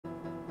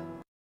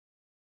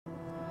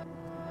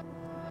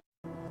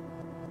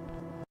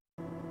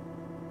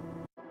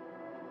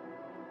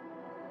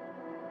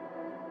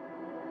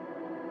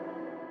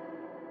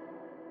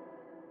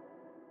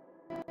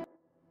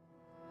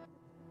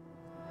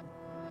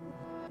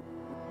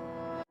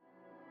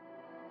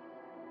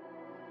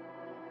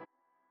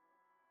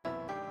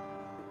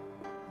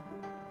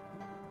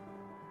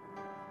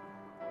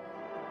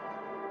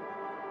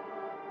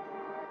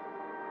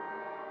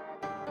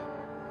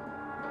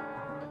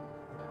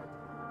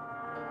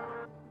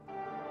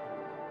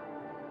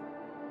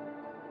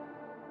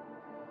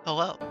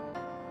Hello.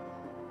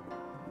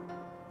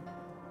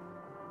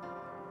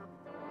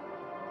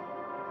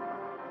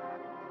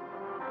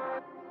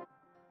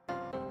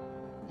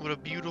 What a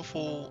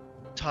beautiful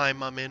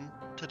time I'm in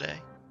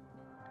today.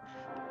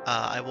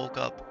 I woke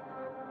up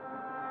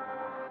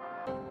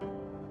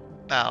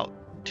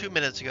about 2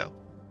 minutes ago.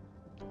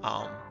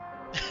 Um,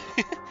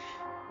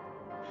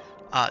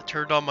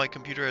 turned on my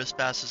computer as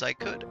fast as I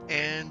could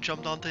and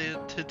jumped on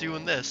to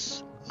doing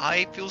this.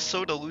 I feel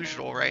so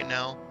delusional right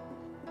now.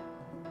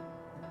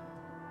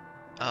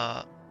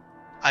 Uh,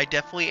 I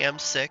definitely am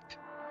sick.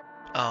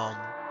 Um,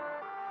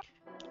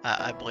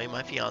 I blame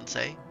my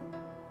fiance,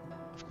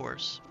 of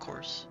course, of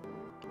course.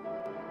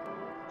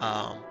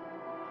 Um,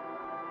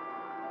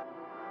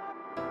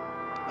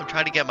 I'm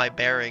trying to get my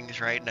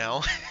bearings right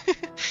now.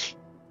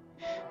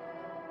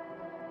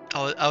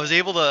 I was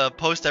able to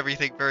post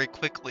everything very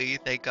quickly,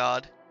 thank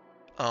God.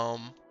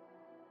 Um,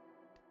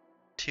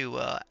 to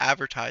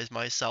advertise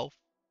myself,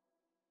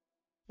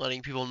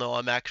 letting people know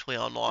I'm actually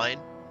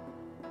online.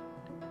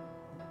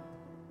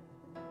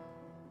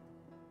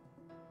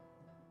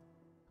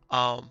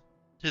 Um,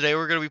 Today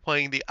we're gonna be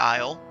playing the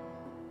Isle.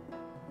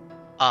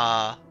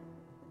 Uh,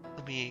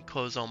 Let me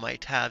close all my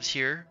tabs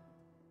here.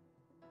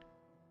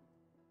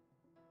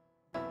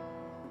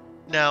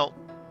 Now,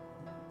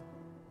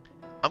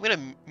 I'm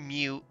gonna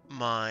mute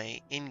my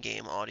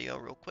in-game audio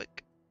real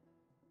quick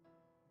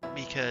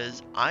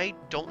because I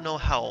don't know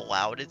how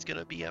loud it's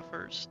gonna be at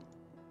first.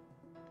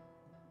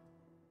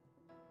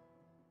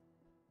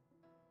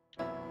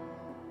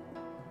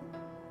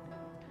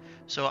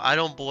 So I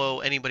don't blow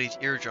anybody's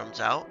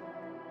eardrums out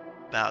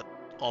about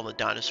all the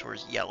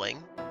dinosaurs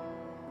yelling.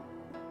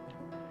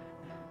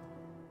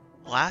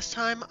 Last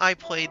time I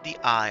played the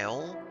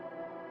Isle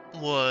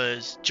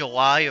was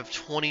July of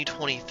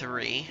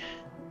 2023.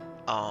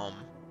 And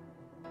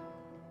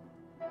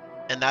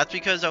that's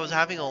because I was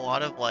having a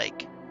lot of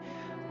like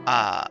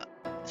uh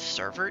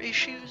server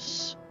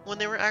issues when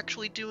they were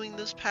actually doing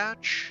this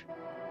patch.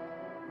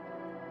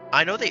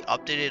 I know they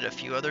updated a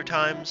few other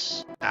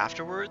times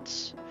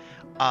afterwards,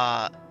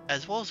 uh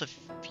as well as a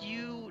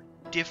few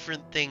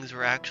different things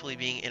were actually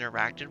being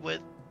interacted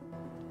with,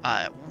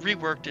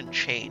 reworked and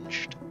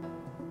changed.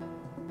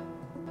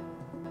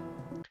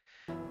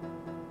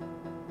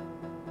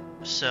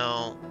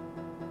 So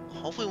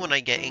hopefully when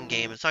I get in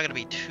game it's not gonna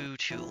be too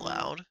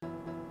loud.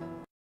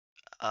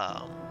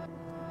 Um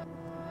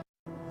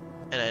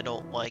and I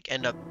don't like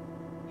end up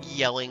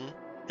yelling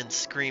and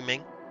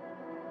screaming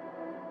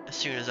as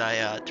soon as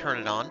I turn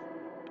it on.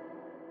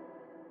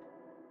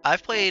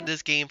 I've played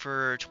this game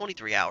for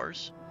 23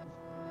 hours.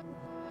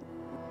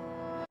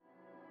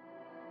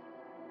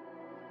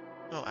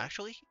 Oh,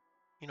 actually,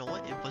 you know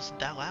what? It wasn't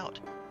that loud.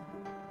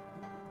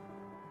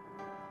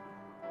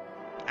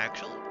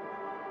 Actually,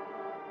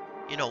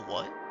 you know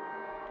what?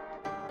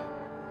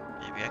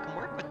 Maybe I can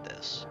work with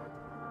this.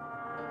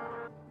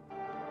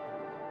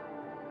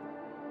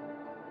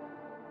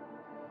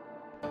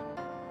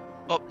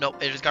 Oh, no,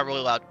 it just got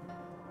really loud.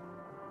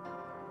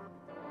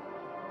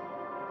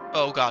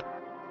 Oh, God.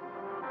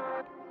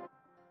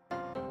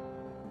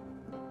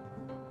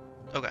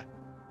 Okay.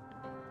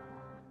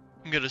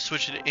 I'm gonna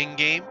switch it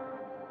in-game.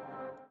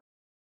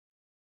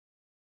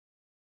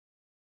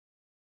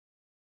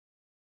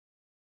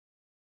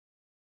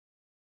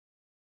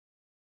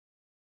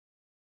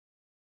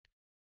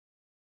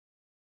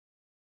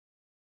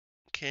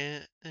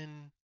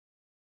 Can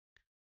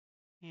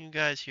you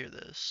guys hear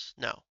this?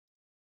 No.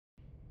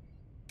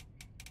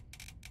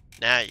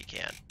 Now you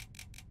can.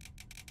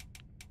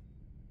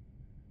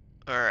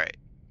 Alright.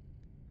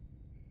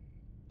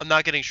 I'm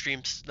not getting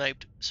stream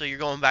sniped, so you're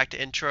going back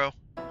to intro.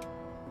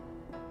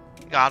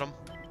 Got him.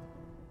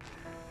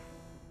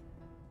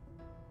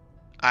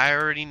 I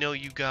already know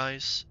you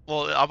guys.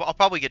 Well, I'll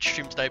probably get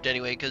stream sniped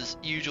anyway, because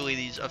usually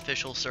these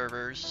official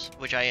servers,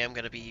 which I am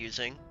going to be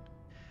using,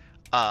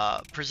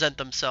 present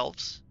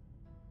themselves.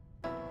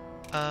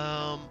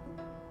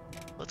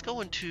 Let's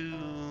go into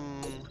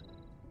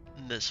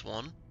this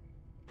one.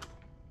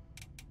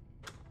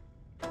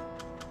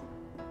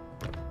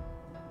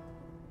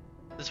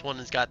 This one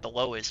has got the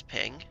lowest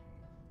ping.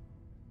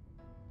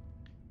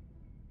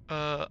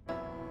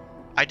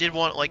 I did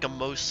want like a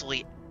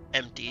mostly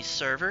empty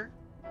server,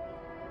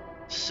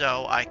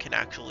 so I can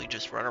actually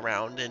just run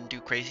around and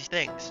do crazy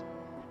things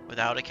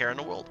without a care in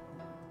the world.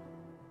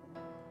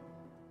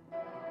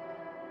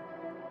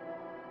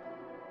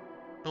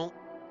 Nope.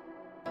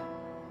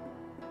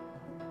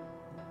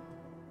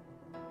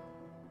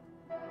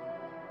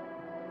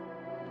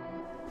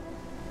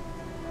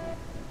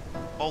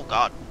 Oh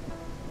God.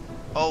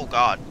 Oh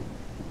God.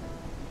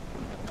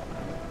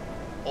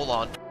 Hold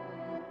on.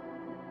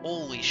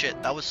 Holy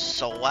shit, that was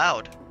so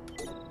loud.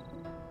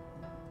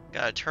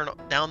 Gotta turn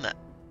down that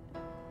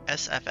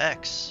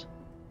SFX.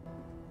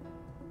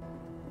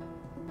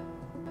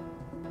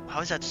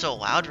 How is that so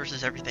loud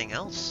versus everything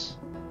else?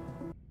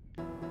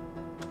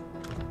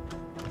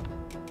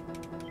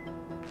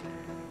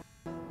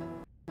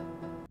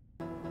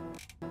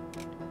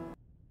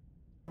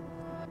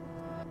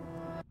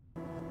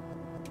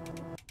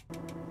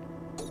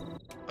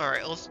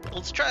 Alright,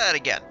 let's try that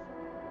again.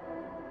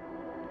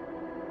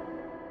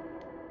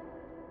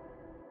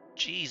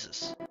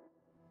 Jesus.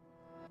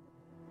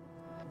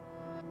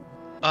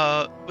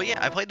 But yeah,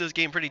 I played this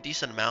game pretty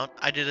decent amount.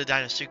 I did a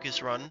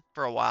Deinosuchus run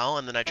for a while,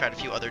 and then I tried a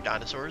few other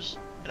dinosaurs,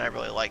 and I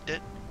really liked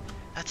it.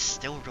 That's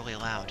still really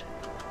loud.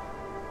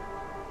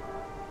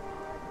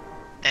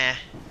 Eh.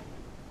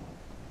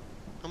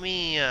 Let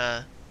me,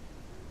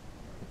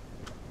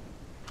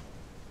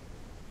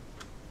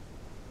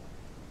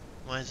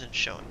 why isn't it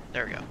showing?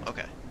 There we go,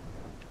 okay.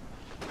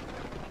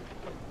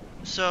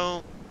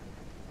 So,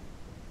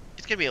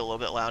 it's gonna be a little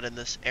bit loud in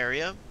this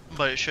area,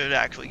 but it should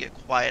actually get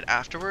quiet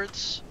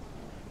afterwards.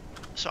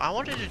 So I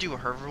wanted to do a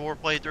herbivore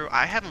playthrough.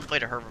 I haven't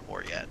played a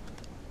herbivore yet.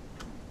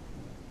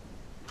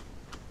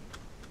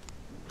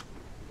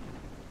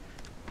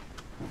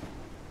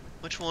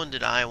 Which one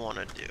did I want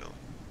to do?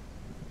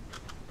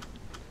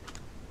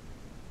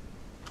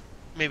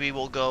 Maybe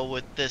we'll go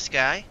with this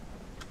guy.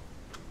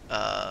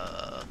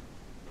 I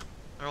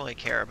don't really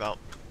care about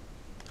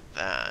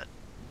that.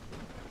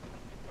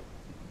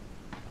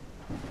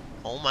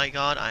 Oh my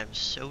god, I'm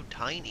so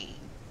tiny.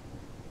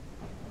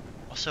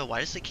 Also, why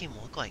does the game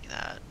look like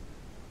that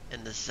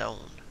in this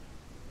zone?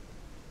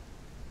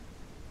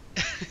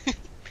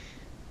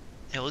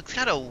 It looks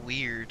kind of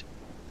weird.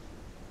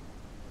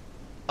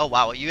 Oh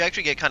wow, you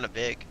actually get kind of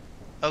big.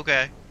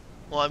 Okay.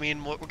 Well, I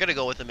mean, we're gonna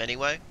go with him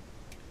anyway.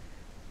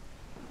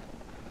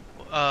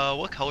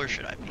 What color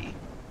should I be?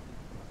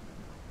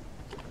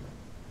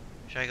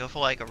 Should I go for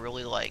like a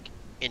really like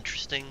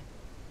interesting?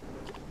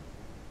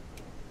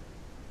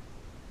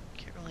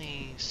 Can't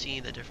really see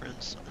the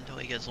difference until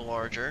he gets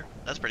larger.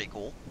 That's pretty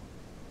cool.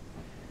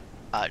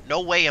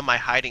 No way am I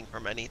hiding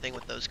from anything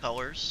with those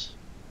colors.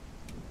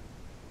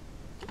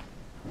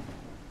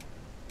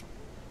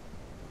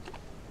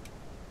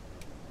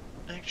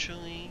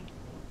 Actually,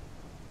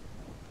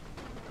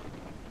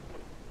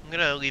 I'm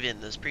gonna leave it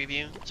in this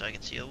preview so I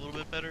can see it a little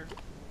bit better.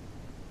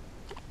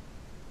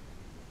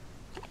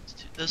 Let's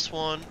do this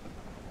one.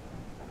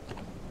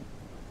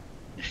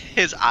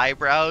 His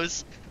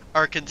eyebrows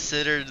are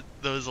considered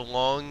those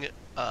long,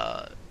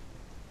 what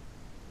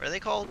are they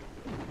called?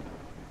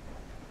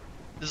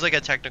 There's like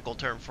a technical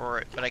term for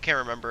it, but I can't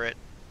remember it.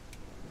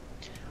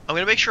 I'm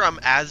gonna make sure I'm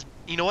as,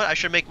 you know what, I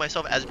should make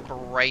myself as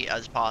bright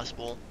as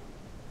possible.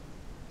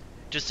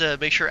 Just to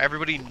make sure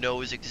everybody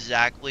knows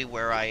exactly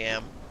where I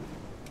am.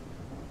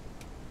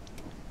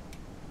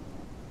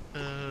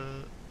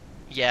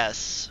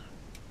 Yes.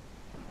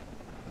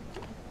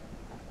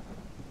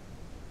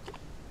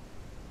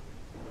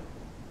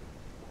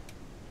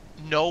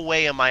 No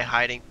way am I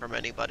hiding from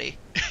anybody.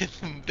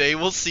 They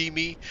will see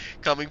me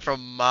coming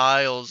from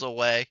miles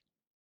away.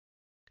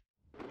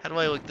 How do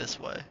I look this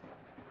way?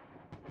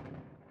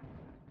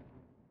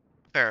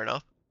 Fair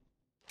enough.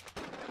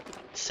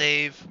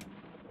 Save.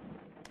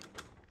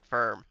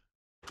 Firm.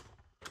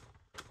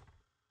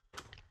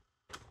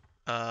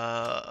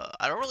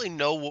 I don't really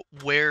know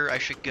where I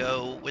should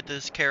go with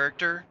this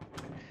character.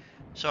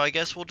 So I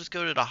guess we'll just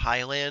go to the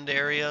Highland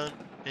area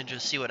and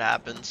just see what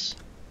happens.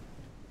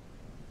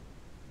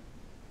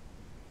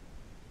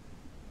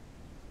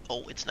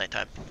 Oh, it's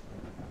nighttime.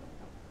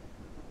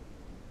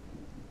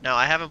 Now,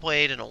 I haven't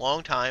played in a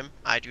long time.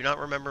 I do not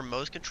remember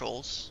most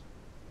controls.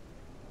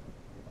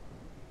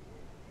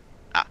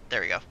 Ah,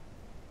 there we go.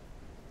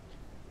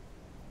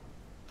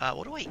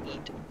 What do I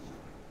eat?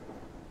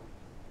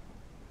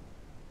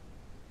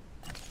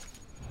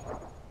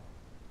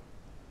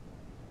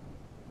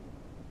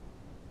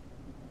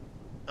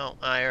 Oh,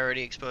 I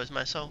already exposed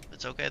myself.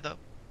 It's okay, though.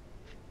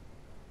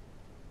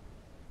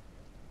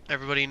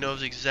 Everybody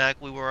knows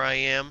exactly where I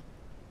am.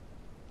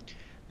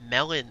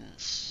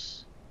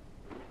 Melons.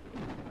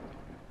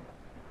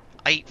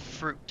 I eat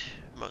fruit,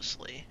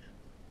 mostly.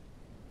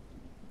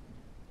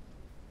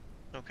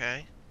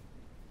 Okay.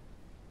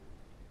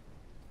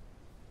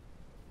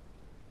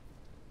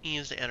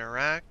 Use to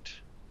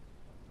interact.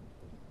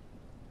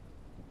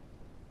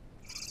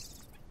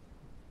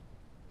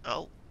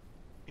 Oh,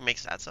 he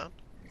makes that sound.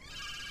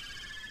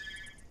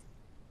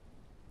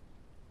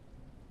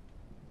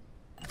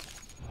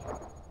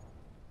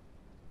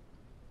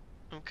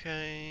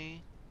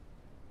 Okay.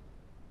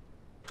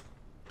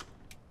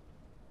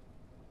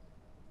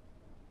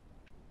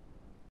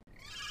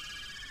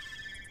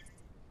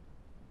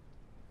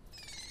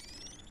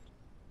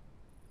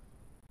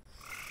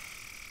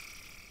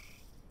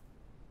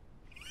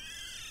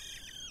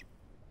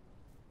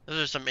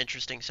 Those are some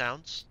interesting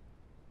sounds.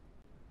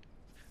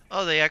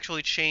 Oh, they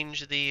actually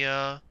changed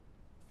the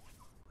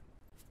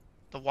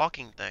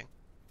walking thing.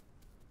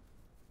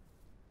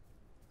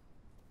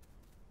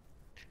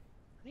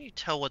 How do you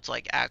tell what's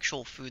like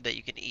actual food that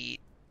you can eat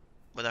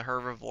with a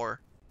herbivore?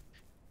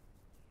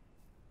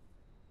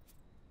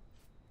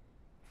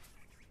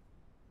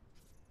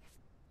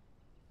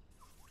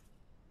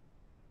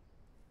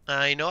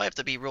 I know I have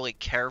to be really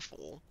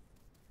careful.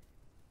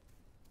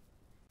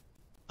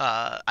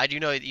 I do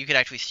know that you can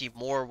actually see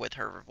more with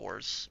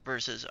herbivores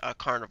versus a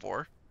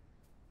carnivore.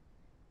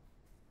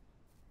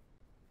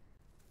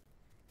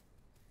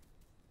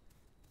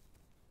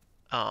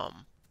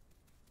 Um,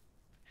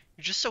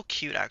 you're just so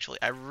cute, actually.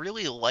 I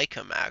really like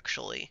him,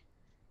 actually.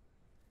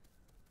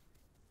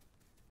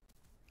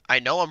 I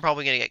know I'm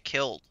probably gonna get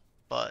killed,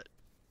 but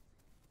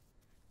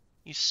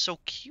he's so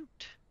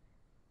cute.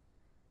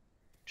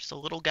 Just a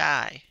little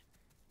guy.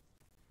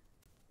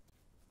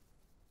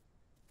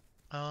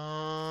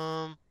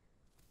 Um,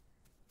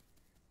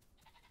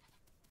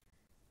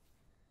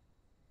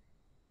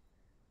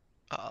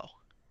 uh-oh.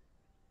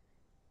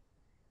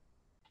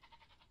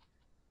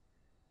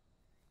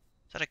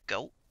 Is that a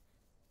goat?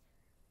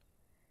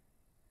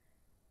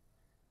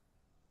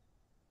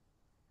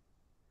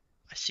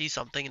 I see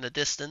something in the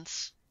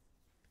distance.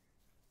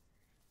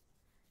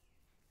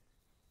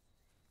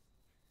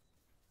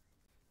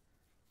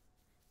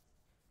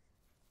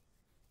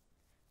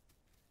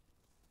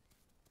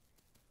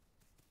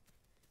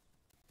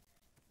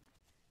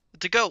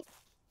 It's a goat.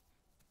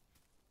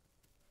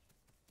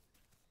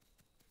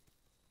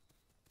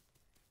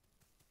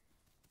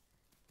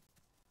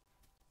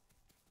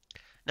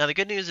 Now the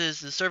good news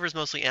is the server's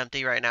mostly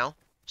empty right now.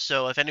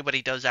 So if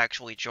anybody does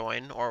actually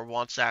join or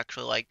wants to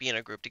actually like be in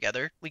a group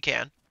together, we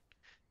can.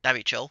 That'd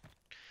be chill.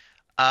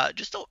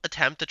 Just don't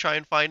attempt to try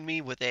and find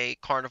me with a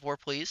carnivore,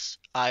 please.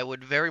 I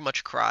would very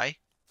much cry.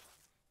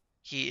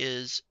 He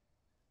is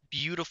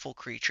beautiful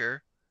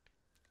creature,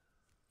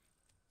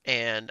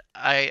 and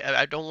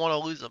I don't want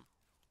to lose him.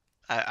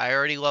 I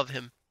already love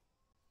him.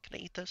 Can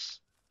I eat this?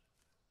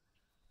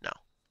 No.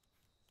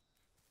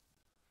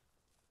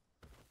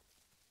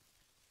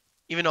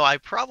 Even though I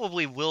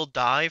probably will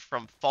die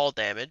from fall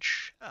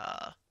damage.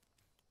 That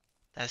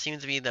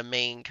seems to be the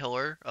main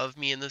killer of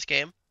me in this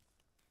game.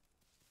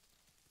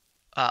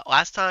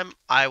 Last time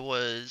I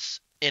was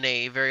in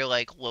a very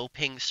like low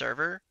ping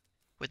server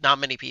with not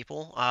many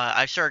people.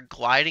 I started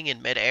gliding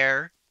in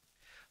midair,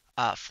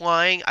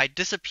 flying. I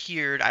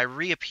disappeared. I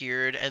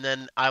reappeared, and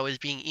then I was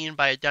being eaten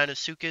by a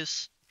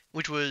Deinosuchus,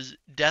 which was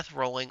death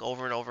rolling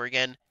over and over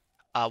again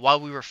while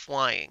we were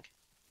flying.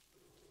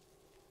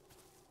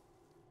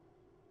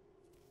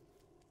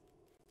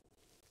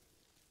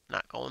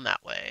 Not going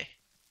that way.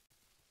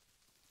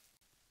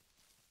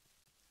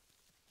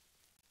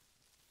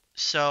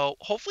 So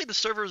hopefully the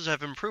servers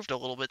have improved a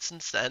little bit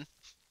since then.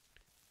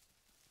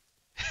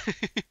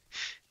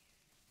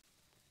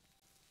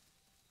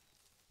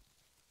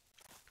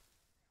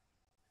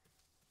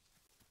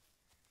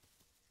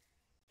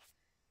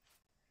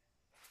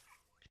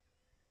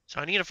 So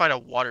I need to find a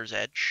water's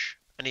edge.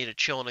 I need to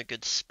chill in a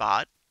good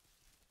spot.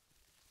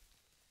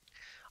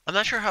 I'm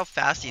not sure how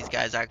fast these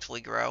guys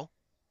actually grow.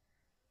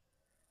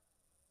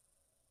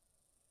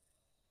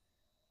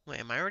 Wait,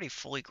 am I already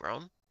fully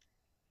grown?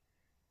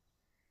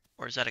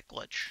 Or is that a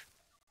glitch?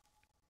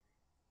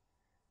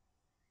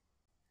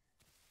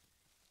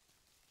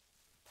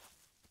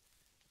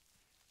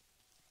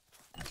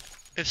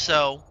 If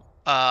so,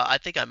 I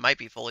think I might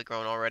be fully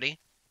grown already,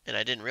 and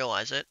I didn't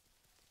realize it.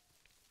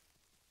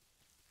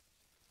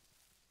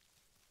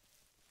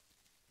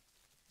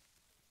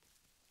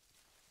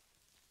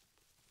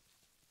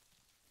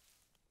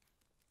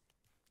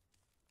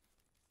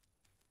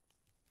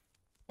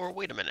 Or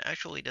wait a minute,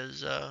 actually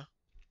I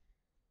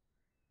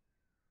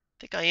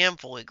think I am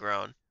fully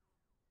grown.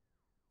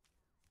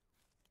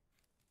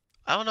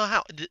 I don't know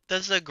how,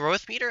 does the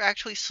growth meter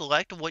actually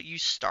select what you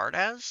start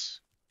as?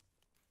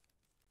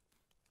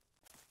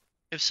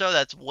 If so,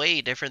 that's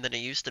way different than it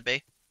used to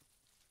be.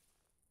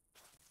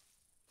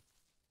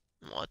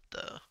 What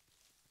the,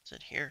 is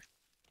it here?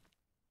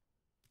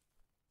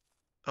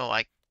 Oh,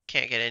 I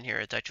can't get in here,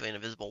 it's actually an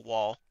invisible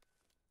wall.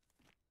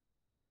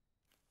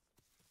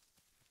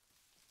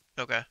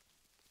 Okay.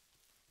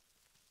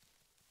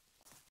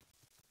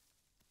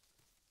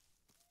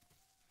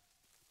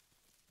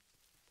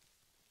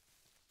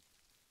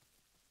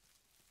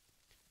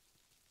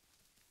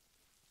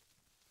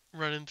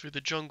 Running through the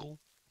jungle.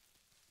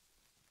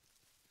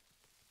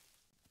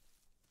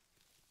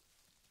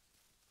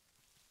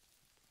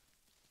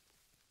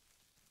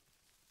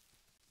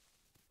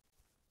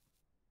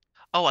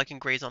 Oh, I can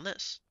graze on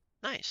this.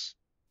 Nice.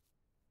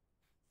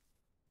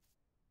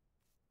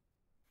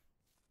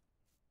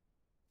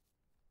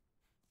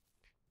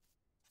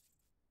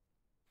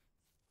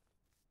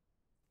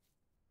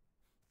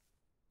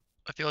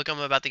 I feel like I'm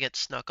about to get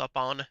snuck up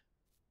on.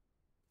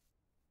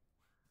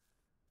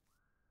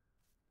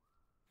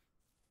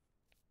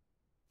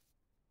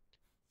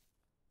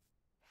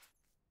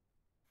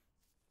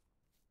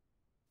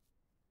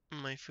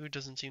 My food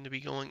doesn't seem to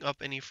be going up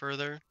any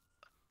further.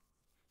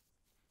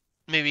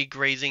 Maybe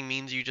grazing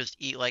means you just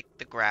eat like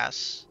the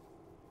grass.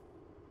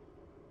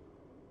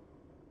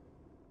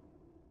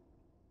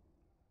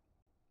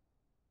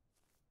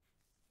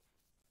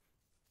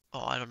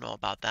 Oh, I don't know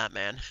about that,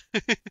 man.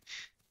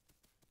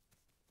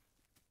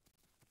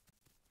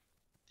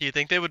 Do you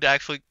think they would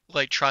actually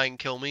like try and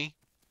kill me?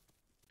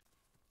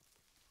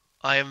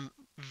 I am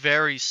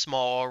very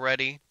small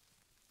already.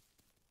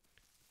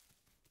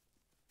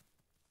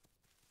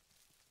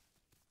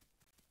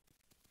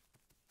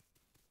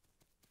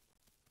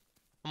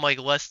 I'm like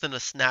less than a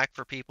snack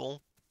for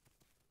people.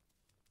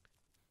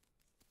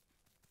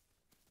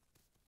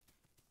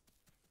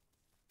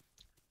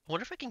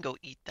 wonder if I can go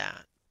eat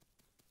that.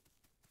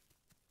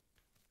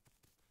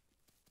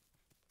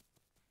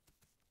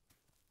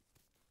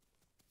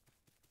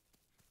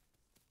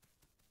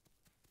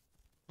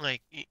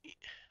 Like,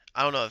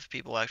 I don't know if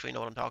people actually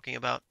know what I'm talking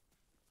about.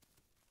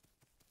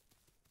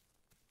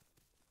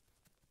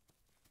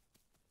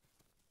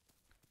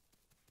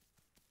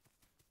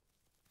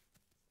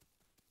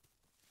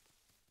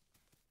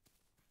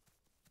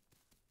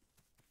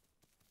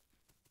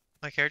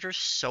 My character's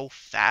so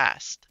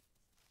fast.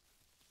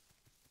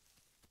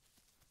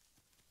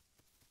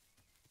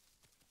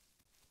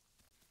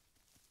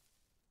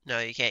 No,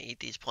 you can't eat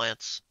these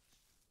plants.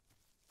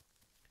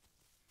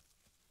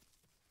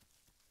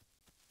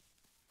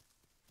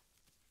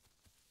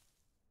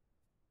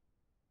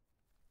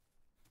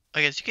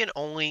 I guess you can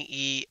only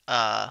eat,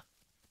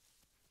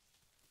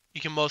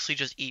 you can mostly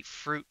just eat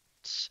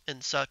fruits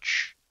and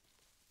such.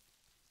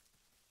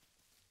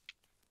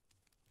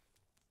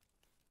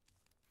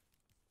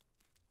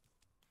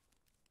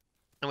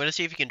 I'm gonna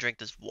see if you can drink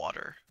this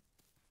water.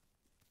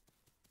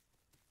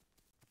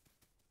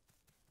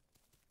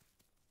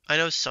 I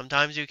know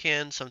sometimes you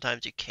can,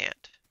 sometimes you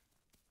can't.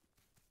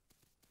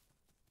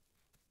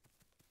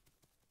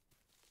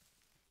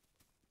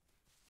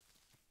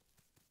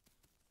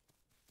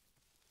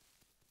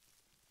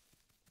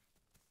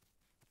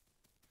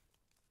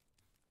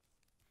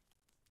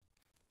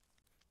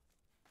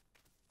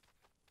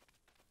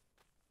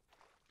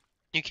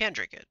 You can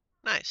drink it.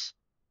 Nice.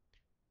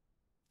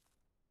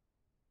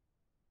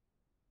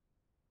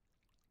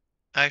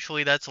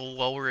 Actually, that's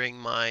lowering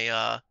my,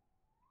 yeah,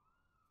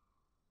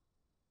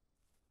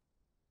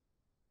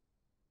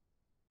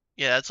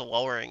 that's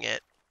lowering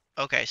it.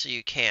 Okay, so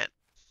you can't.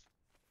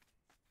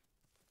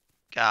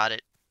 Got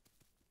it.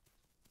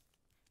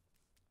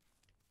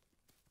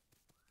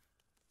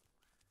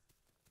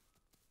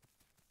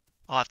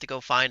 I'll have to go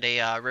find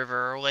a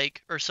river or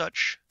lake or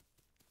such.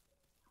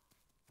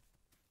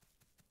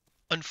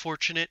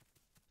 Unfortunate.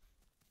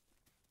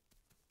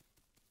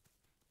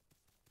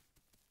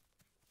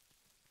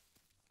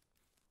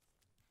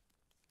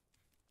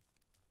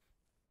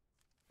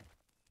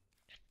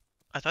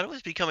 I thought it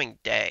was becoming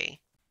day,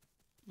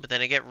 but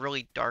then it get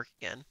really dark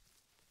again.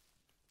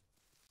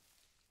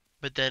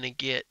 But then it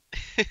get,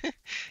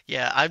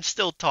 yeah, I'm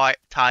still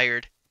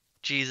tired.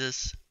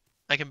 Jesus,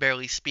 I can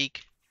barely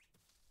speak.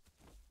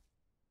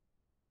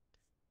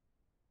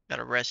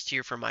 Gotta rest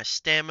here for my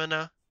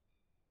stamina.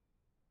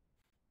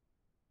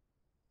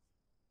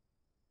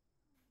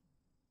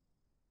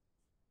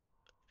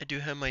 I do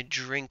have my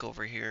drink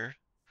over here.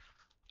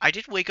 I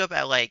did wake up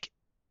at like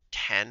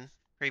 10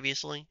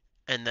 previously,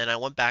 and then I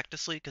went back to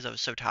sleep because I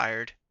was so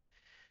tired.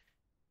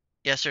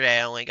 Yesterday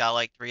I only got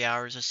like 3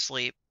 hours of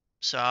sleep,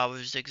 so I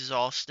was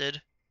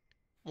exhausted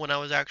when I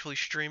was actually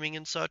streaming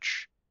and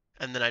such.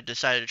 And then I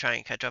decided to try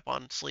and catch up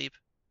on sleep,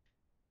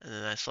 and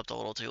then I slept a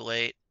little too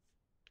late.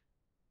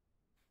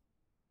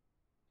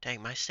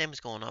 Dang, my stamina's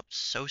going up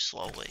so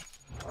slowly.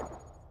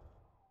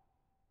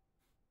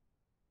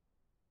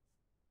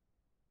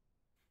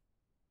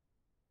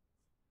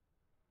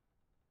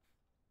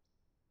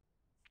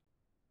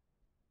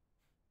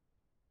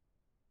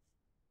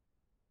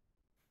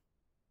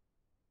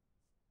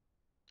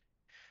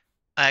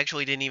 I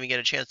actually didn't even get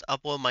a chance to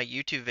upload my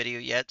YouTube video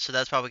yet, so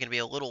that's probably going to be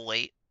a little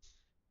late.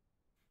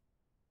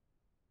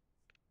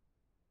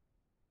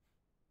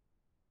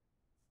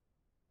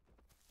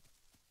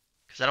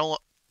 Because I don't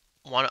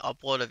want to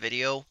upload a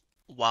video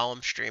while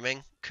I'm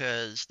streaming,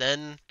 because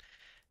then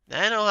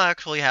I'll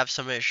actually have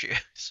some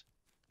issues.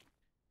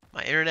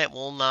 My internet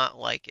will not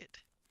like it.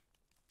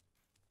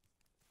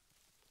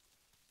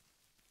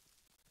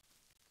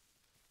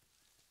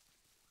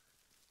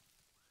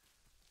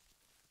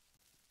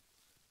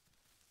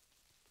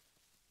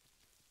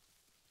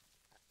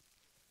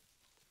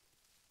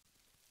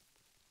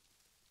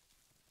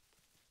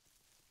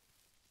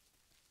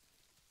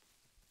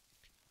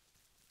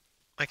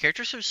 My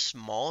character's so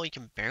small, you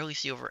can barely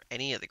see over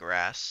any of the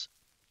grass.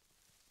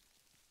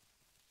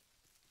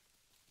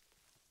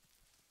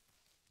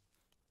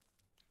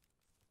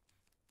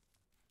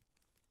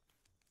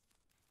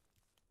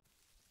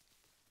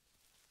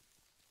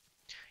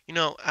 You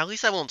know, at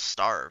least I won't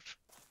starve.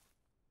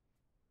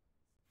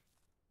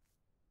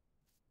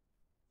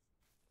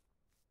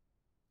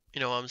 You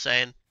know what I'm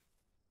saying?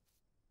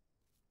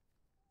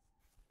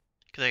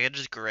 Because I can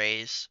just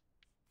graze.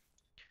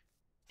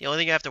 The only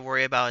thing I have to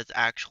worry about is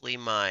actually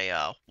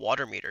my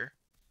water meter.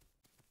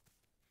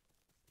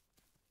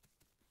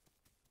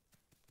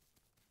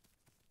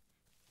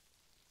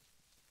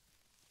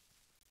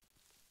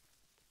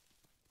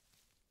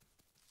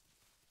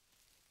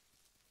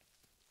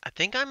 I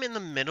think I'm in the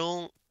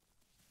middle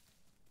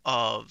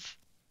of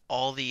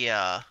all the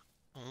oh,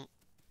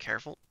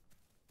 careful,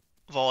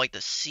 of all like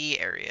the sea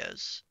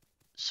areas.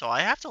 So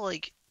I have to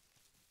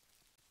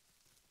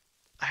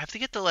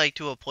get to like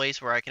to a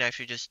place where I can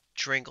actually just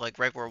drink like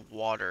regular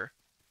water.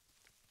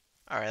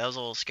 All right, that was a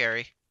little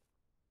scary.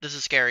 This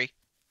is scary.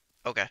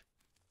 Okay.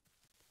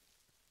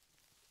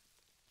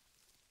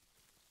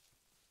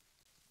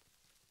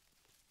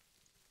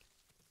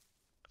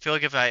 feel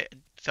like if I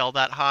fell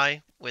that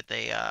high with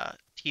a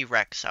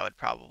T-Rex, I would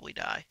probably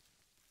die.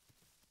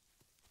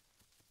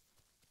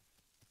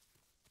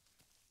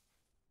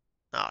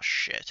 Oh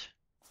shit.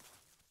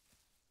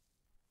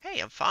 Hey,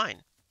 I'm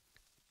fine.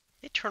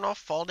 They turn off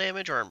fall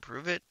damage or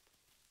improve it?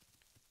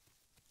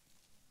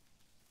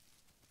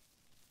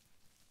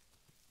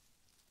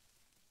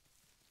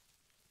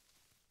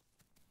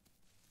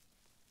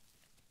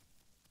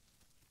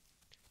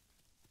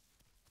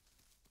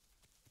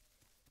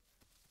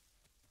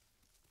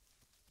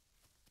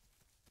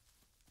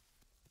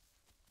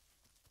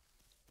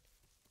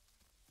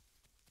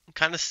 I'm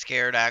kind of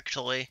scared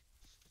actually.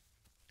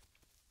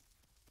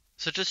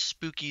 Such a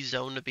spooky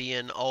zone to be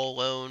in all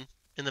alone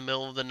in the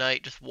middle of the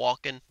night just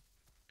walking.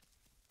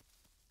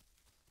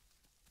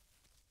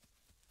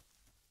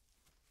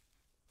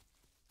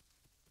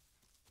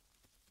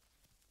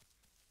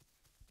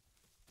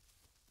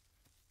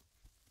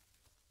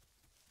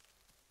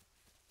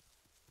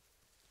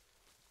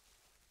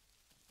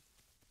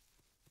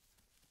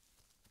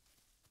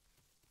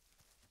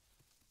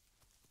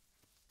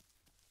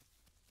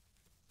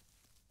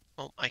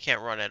 Oh, I can't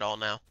run at all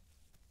now.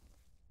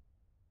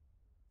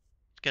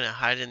 Gonna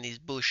hide in these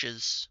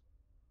bushes.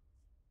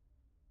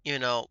 You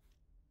know,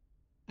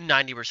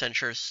 90%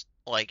 sure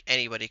like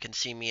anybody can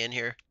see me in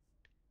here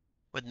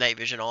with night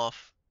vision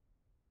off.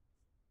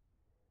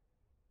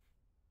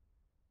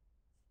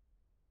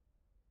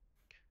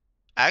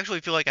 I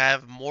actually feel like I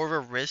have more of a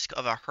risk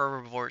of a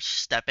herbivore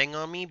stepping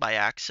on me by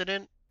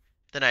accident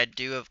than I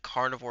do of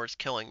carnivores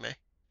killing me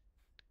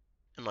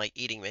and like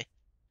eating me.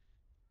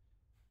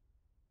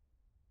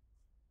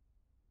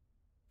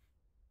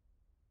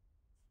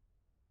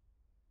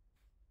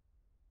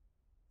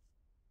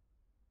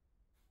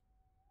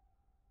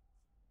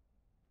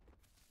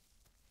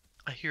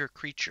 I hear a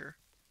creature.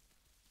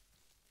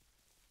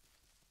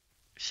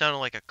 It sounded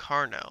like a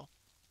carno,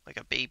 like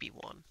a baby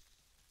one.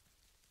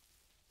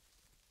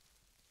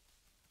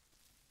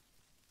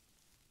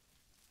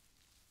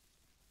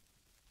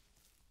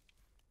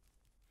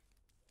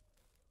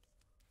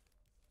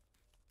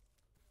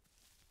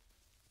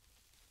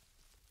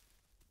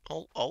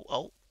 Oh, oh,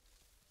 oh.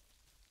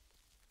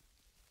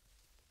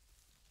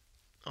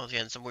 I was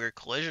getting some weird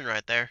collision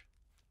right there.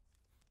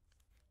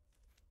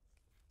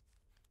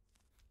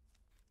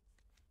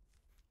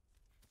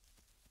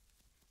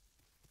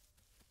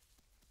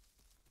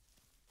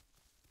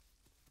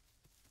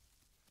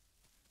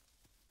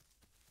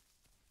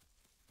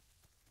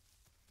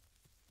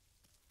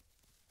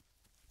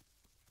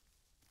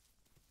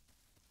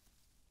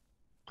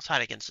 Let's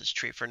hide against this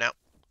tree for now.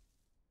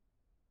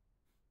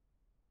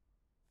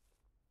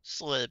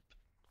 Slip.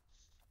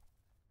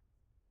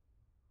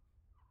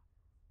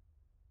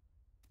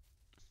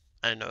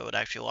 I didn't know it would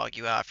actually log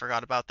you out. I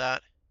forgot about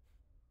that.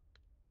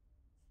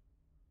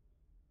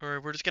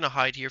 Alright, we're just gonna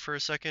hide here for a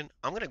second.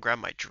 I'm gonna grab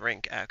my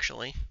drink,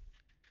 actually.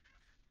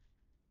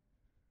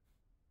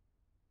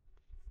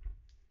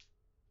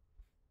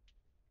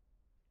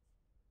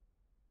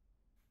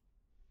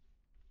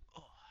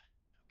 Oh,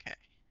 okay.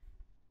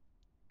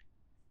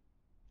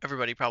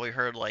 Everybody probably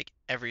heard, like,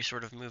 every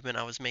sort of movement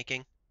I was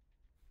making.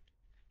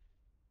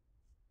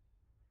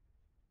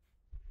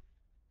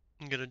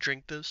 I'm gonna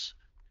drink this.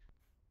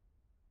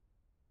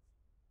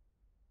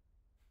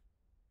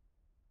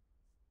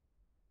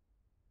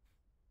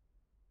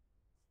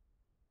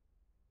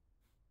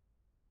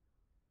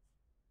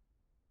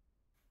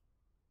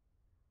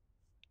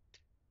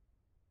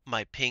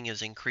 My ping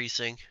is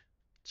increasing.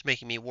 It's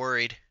making me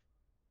worried.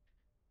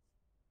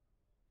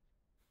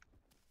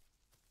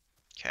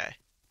 Okay.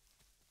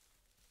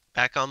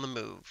 Back on the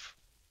move.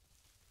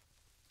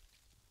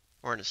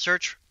 We're in a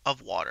search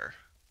of water.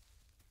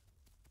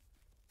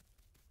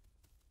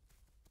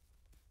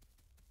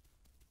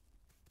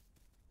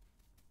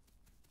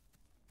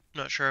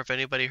 Not sure if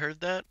anybody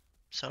heard that.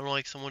 Sounded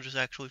like someone just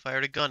actually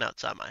fired a gun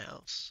outside my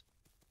house.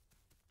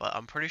 But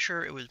I'm pretty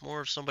sure it was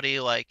more of somebody,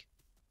 like,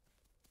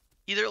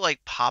 either,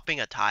 like, popping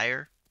a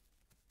tire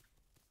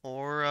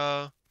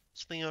or,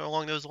 something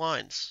along those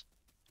lines.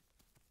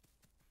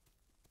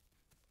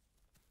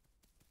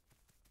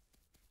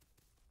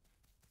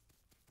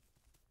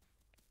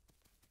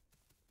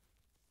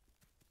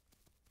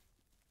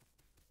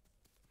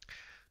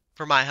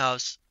 For my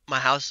house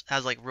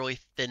has like really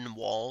thin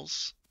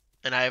walls,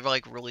 and I have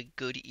like really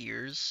good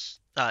ears.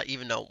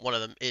 Even though one of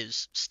them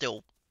is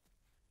still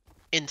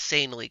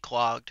insanely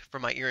clogged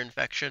from my ear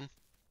infection.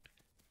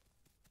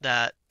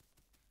 That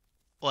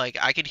like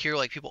I could hear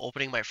like people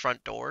opening my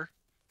front door.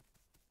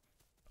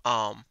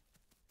 Um,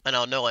 and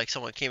I'll know like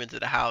someone came into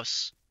the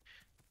house.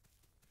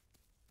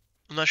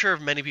 I'm not sure if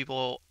many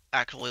people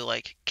actually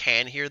like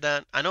can hear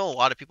that. I know a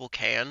lot of people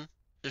can.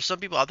 There's some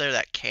people out there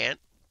that can't,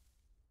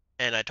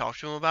 and I talk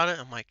to them about it.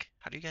 I'm like,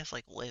 how do you guys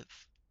like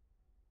live?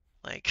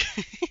 Like,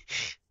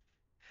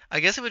 I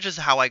guess it was just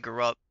how I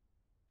grew up.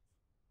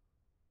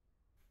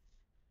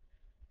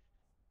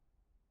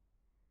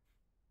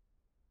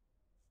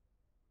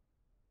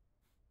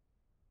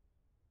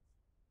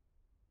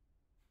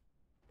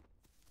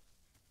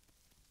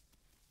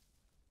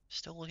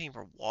 Still looking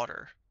for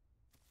water.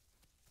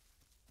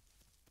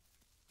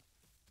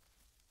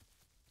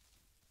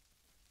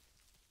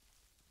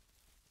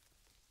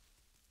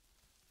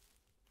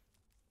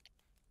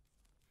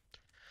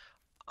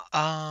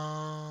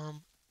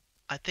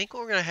 I think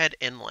we're gonna head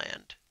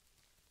inland.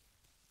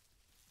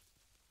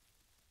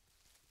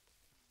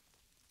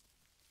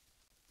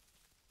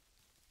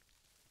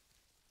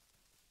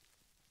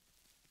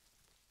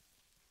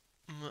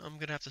 I'm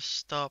gonna have to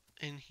stop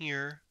in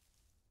here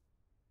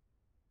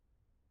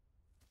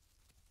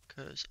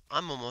because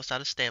I'm almost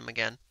out of stam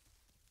again.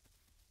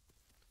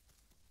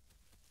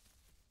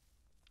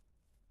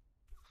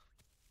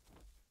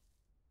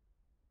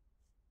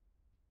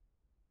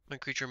 My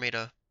creature made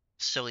a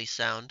silly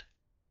sound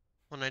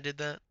when I did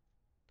that.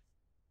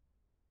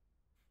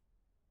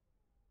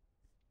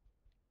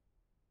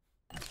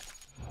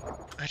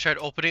 I tried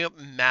opening up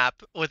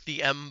map with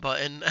the M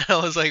button and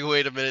I was like,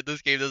 wait a minute,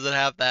 this game doesn't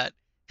have that.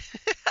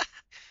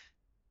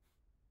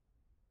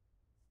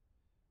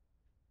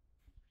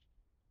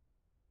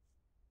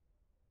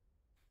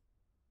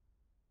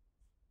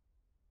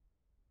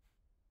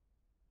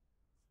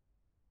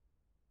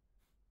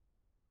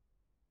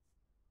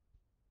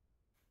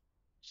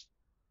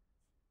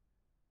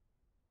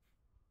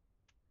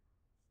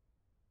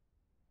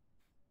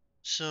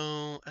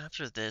 So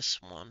after this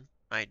one,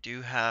 I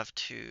do have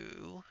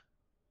to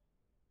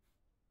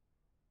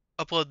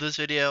upload this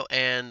video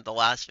and the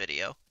last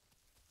video.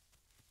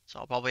 So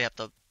I'll probably have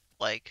to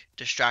like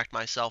distract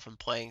myself in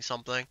playing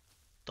something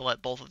to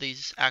let both of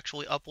these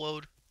actually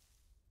upload.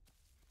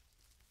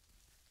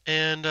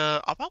 And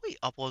I'll probably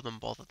upload them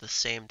both at the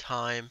same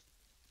time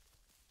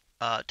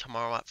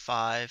tomorrow at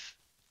 5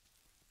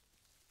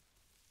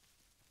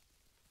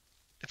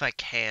 if I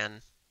can.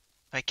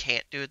 If I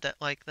can't do it that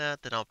like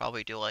that, then I'll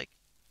probably do like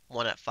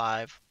one at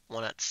 5,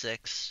 one at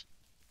 6,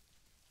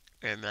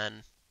 and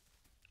then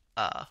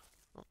uh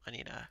I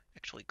need to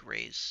actually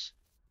graze.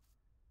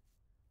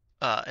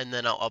 And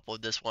then I'll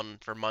upload this one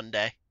for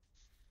Monday.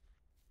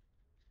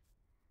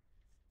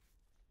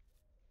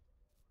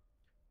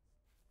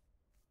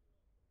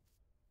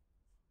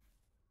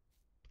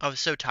 I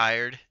was so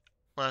tired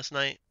last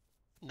night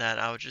that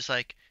I was just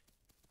like,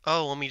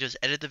 oh, let me just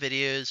edit the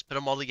videos, put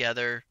them all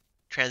together,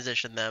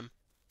 transition them.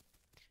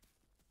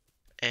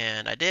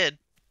 And I did.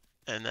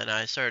 And then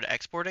I started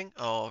exporting.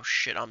 Oh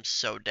shit, I'm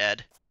so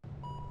dead.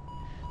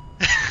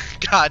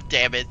 God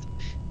damn it.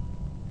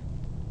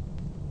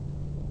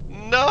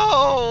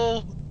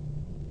 No!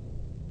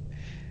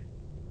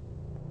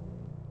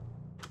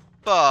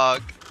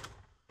 Fuck.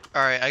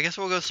 Alright, I guess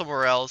we'll go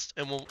somewhere else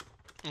and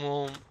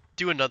we'll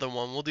do another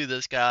one. We'll do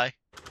this guy.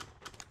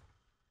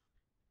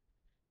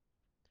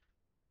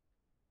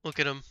 Look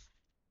at him.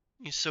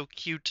 He's so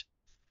cute.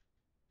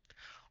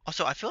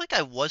 Also, I feel like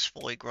I was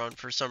fully grown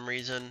for some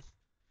reason.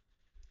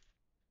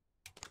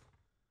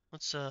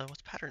 What's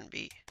pattern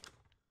B?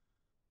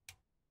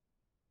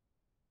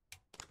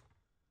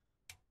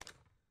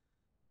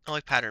 I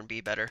like pattern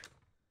B better.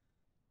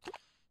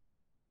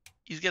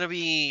 He's gonna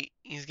be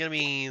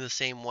the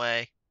same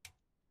way.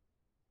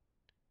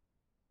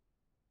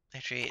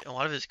 Actually, a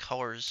lot of his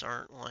colors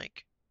aren't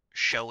like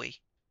showy.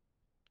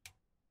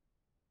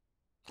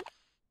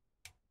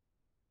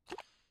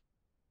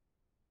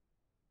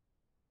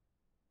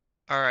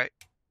 Alright.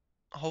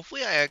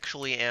 Hopefully I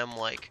actually am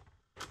like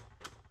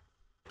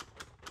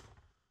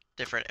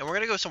different. And we're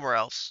gonna go somewhere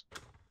else.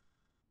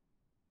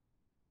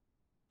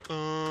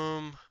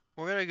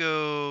 We're gonna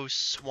go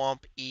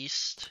Swamp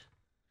East.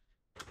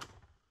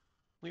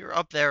 We were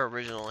up there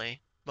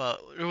originally,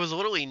 but there was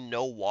literally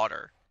no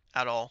water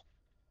at all.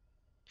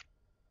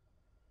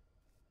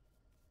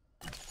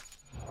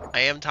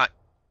 I am tiny.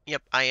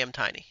 Yep, I am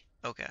tiny.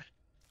 Okay.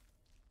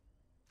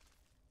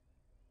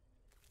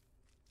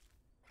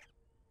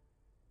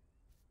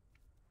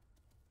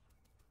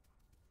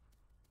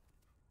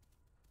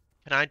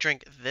 Can I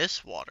drink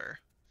this water?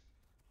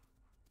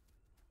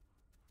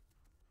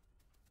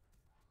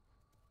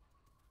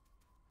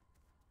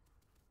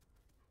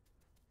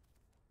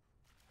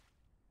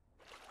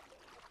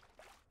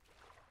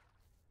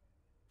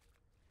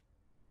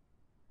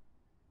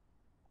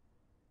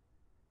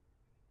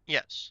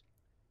 Yes.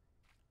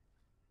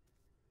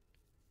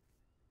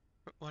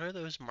 What are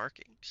those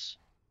markings?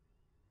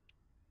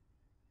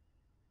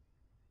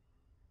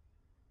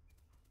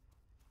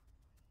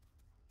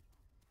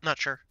 Not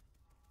sure.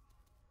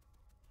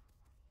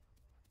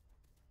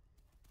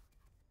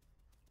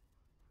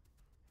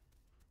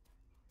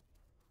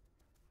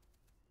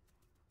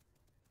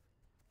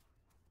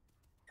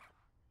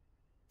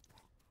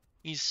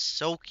 He's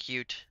so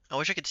cute. I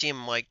wish I could see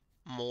him like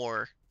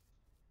more.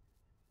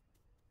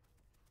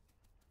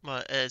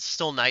 But it's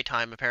still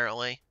nighttime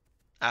apparently.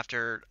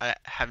 After I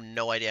have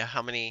no idea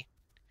how many.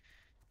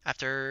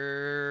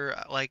 After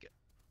like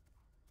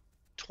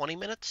 20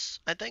 minutes,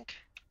 I think.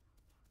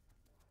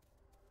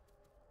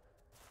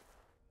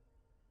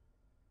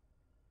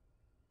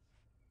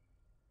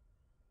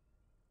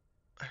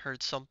 I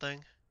heard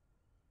something.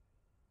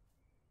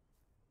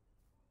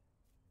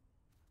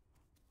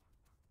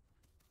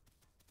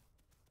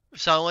 It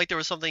sounded like there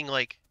was something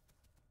like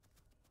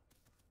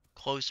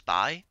close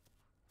by.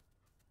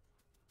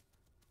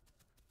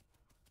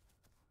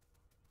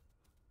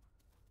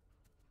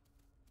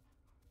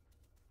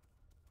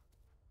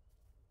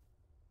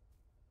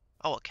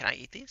 Oh, well, can I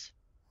eat these?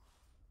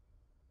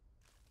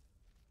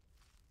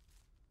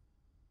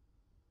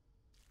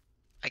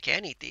 I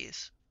can eat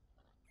these.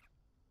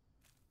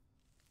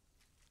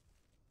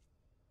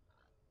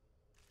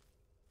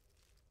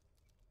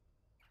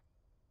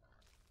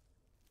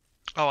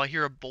 Oh, I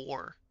hear a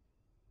boar.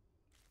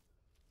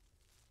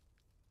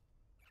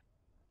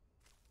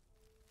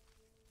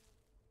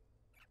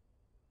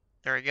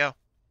 There we go.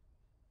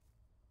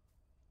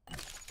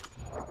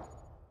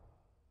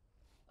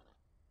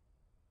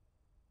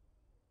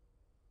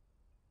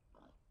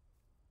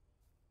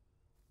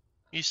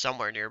 He's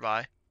somewhere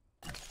nearby.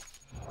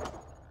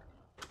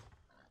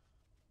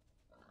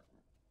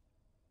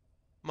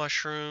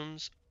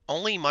 Mushrooms.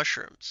 Only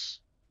mushrooms.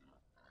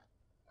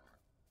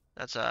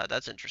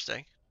 That's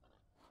interesting.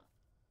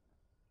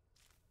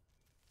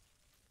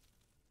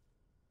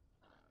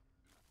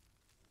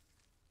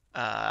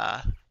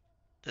 Uh,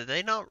 did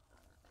they not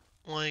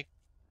like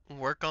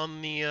work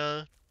on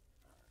the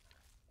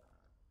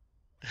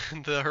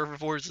the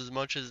herbivores as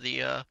much as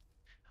the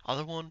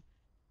other one?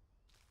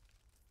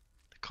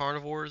 The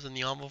carnivores and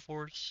the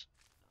omnivores?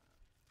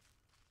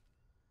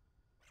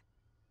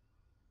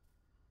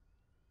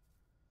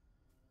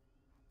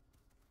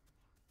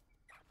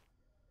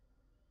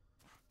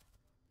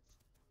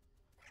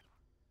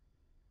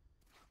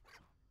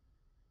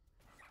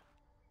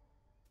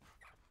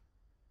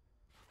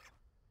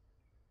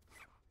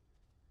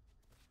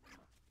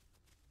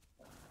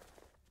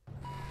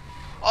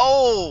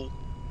 Oh!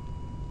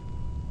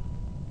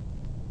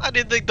 I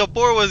didn't think the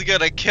boar was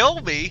gonna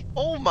kill me.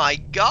 Oh my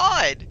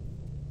god!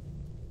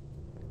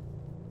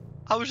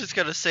 I was just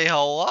gonna say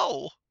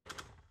hello.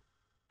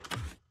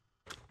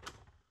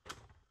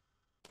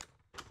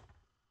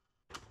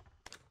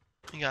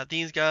 You got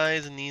these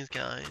guys and these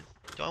guys.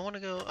 Do I want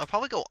to go? I'll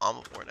probably go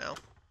omnivore now.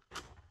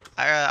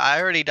 I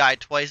already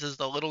died twice as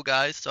the little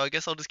guys, so I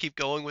guess I'll just keep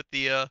going with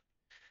the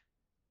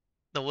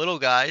little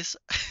guys.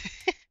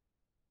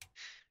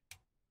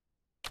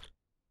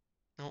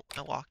 Nope,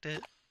 I locked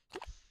it.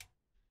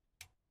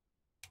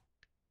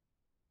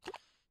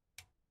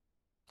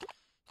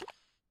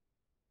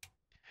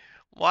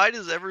 Why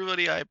does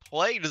everybody I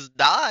play just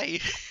die?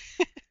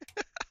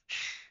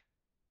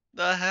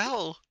 The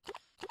hell?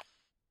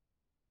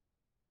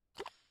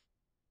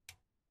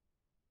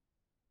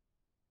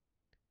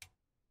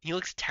 He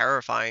looks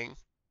terrifying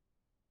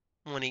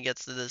when he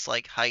gets to this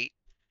like height.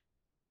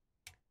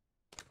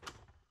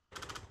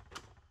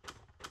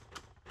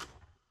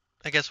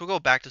 I guess we'll go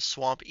back to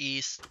Swamp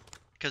East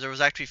because there was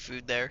actually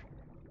food there.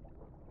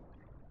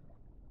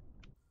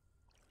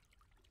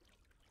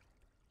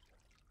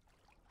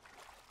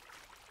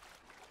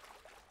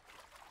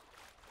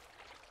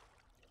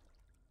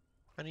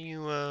 How do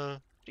you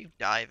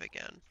dive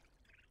again?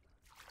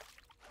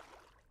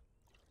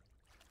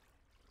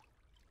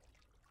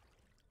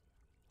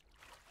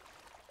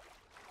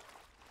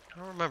 I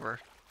don't remember.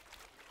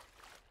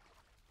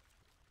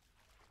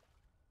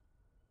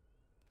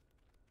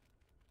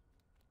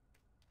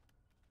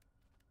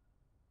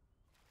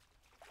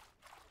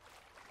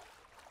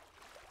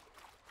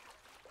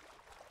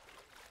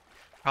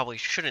 Probably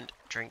shouldn't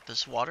drink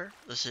this water.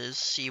 This is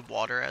sea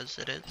water as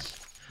it is.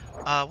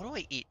 What do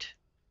I eat?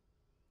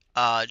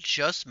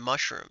 Just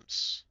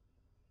mushrooms.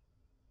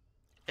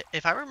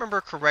 If I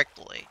remember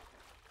correctly,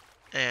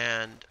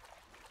 and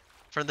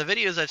from the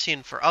videos I've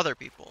seen for other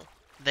people,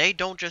 they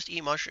don't just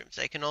eat mushrooms,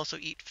 they can also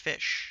eat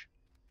fish.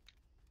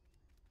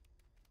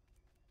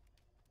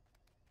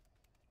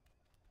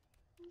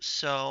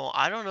 So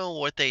I don't know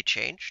what they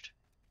changed.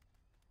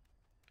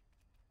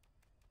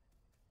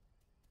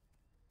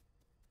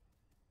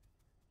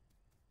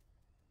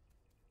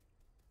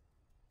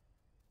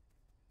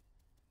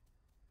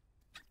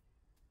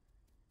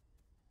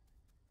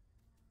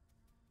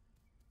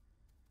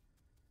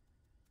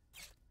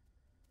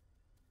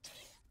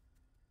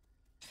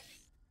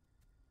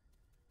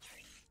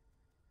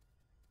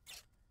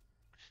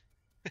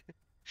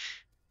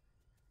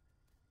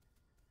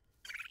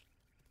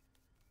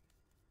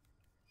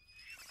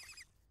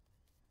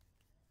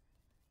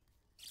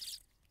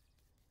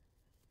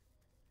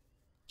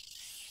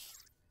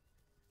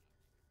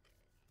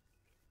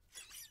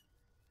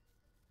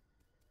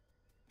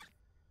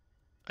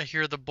 I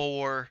hear the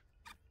boar.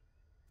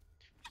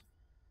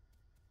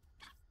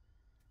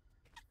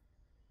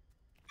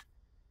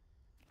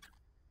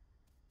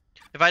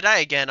 If I die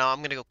again,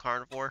 I'm gonna go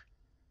carnivore.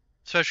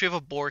 Especially if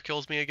a boar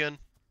kills me again.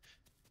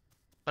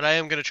 But I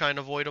am gonna try and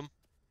avoid him.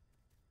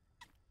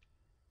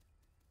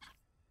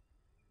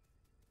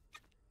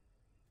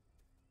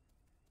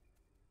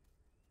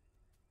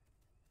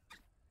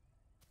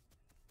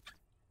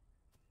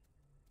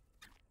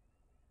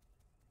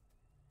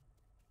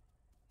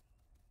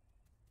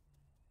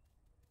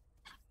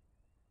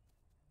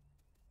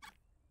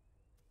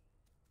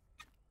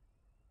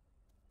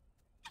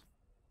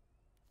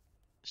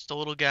 Just a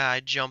little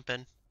guy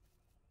jumping.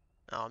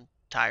 Oh, I'm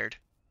tired.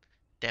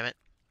 Damn it.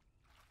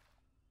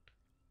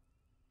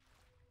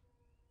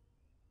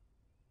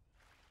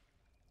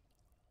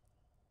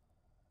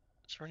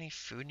 Is there any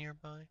food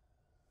nearby?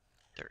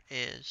 There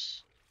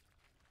is.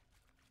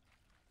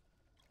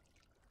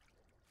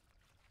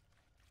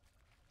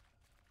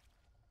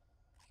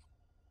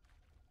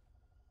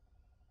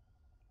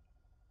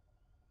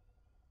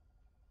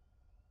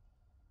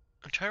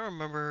 I'm trying to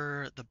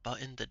remember the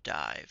button to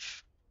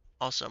dive.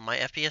 Also, my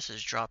FPS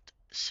has dropped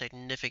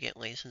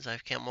significantly since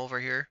I've come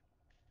over here.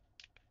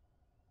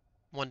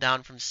 One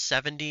down from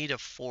 70 to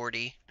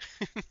 40.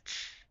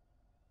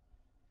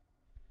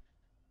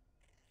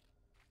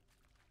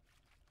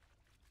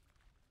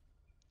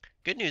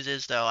 Good news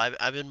is though,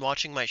 I've been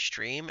watching my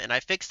stream and I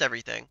fixed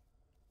everything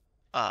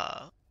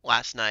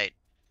last night.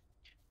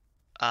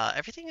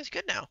 Everything is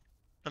good now.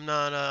 I'm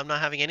not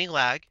having any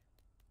lag,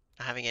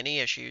 not having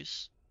any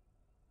issues.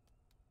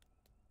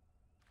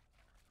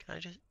 Can I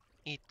just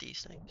eat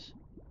these things?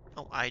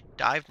 Oh, I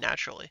dived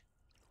naturally.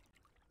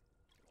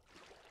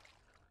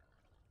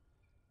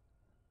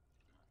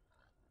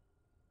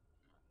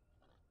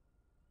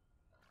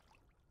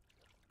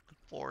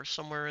 Or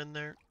somewhere in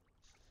there.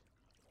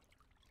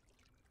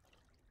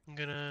 I'm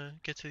gonna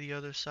get to the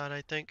other side,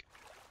 I think.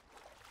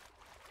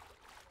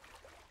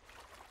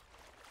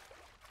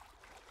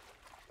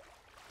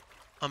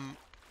 I'm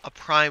a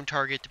prime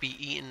target to be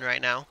eaten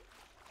right now.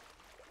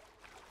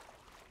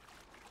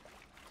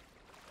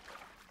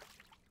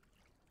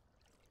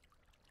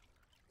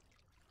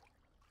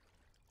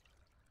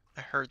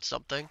 I heard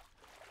something,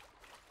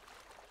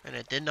 and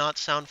it did not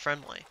sound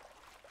friendly.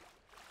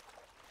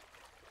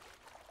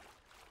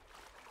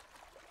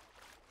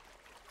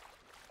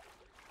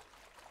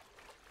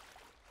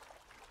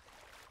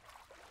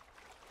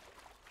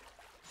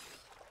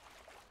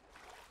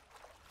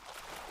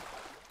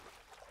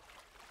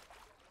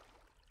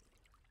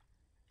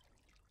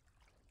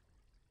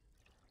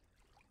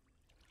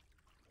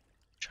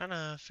 Trying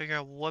to figure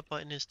out what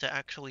button is to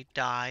actually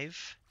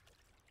dive.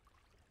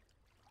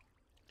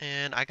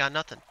 And I got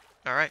nothing.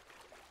 Alright.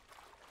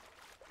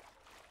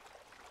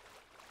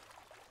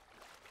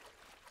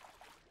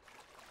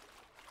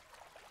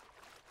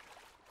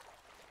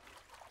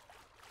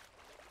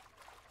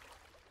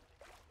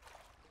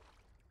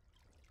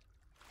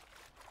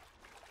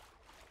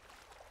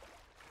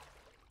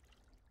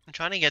 I'm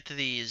trying to get to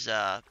these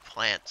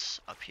plants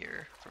up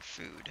here for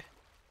food.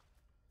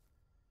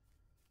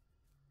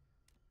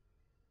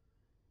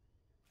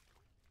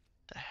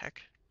 The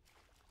heck?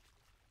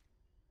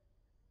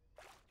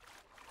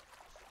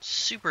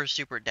 Super,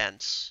 super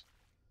dense.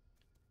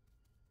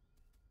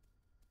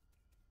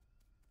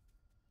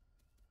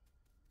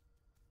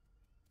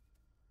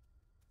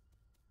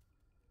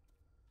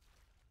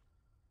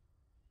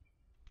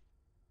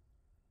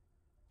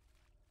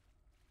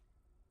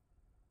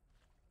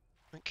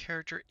 My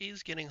character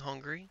is getting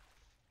hungry.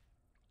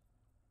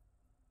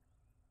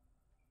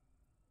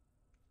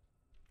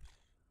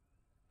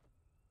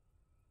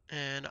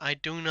 And I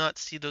do not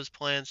see those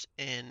plants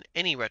in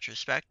any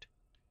retrospect,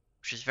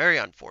 which is very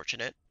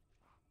unfortunate.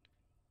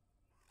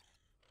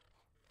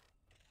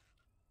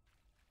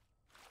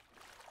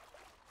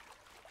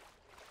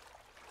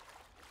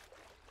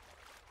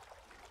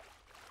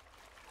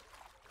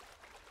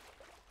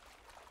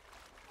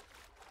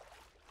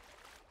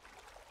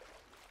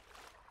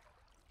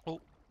 Oh.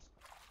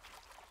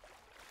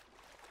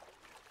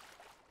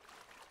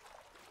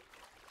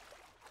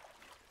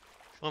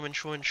 Schwimmen,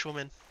 schwimmen,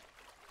 schwimmen.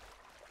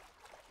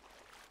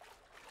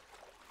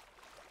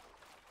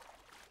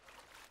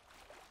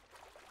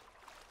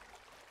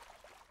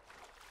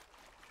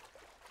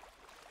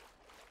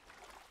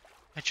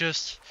 I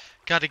just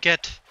gotta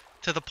get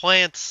to the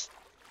plants.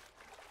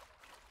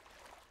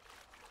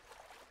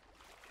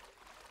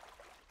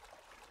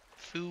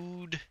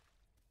 Food.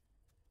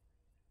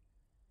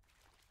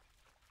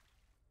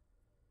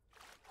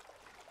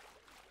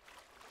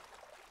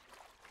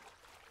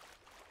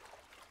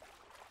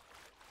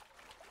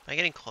 Am I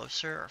getting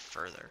closer or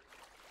further?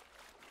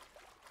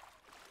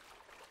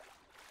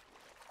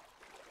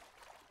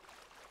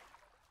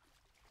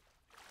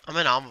 I'm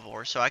an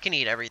omnivore, so I can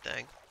eat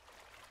everything.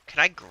 Can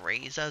I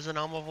graze as an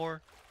omnivore?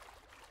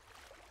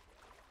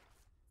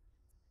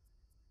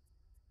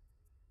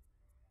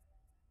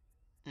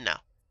 No.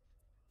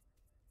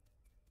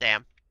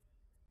 Damn.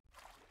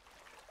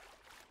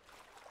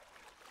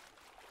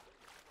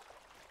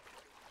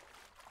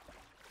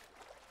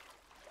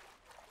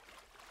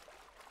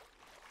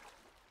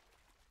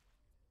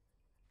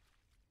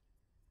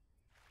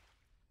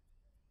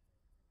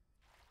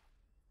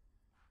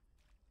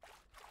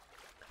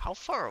 How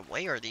far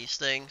away are these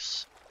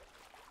things?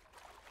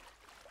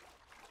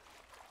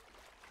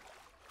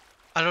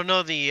 I don't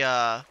know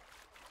the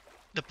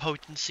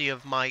potency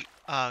of my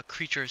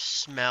creature's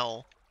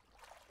smell.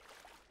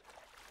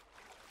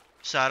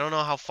 So I don't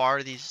know how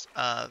far these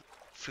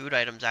food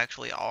items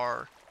actually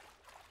are.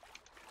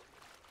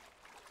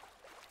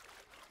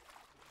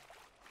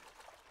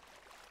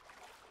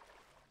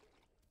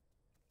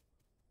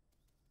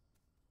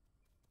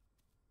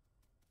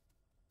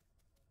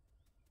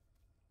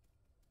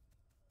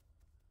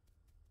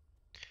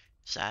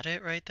 Is that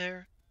it right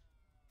there?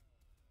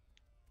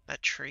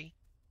 That tree?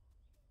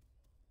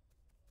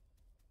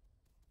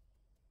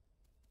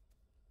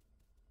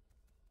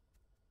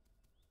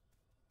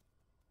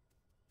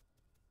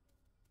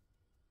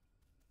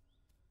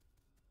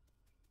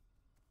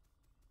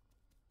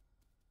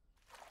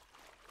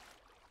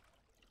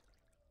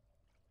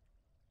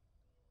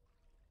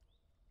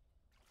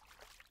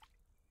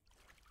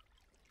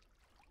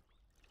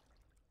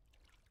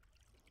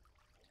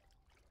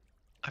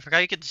 I forgot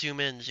you could zoom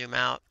in, zoom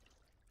out.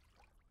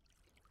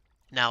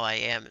 Now I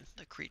am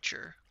the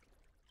creature.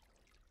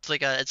 It's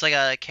like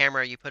a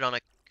camera you put on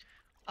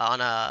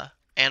a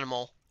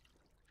animal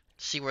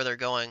to see where they're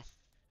going.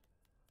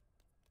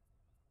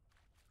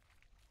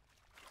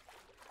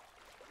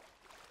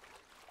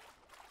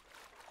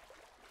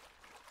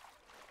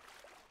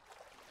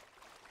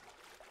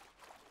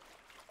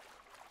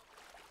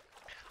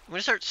 I'm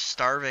gonna start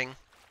starving.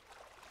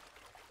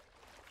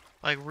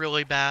 Like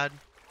really bad.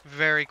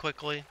 Very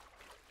quickly.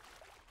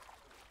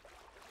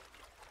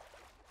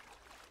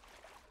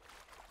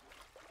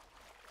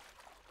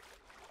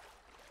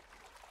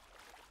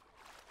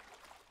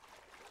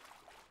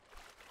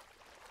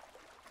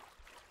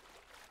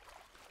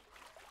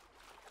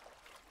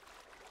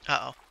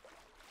 Uh-oh.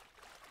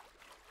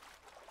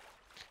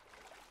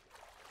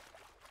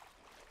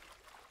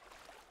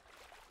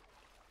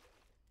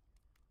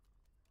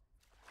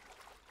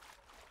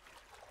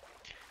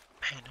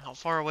 Man, how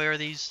far away are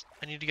these?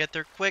 I need to get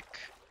there quick.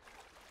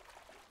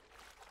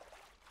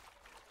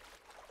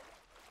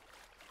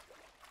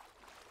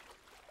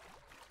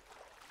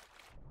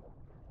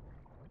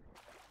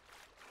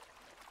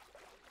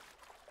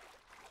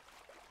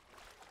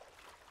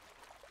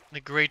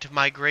 The Great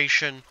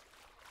Migration.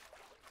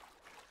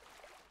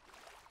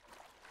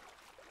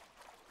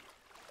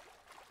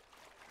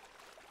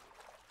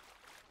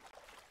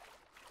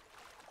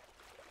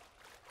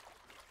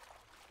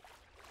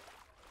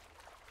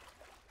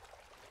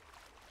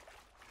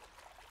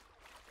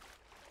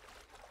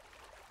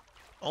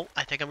 Oh,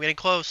 I think I'm getting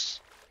close.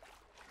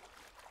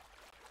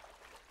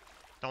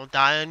 Don't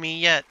die on me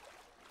yet.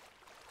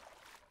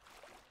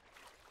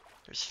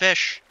 There's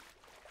fish.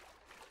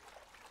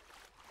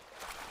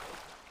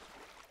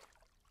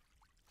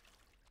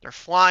 They're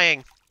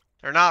flying.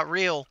 They're not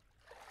real.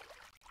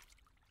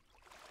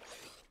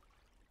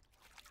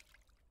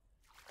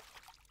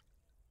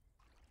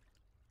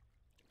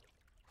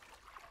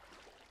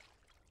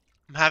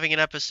 I'm having an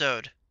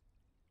episode.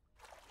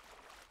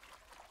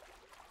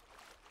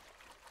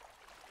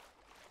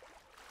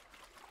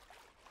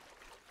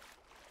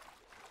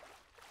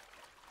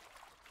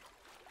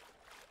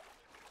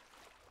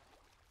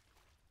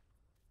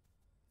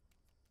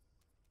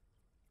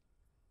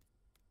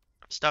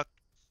 I'm stuck.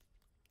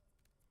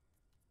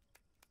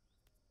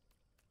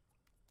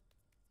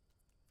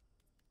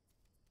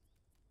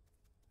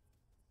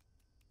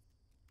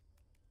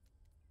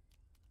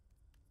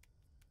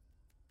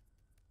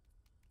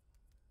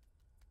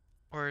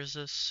 Where is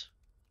this?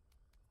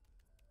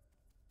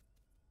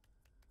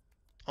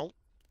 Oh,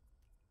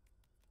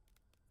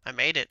 I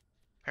made it,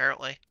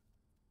 apparently.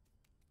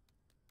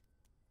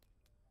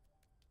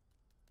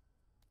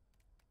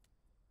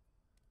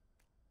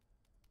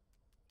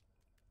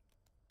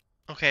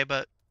 Okay,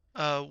 but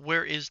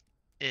where is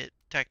it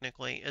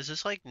technically? Is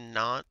this like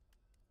not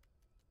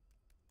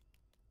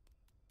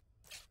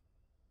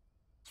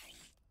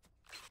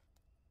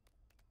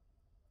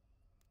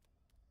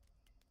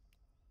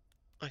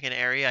like an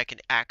area I can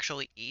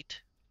actually eat?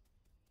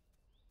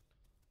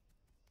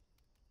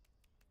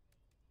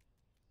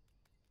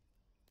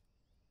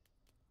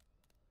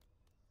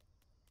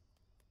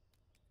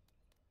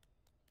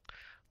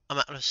 I'm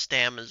out of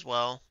stam as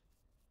well.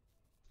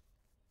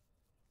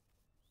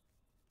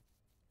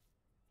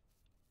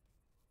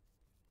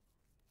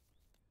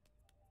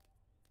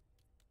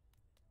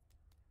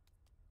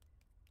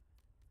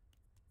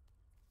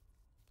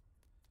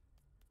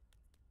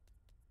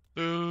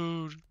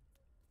 Food,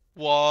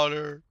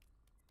 water,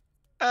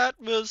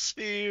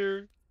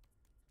 atmosphere.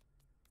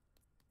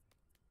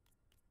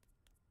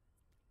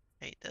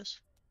 Hate this.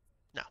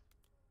 No.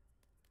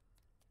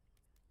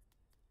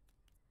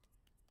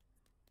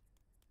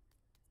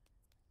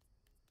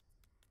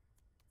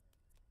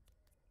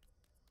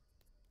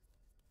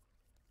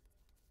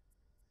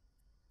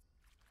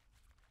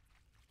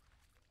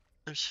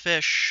 There's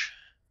fish.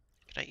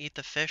 Can I eat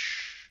the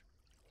fish?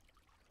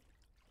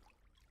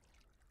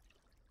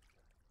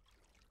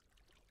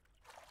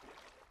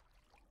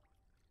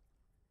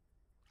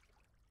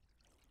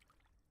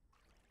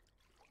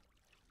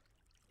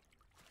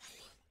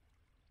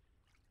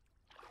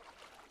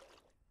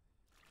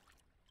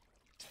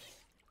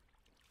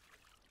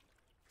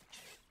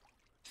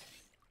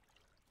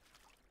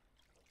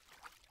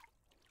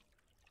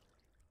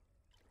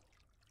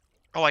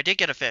 Oh, I did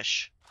get a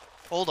fish.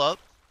 Hold up.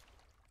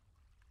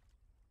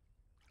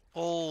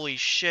 Holy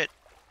shit.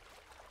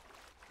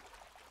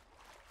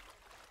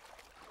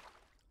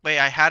 Wait,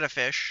 I had a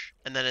fish,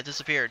 and then it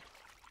disappeared.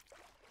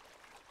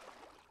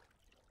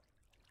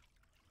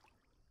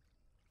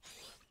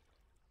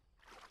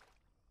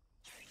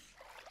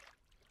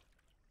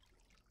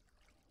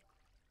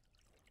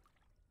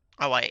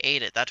 Oh, I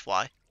ate it, that's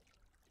why.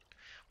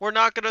 We're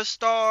not gonna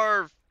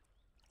starve!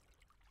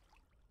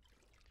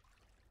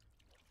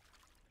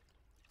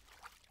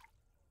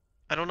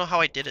 I don't know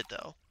how I did it,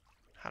 though.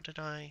 How did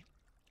I...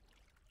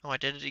 Oh, I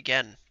did it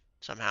again,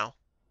 somehow.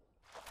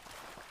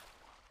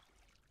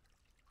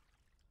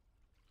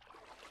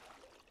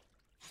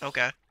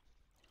 Okay.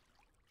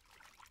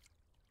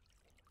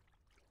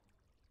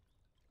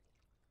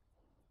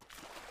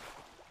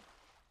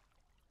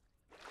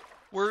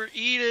 We're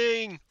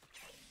eating!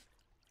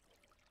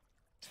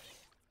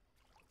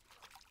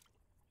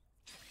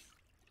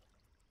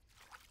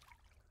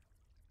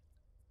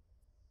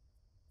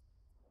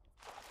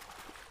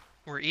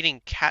 We're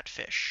eating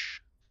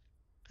catfish,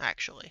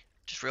 actually.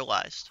 Just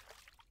realized.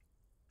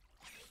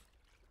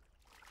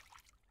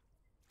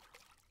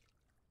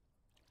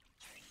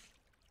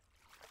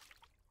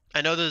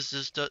 I know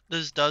this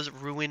does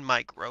ruin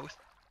my growth,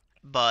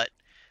 but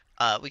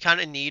we kind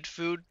of need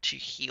food to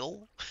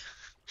heal.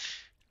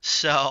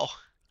 So,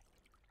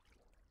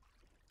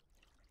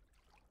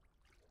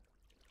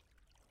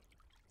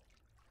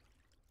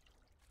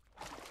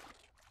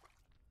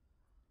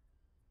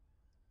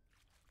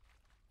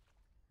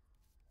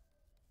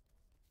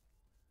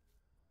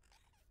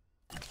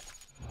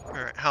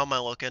 alright, how am I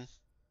looking?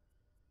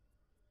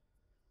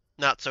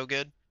 Not so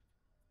good.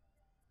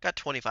 Got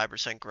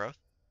 25% growth.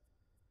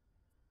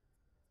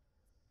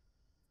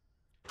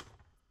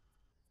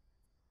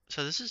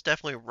 So this is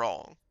definitely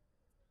wrong.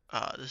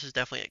 This is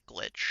definitely a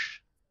glitch.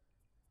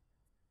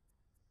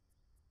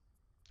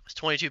 There's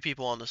 22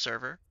 people on the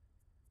server.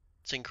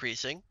 It's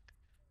increasing.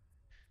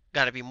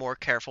 Gotta be more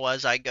careful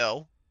as I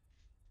go.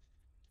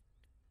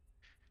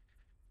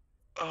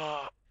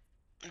 Uh,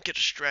 get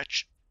a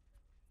stretch.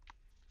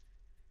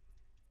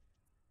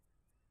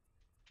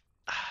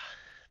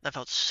 That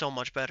felt so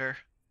much better.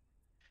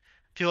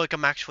 I feel like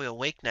I'm actually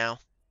awake now.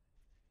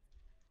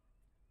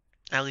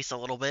 At least a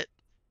little bit.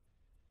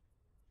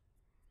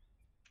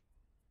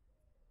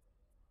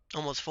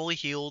 Almost fully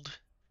healed.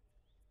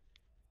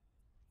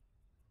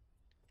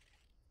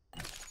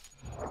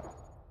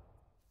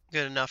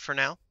 Good enough for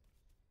now.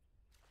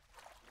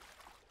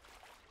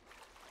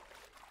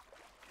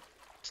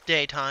 It's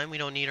daytime. We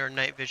don't need our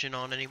night vision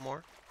on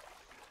anymore.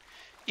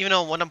 Even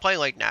though when I'm playing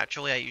like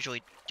naturally, I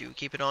usually do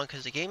keep it on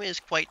because the game is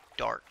quite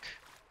dark.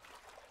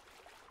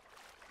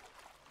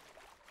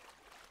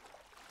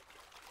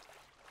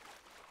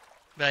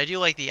 But I do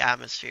like the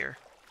atmosphere.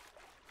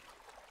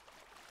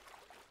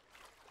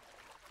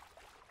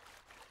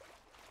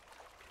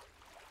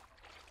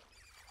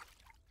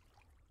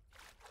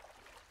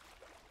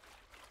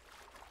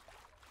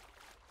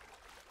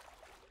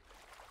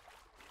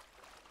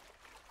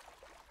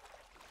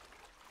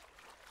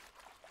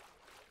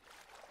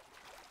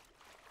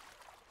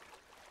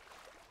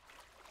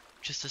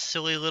 Just a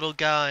silly little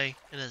guy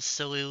in a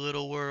silly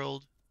little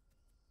world.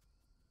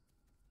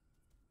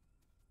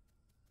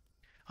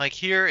 Like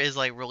here is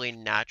like really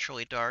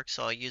naturally dark,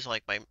 so I'll use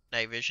like my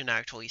night vision to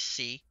actually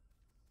see.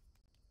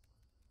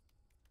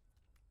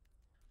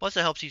 Plus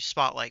it helps you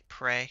spot like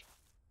prey.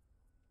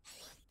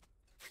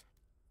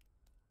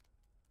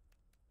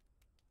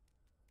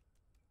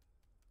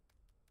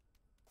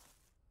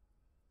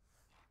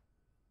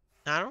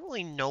 Now, I don't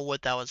really know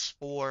what that was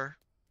for.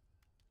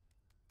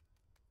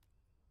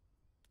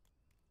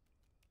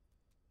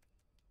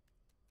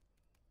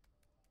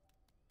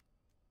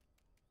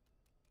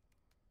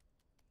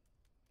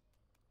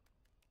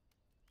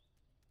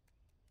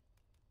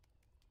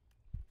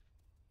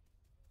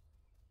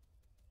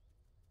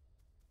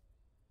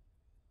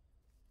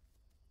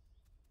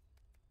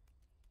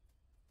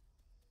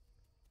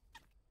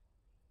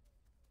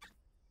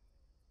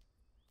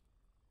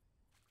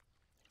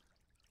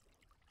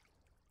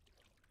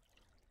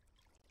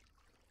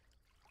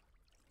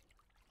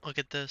 Look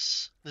at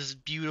this. This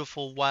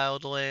beautiful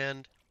wild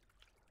land.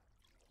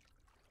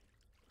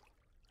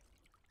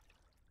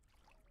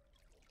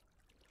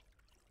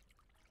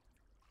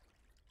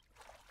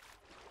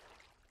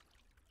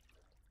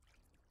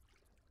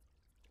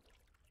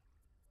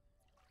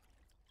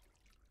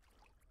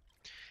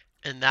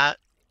 And that,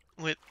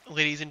 with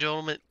ladies and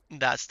gentlemen,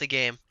 that's the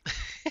game.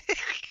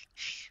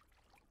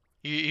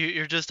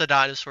 You're just a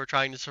dinosaur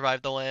trying to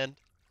survive the land.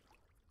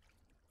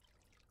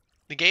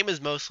 The game is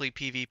mostly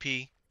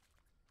PvP.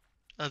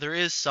 There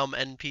is some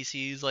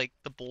NPCs like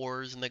the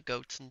boars and the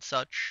goats and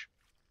such.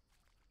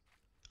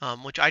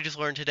 Which I just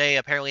learned today.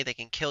 Apparently they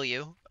can kill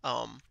you.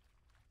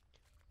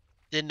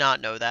 Did not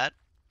know that.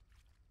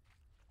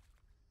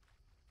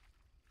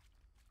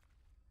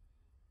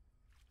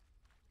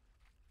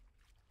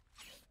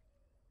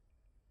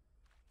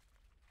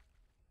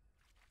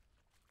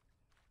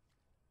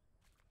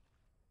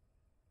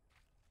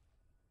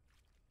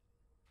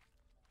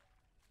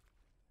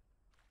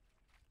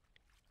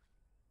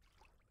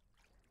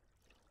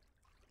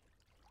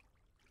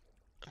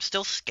 I'm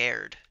still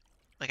scared.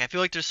 Like I feel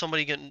like there's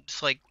somebody gonna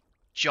just like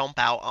jump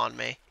out on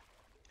me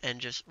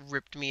and just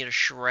ripped me to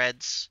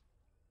shreds.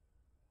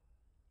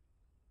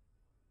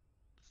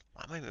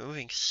 Why am I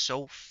moving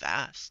so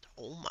fast?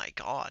 Oh my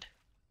god.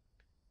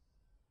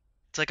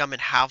 It's like I'm in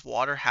half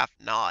water, half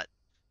not.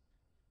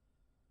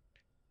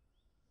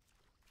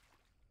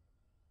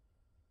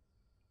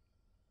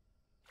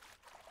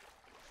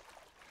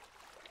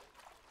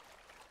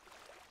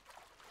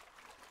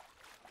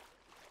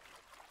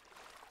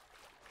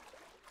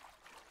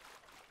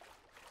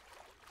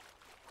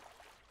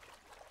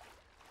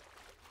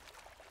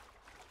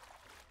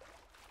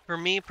 For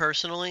me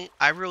personally,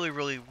 I really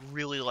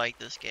like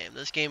this game.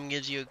 This game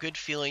gives you a good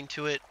feeling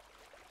to it,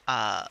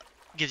 uh,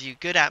 gives you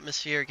good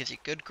atmosphere, gives you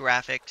good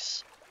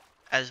graphics,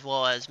 as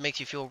well as makes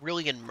you feel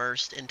really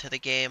immersed into the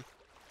game.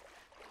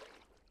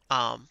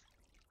 Um,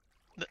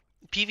 the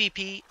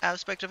PvP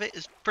aspect of it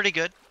is pretty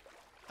good.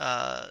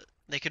 Uh,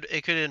 it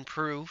could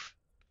improve.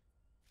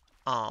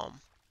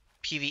 Um,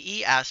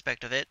 PvE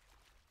aspect of it,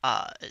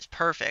 is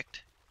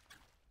perfect.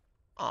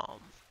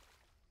 Um,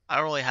 I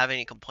don't really have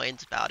any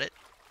complaints about it.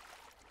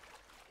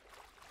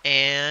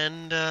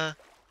 And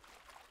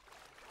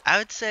I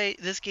would say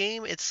this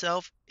game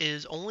itself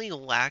is only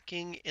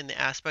lacking in the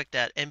aspect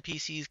that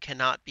NPCs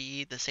cannot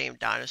be the same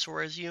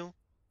dinosaur as you.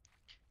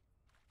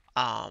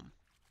 Um,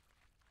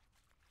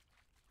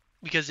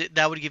 because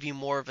that would give you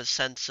more of a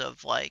sense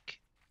of like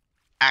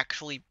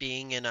actually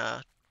being in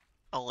a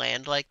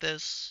land like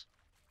this.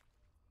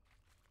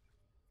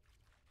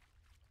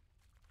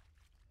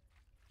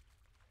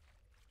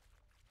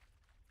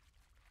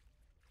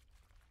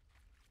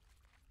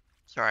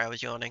 Sorry, I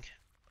was yawning.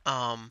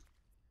 Um,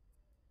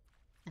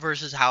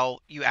 versus how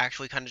you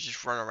actually kind of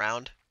just run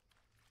around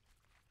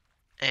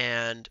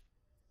and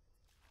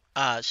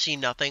see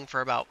nothing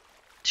for about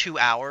 2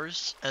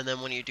 hours, and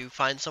then when you do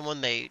find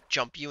someone, they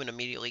jump you and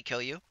immediately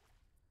kill you.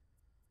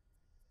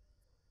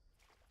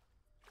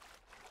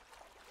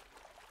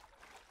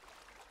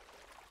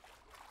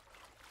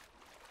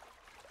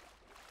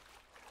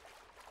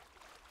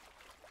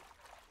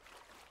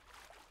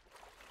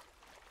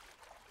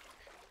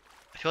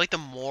 I feel like the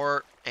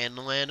more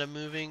inland I'm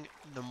moving,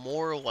 the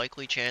more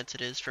likely chance it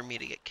is for me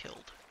to get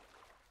killed.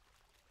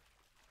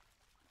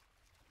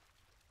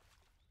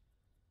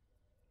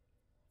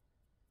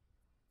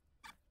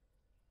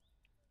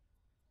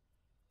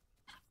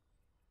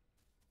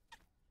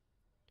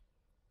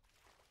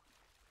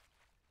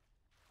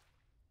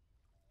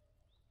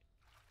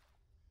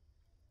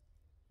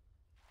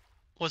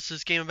 What's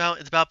this game about?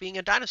 It's about being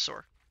a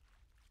dinosaur.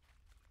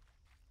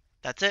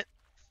 That's it.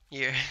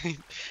 Yeah,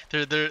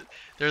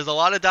 there's a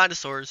lot of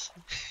dinosaurs.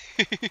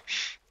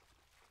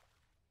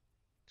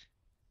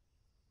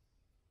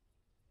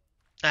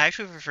 I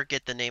actually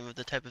forget the name of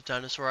the type of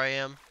dinosaur I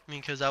am,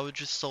 because I was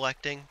just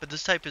selecting, but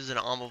this type is an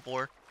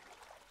omnivore.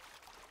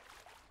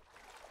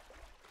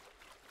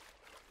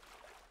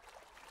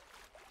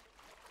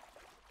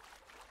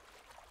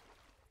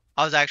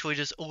 I was actually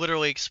just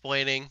literally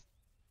explaining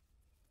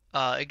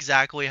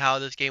exactly how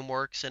this game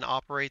works and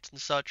operates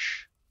and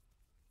such.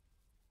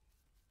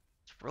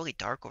 It's really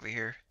dark over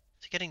here.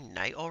 Is it getting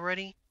night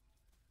already?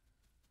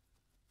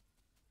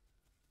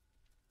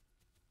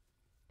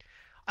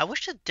 I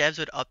wish the devs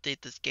would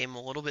update this game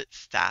a little bit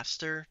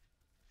faster.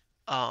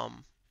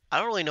 Um, I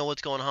don't really know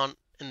what's going on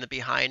in the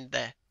behind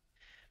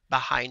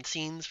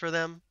scenes for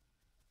them,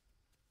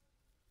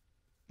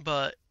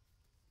 but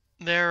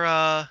they're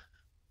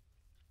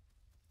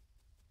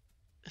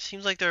it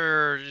seems like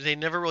they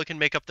never really can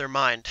make up their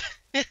mind.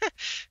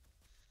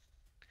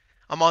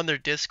 I'm on their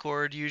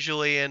Discord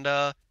usually, and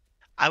I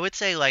would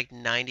say like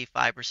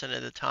 95%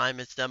 of the time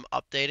it's them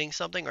updating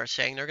something or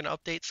saying they're gonna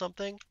update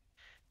something,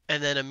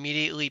 and then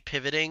immediately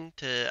pivoting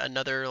to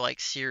another like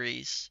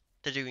series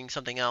to doing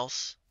something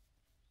else.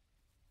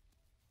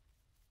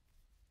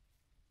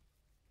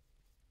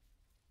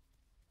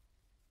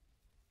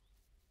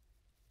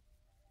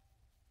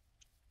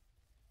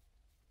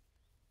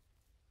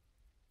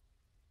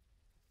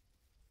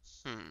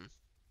 Hmm.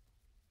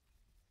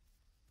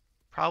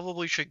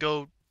 Probably should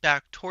go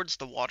back towards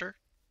the water.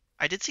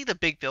 I did see the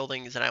big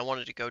buildings and I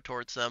wanted to go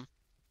towards them,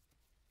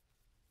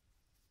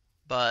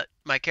 but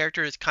my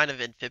character is kind of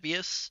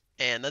amphibious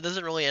and that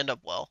doesn't really end up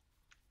well.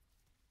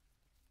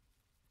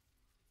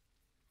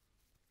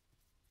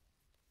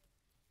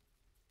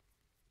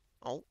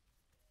 Oh,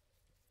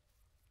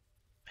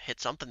 hit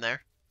something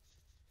there.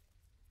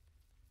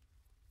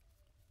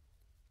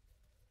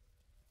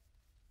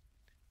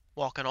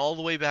 Walking all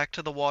the way back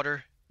to the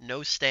water,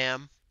 no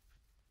stam,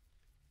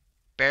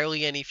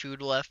 barely any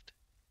food left.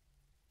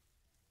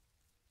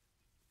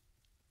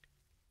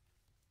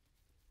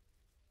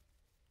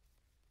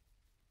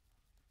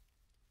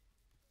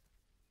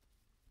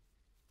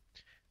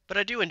 But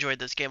I do enjoy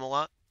this game a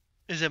lot.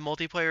 Is it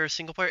multiplayer or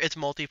single player? It's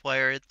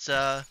multiplayer. It's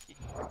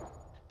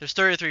there's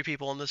 33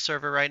 people in this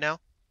server right now.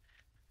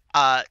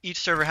 Each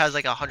server has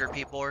like 100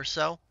 people or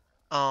so.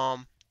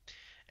 Um,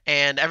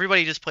 and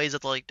everybody just plays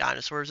with like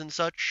dinosaurs and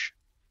such.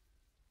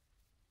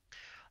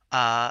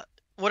 Uh,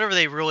 whatever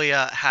they really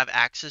have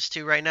access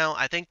to right now.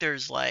 I think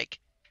there's like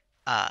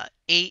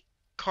 8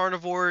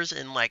 carnivores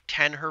and like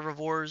 10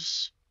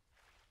 herbivores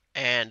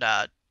and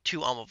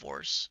 2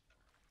 omnivores.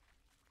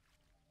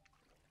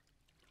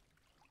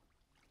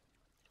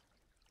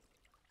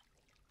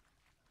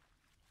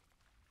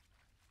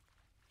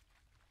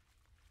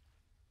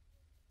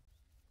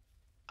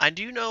 I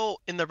do know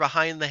in the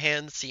behind the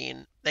hand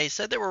scene, they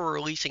said they were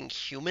releasing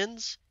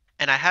humans,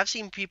 and I have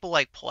seen people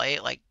like play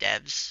it, like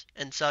devs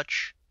and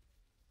such,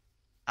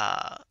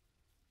 uh,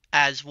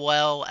 as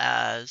well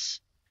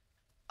as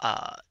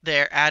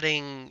they're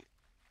adding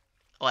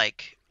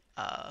like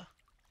uh,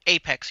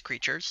 apex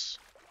creatures,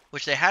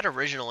 which they had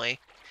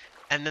originally,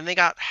 and then they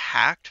got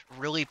hacked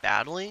really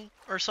badly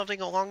or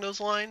something along those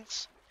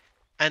lines,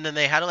 and then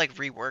they had to like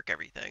rework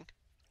everything.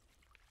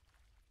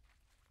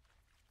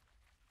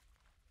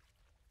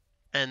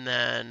 And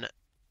then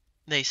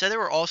they said they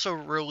were also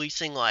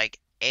releasing like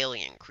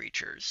alien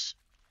creatures.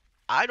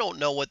 I don't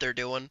know what they're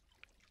doing.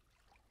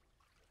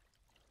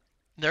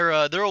 They're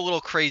a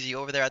little crazy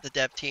over there at the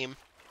dev team.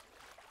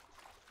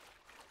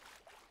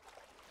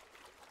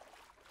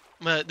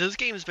 But this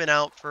game's been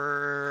out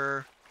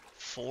for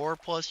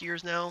 4+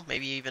 years now,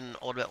 maybe even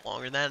a little bit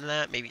longer than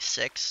that, maybe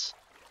 6.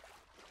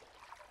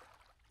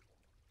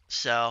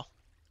 So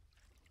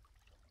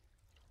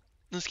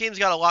this game's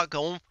got a lot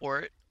going for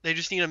it. They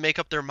just need to make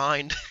up their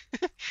mind.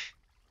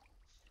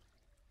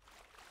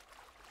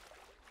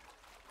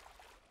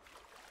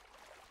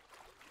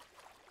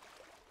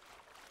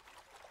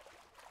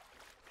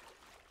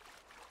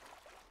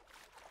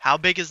 How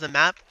big is the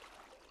map?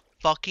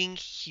 Fucking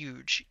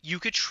huge. You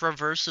could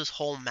traverse this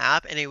whole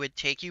map and it would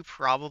take you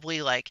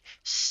probably like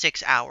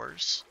 6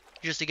 hours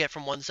just to get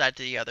from one side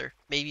to the other,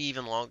 maybe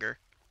even longer.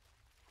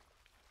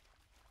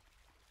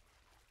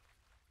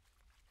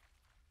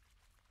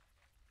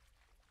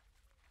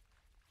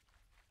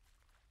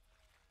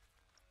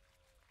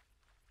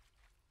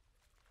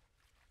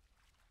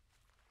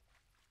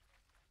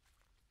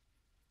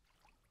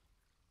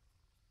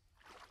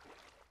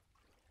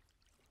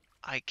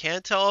 I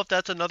can't tell if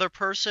that's another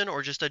person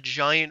or just a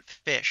giant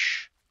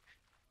fish.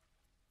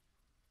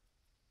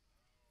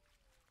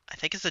 I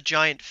think it's a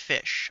giant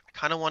fish. I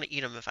kind of want to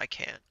eat him if I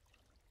can.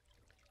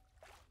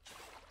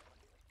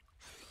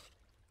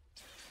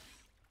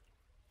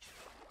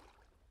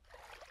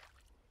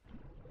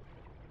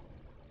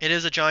 It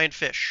is a giant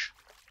fish.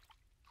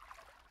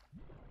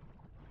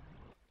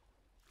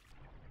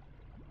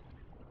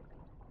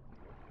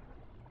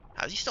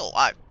 How is he still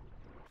alive?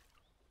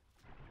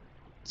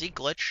 Is he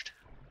glitched?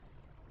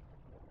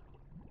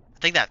 I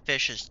think that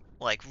fish is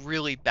like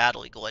really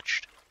badly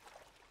glitched.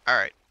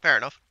 Alright, fair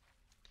enough.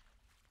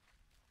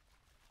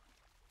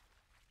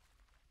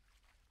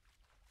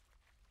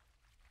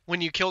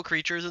 When you kill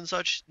creatures and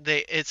such,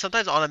 it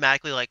sometimes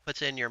automatically like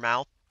puts it in your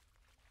mouth.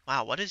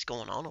 Wow, what is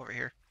going on over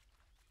here?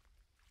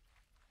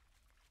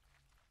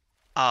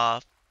 Uh,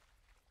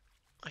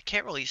 I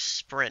can't really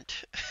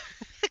sprint.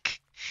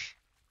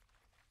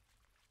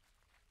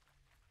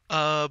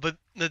 But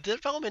the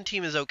development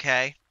team is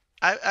okay.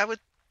 I would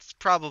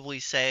probably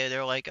say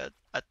they're like a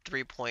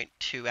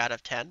 3.2 out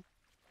of 10.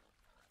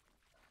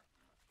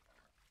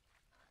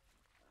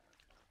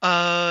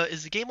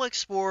 Is the game like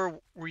Spore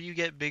where you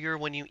get bigger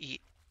when you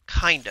eat?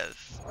 Kind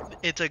of.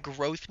 It's a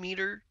growth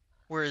meter,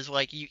 whereas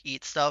like you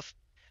eat stuff,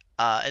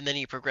 and then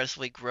you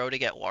progressively grow to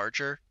get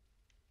larger.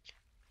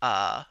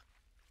 Uh,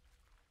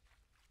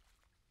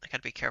 I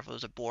gotta be careful.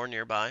 There's a boar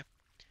nearby,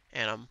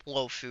 and I'm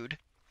low food.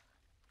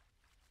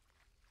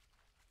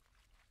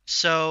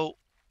 So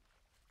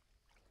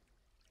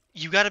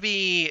you gotta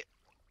be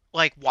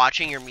like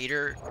watching your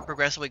meter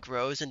progressively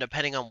grows, and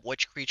depending on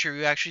which creature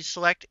you actually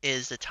select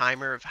is the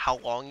timer of how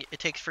long it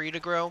takes for you to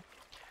grow.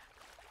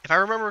 If I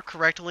remember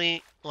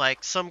correctly,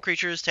 like some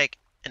creatures take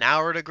an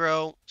hour to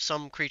grow,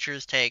 some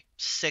creatures take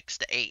 6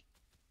 to 8.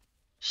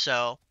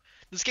 So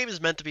this game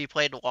is meant to be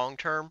played long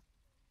term.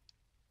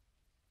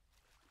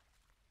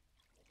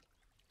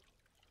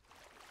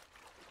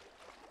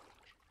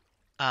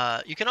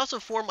 You can also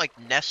form like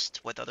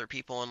nests with other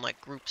people in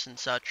like groups and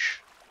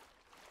such,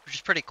 which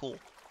is pretty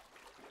cool.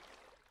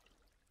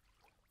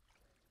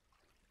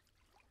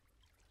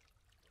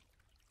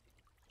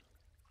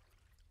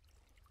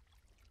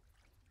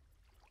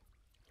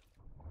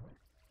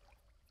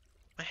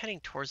 Am I heading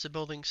towards the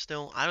building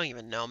still? I don't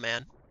even know,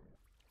 man.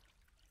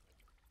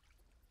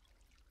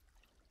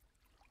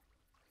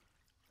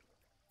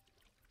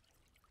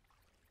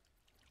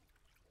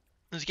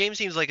 This game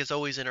seems like it's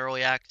always in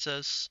early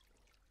access,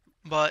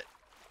 but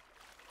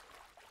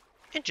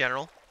in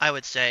general, I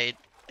would say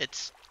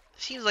it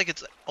seems like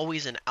it's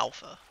always in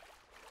alpha.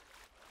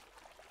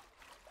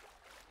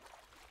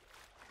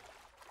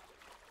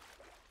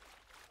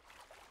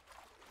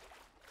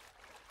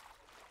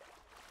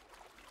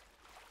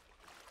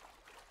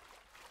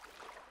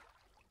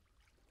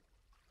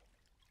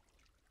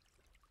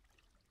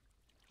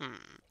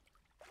 Hmm.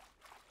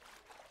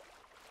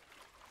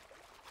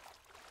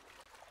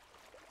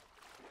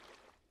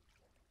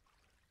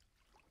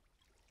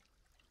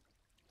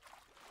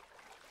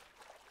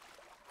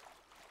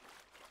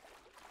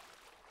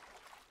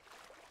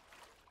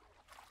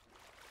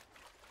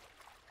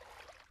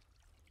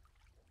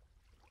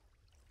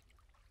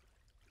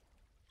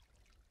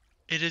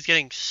 It is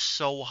getting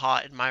so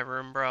hot in my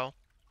room, bro.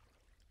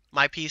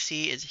 My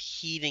PC is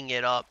heating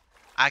it up.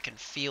 I can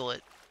feel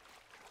it.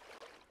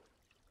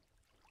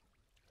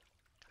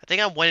 I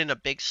think I went in a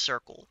big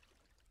circle.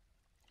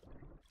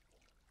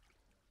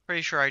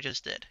 Pretty sure I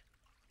just did.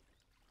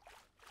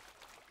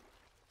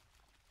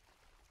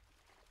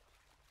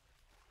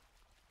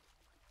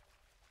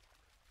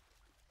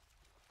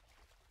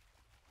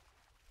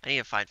 I need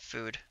to find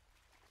food.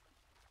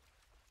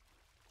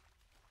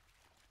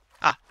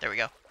 Ah, there we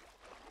go.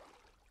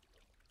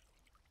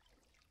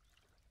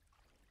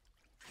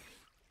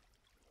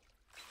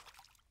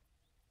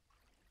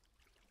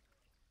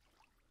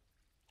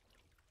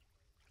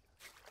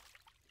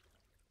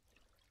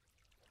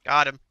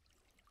 Got him.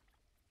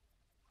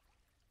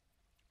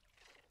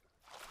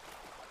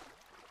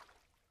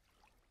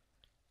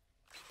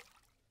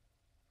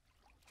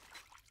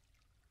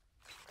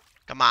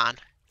 Come on.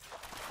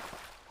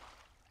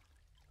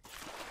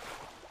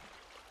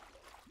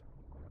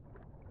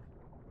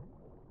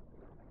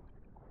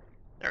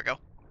 There we go.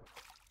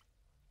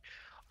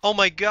 Oh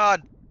my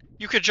god!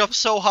 You could jump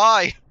so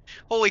high!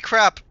 Holy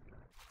crap!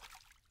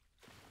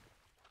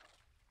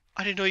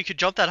 I didn't know you could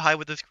jump that high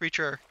with this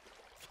creature.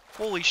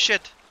 Holy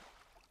shit.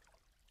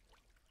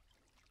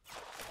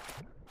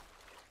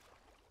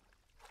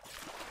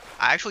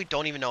 I actually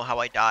don't even know how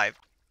I dived.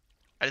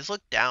 I just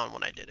looked down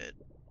when I did it.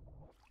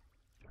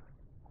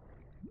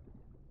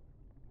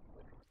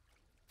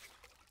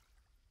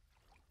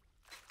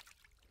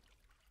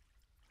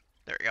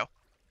 There we go.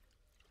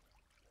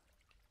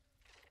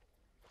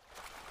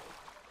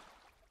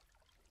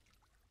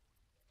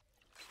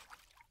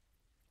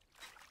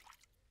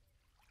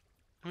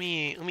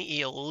 Let me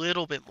eat a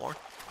little bit more.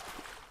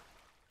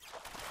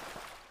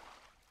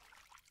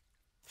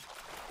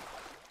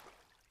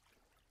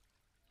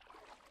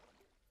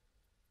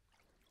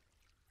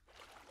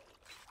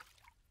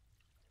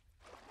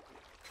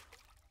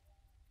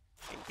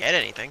 Didn't get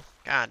anything.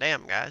 God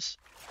damn, guys.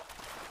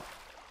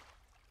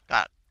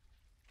 Got it.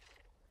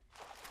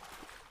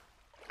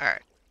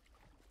 Alright.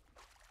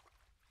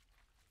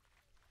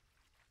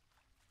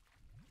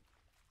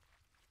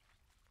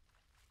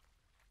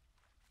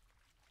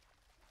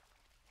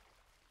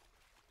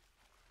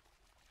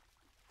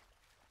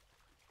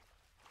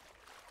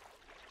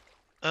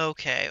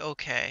 Okay,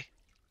 okay.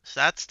 So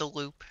that's the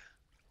loop.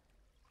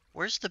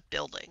 Where's the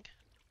building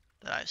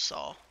that I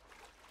saw?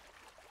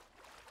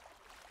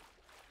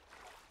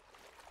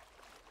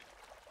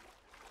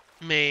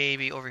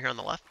 Maybe over here on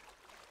the left?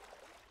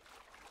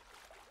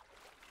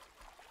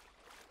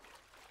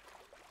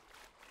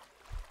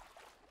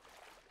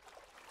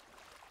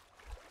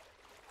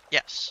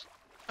 Yes.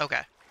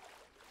 Okay.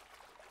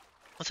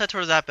 Let's head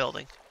towards that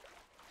building.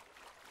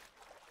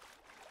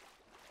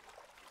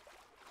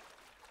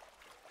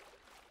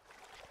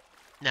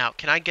 Now,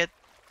 can I get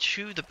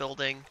to the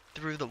building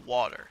through the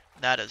water?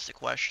 That is the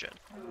question.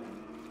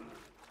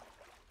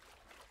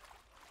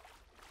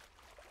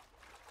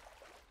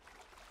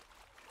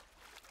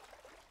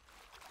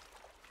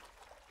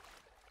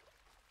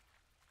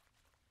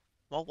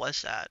 What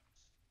was that?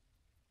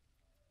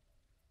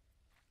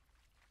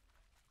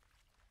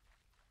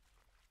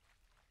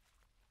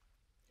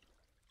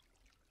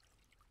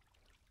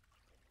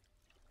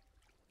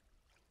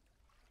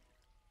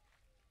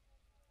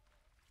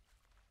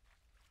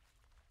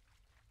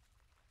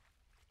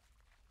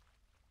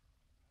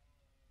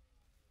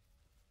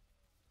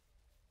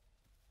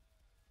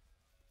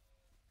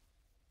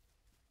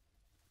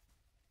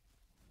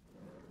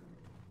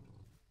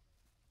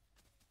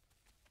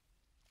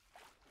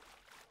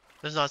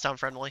 Does not sound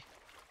friendly.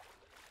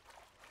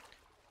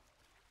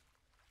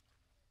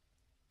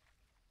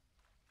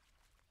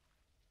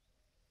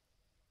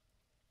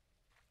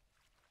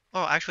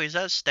 Oh, actually, is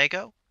that a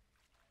stego?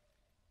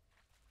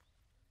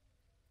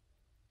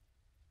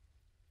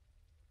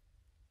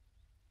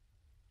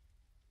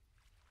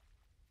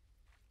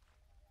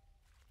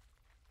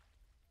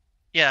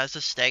 Yeah, it's a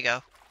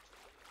stego.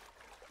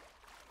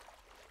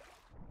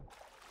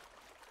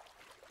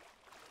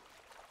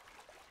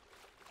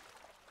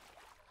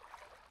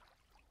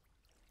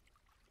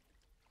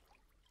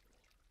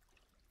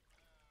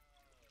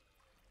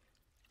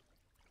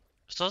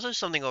 There's also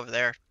something over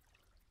there.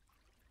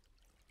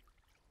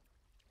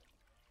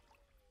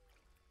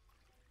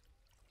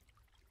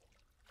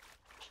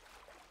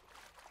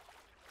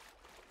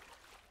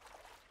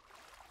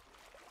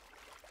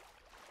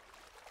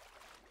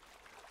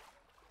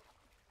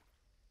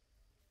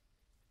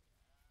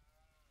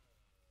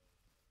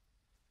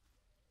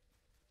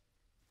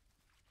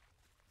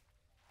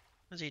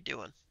 What's he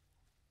doing?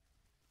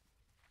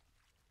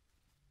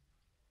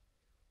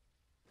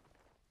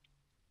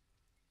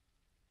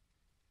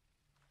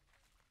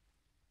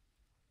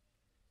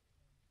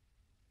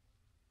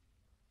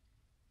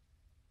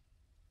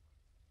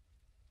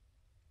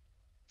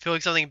 Feel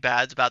like something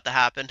bad's about to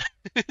happen.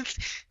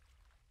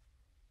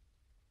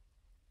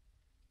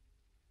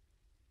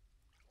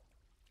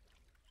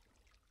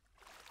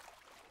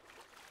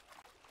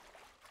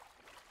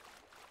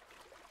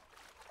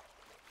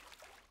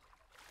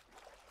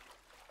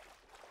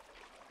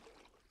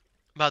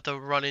 About to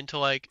run into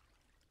like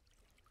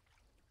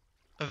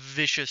a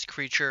vicious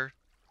creature.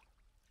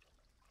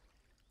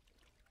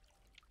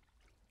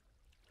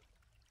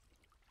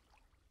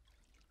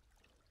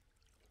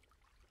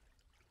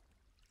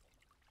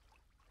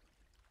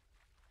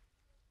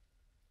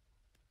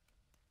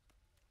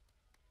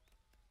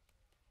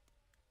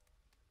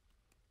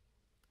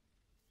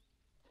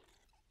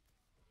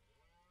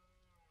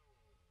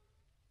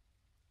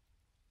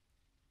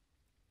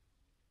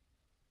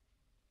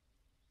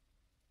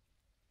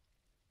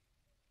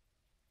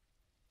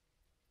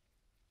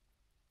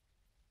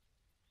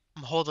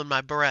 I'm holding my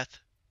breath.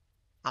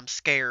 I'm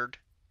scared.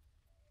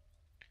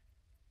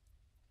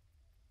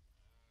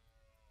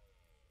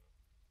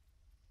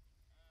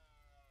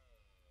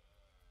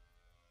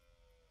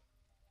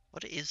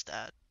 What is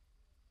that?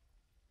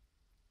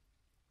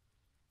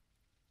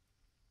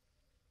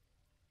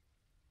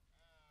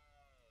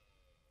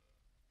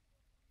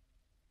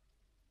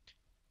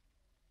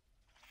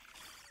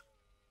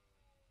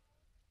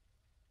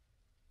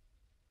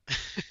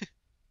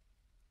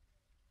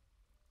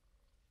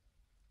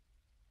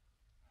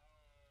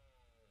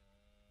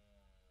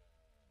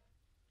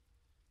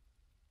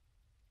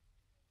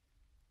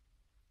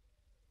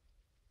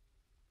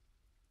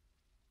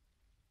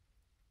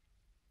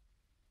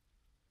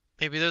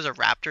 Maybe there's a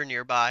raptor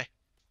nearby.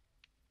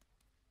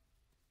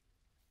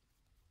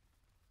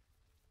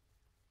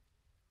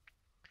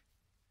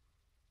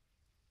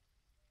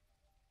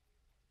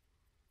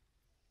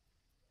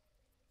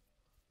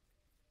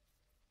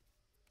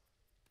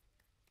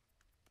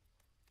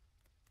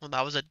 Well,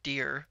 that was a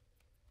deer.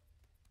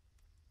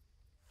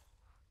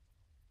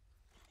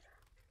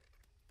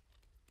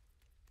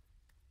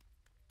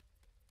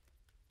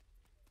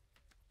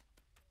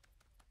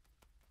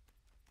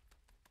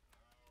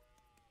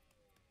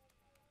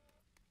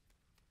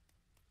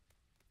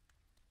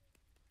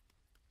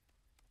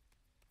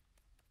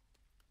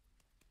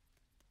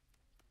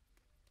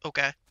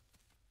 Okay.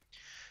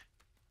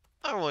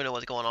 I don't really know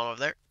what's going on over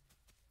there.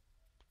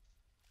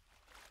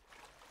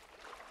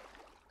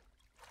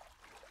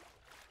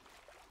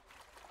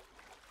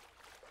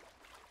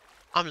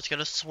 I'm just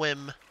gonna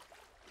swim.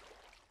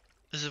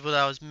 This is what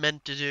I was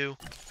meant to do.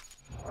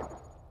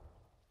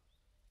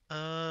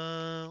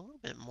 A little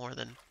bit more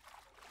than,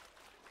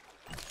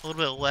 a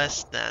little bit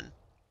less than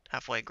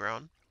halfway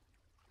grown.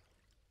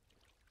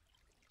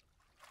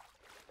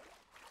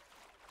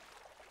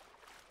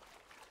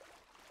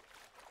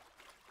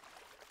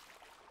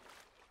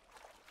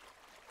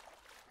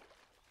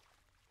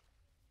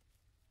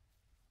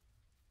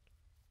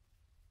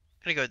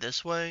 Gonna go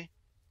this way.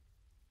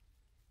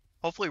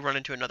 Hopefully run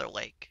into another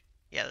lake.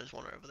 Yeah, there's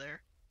one over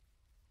there.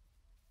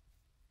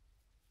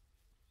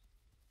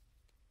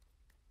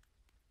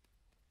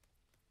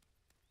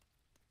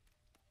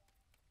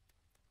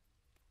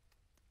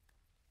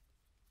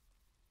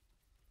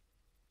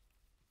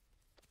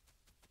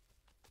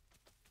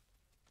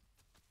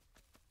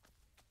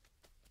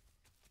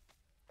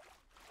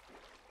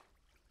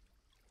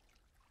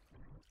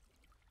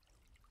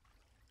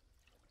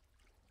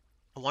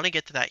 I want to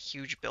get to that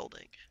huge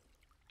building.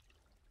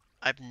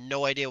 I have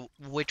no idea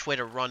which way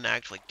to run to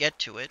actually get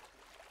to it.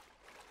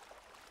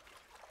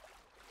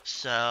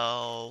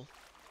 So,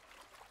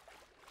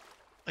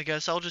 I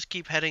guess I'll just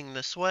keep heading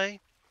this way.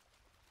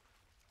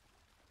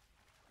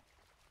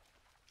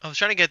 I was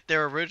trying to get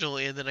there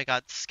originally and then I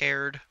got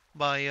scared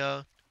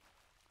by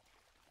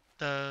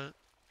the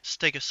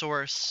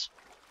Stegosaurus.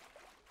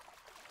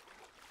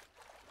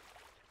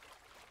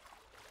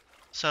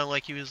 Sounded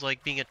like he was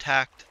like being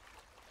attacked.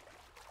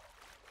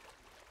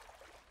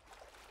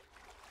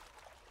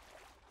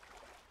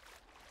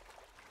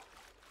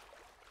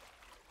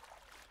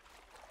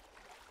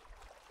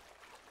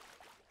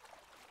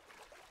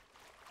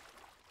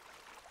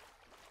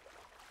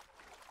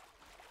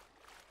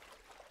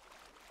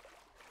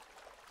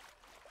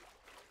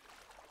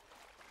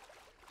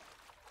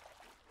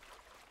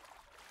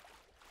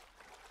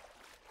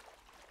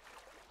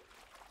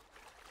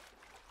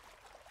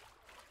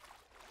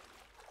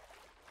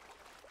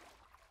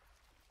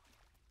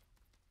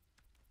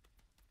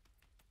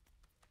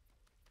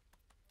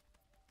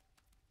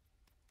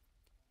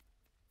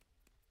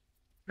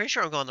 Pretty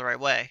sure I'm going the right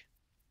way.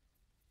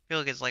 I feel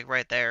like it's like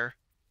right there.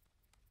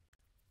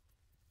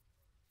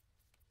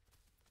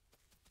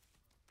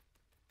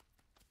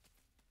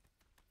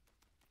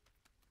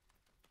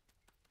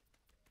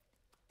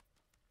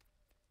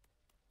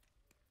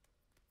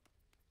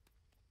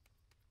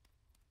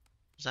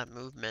 Is that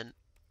movement?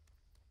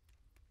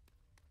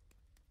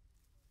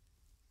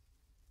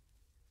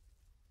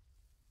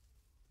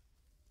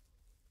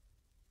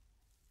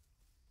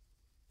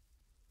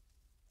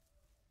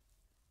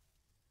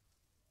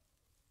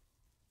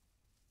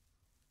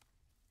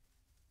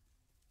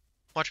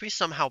 Watch me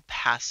somehow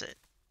pass it.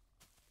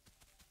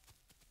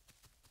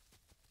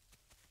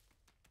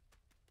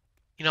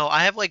 You know,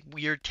 I have like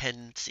weird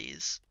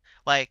tendencies.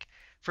 Like,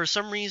 for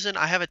some reason,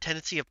 I have a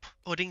tendency of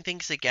putting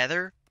things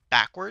together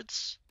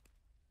backwards.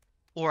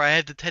 Or I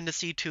have the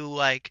tendency to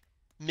like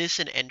miss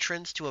an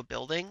entrance to a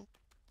building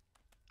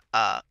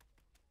uh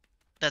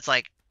that's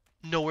like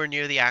nowhere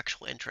near the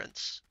actual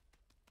entrance.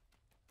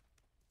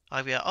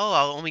 I'll be like, oh,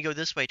 I'll only go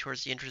this way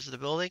towards the entrance of the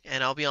building,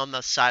 and I'll be on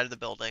the side of the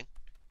building,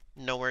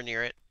 nowhere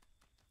near it.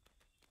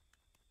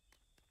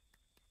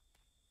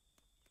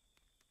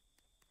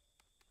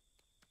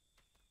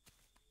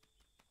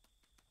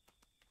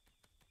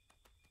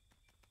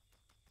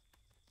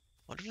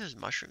 What if there's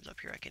mushrooms up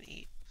here I can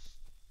eat?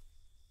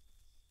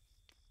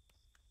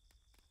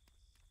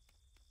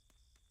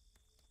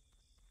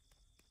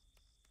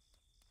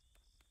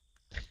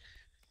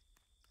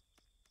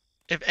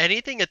 If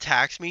anything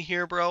attacks me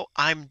here, bro,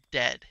 I'm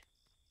dead.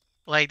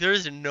 Like,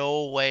 there's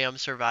no way I'm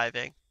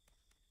surviving.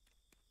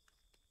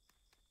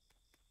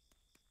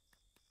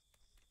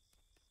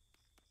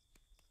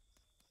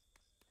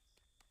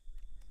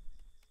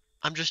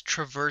 I'm just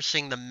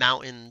traversing the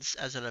mountains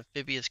as an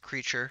amphibious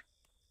creature.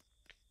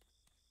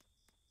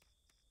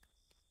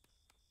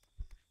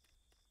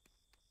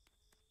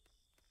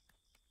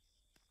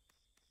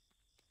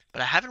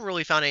 But I haven't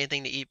really found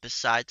anything to eat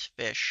besides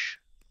fish.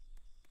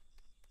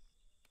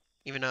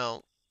 Even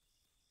though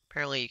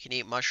apparently you can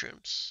eat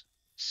mushrooms.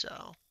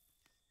 So,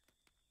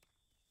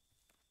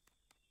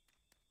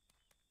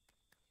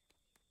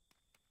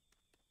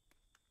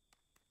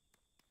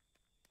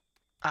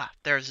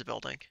 there's the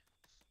building.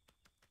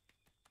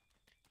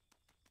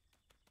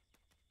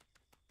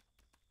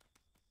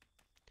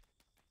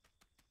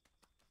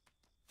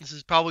 This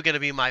is probably going to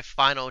be my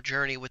final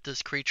journey with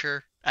this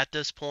creature at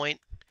this point.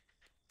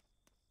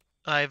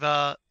 I've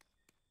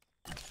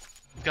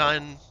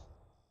gotten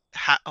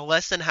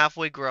less than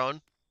halfway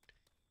grown.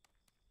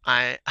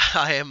 I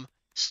am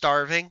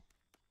starving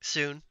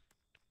soon.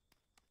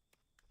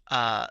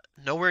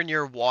 Nowhere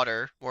near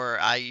water where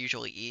I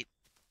usually eat,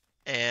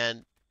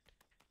 and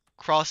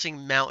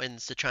crossing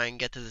mountains to try and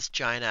get to this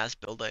giant ass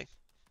building.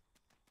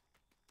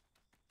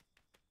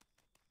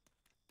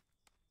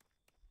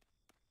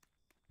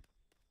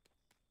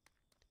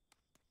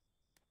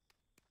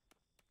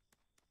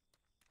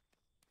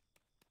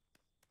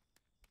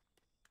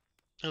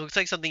 It looks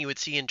like something you would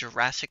see in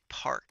Jurassic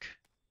Park.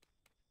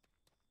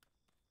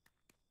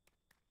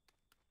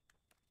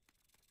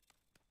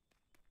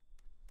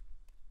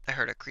 I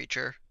heard a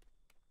creature.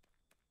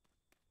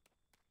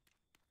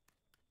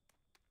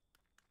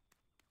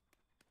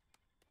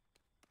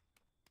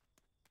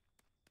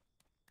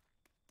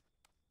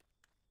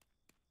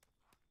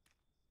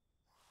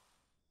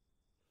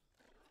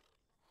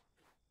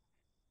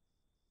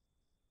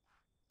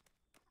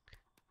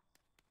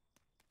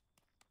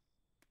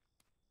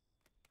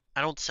 I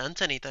don't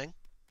sense anything.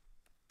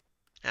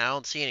 And I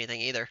don't see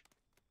anything either.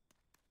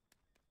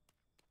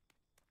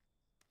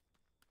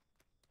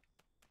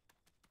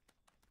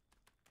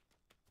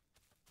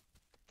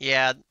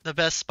 Yeah, the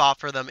best spot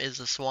for them is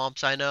the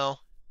swamps, I know.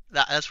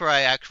 That's where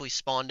I actually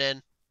spawned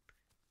in.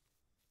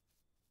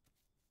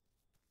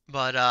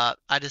 But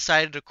I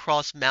decided to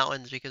cross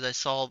mountains because I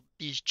saw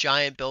these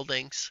giant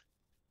buildings.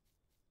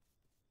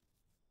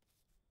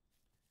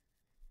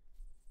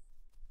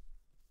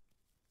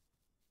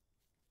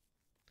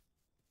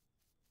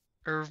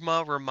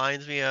 Evrima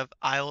reminds me of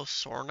Isle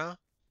Sorna.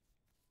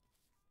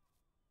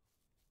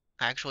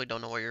 I actually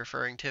don't know what you're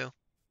referring to.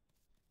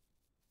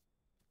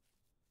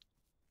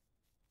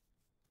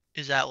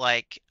 Is that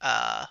like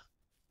the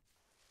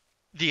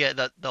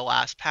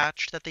last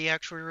patch that they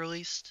actually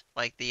released?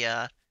 Like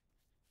the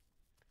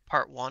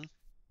part 1?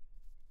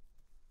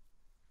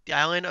 The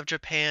Island of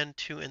Japan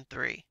 2 and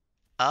 3.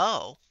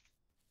 Oh,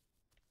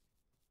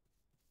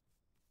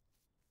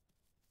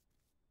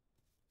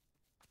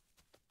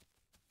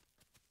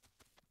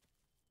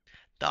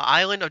 the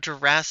Island of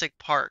Jurassic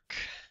Park.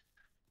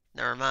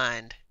 Never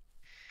mind.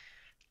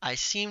 I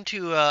seem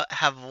to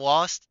have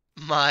lost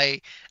my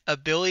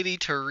ability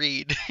to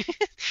read.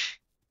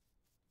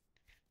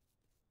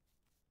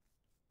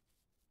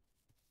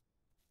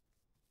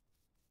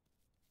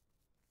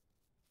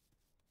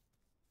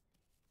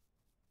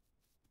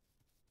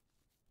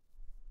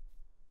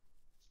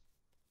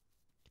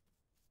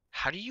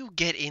 How do you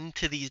get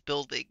into these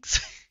buildings?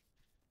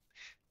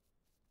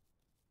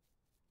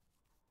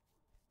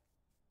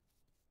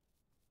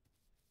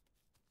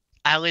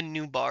 Island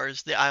New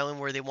Bars, the island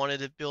where they wanted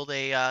to build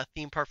a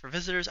theme park for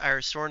visitors.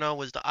 Sorna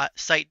was the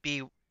site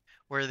B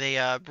where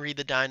they breed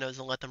the dinos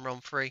and let them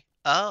roam free.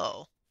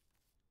 Oh.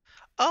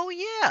 Oh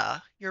yeah,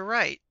 you're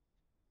right.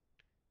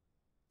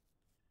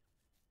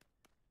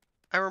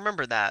 I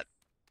remember that.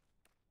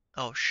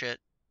 Oh shit.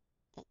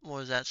 What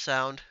was that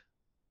sound?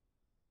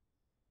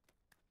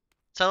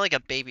 Sounded like a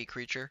baby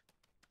creature.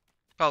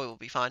 Probably will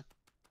be fine.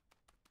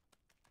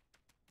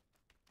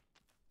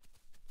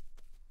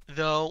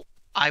 Though,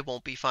 I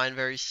won't be fine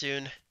very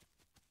soon.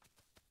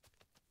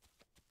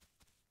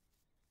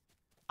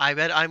 I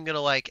bet I'm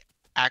gonna like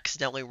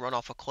accidentally run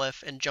off a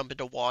cliff and jump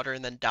into water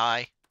and then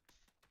die.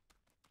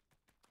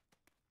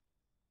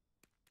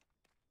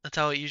 That's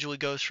how it usually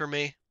goes for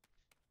me.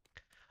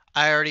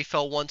 I already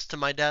fell once to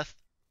my death.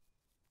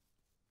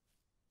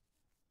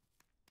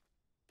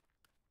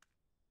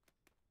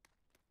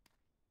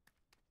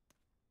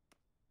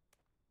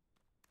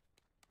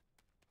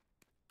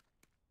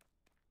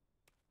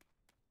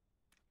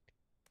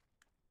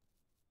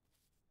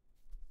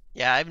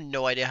 Yeah, I have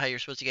no idea how you're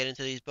supposed to get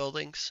into these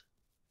buildings.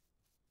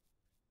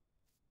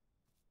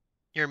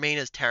 Your main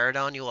is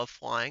Pterodon, you love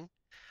flying.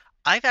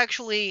 I've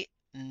actually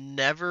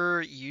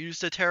never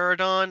used a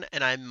Pterodon,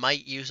 and I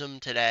might use them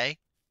today.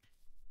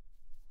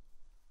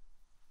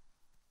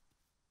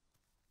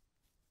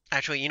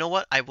 Actually, you know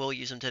what? I will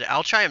use them today.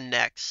 I'll try them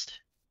next,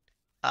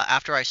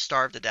 after I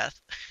starve to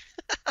death.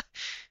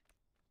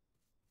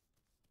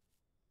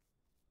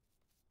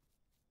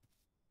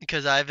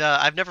 because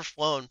I've never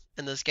flown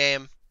in this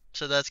game,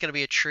 so that's gonna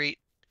be a treat.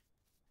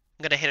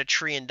 I'm gonna hit a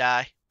tree and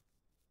die.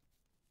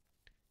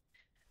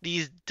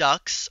 These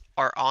ducks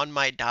are on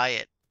my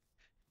diet.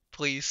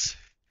 Please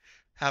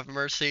have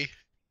mercy.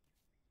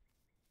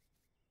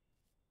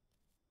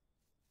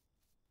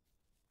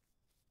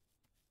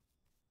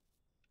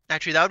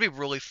 Actually, that would be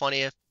really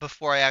funny if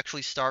before I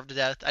actually starve to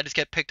death, I just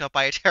get picked up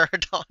by a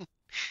pterodon.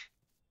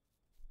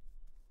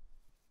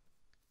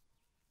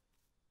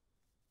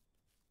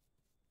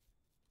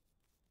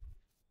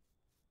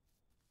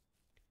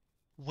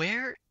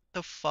 Where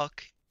the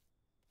fuck?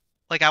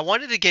 Like, I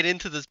wanted to get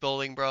into this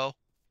building, bro,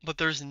 but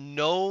there's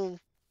no,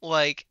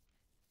 like,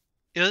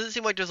 it doesn't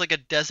seem like there's like a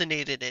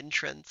designated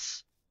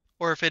entrance.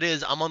 Or if it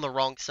is, I'm on the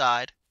wrong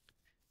side.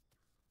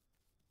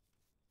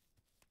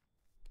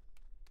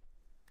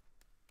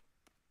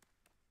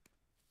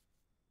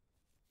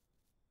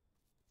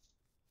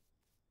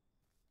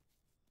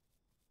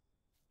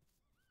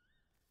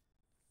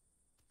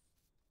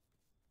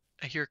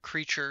 I hear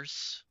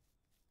creatures.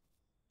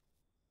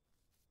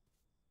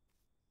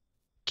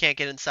 Can't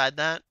get inside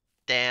that?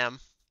 Damn.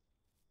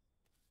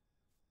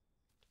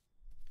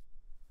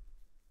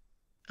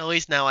 At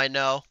least now I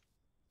know.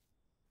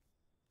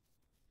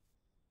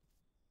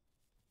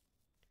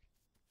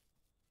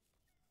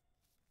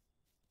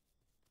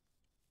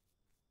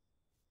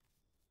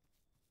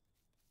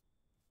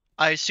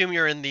 I assume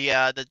you're in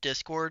the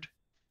Discord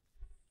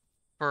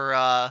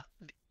for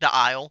the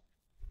aisle.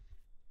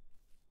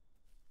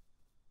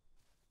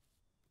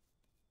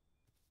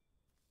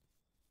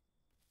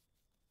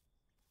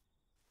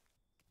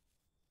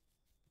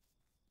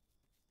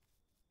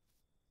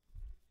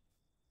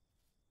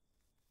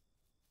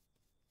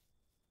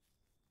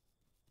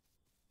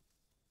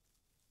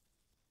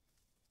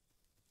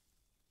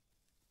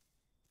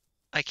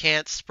 I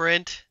can't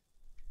sprint.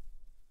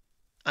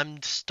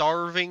 I'm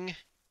starving.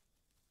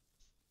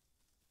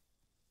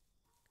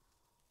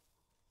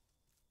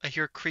 I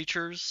hear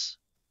creatures.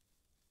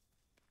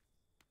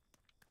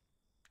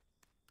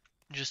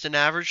 Just an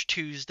average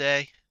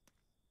Tuesday.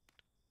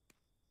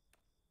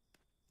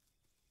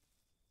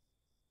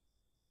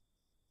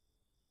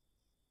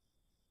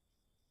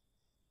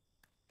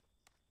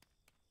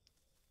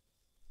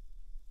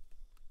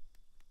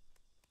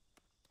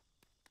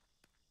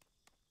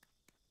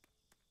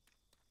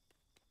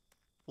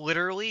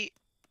 Literally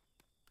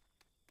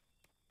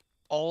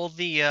all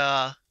the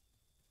I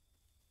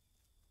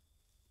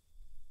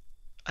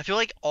feel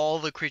like all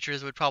the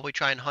creatures would probably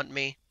try and hunt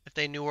me if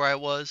they knew where I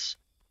was.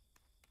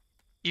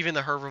 Even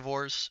the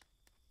herbivores.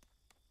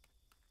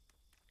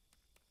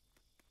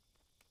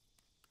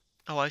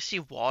 Oh, I see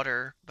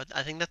water, but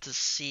I think that's a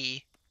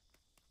sea.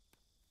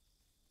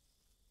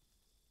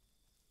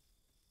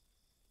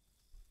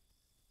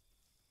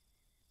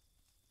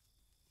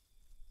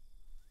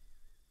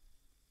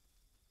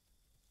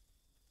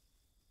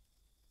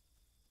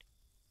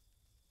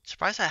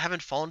 Surprised I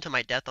haven't fallen to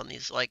my death on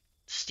these like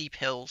steep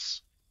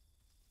hills.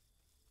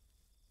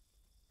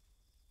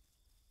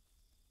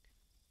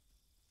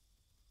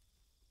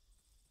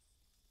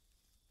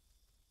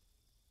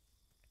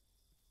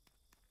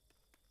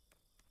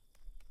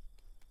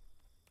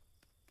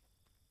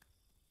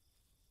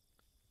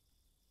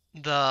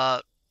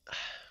 The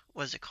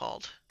what is it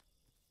called?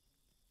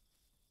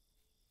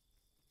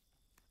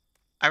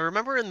 I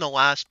remember in the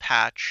last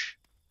patch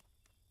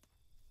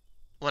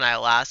when I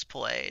last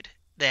played,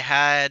 they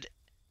had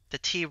the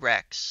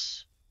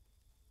T-Rex,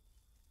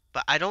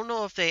 but I don't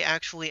know if they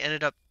actually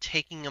ended up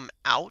taking him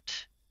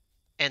out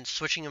and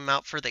switching him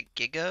out for the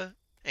Giga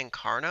and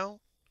Carno.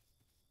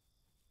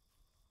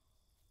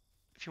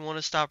 If you want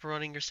to stop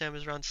running, your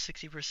stamina is around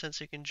 60%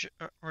 so you can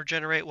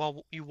regenerate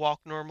while you walk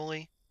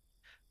normally.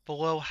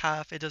 Below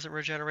half, it doesn't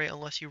regenerate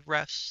unless you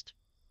rest.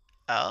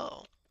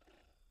 Oh.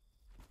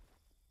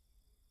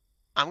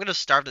 I'm gonna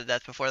starve to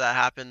death before that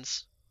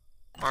happens,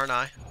 aren't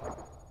I?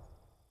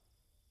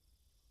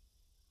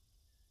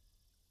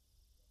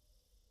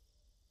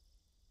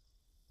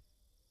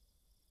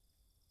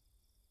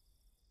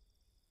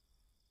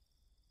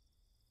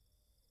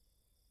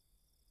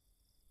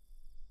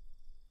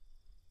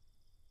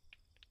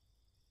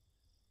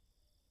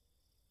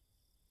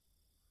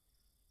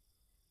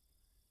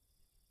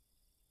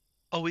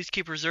 Always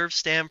keep reserve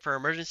stam for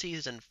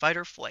emergencies and fight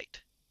or flight.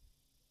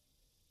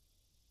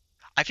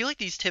 I feel like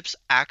these tips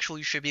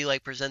actually should be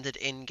like presented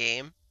in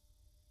game.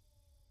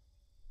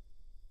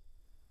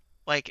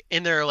 Like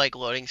in their like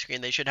loading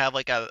screen, they should have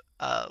like a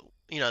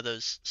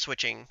those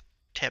switching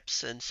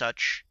tips and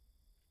such.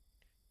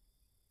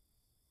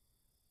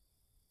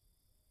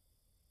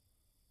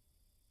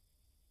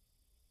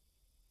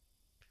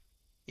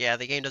 Yeah,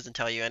 the game doesn't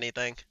tell you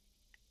anything.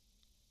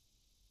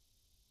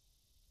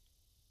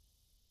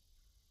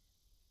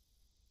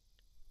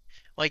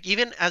 Like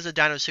even as a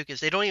Dinosuchus,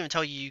 they don't even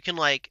tell you you can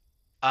like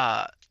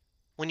uh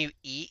when you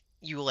eat,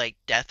 you like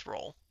death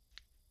roll.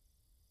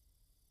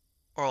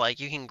 Or like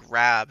you can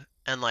grab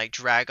and like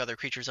drag other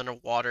creatures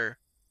underwater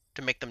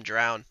to make them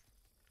drown.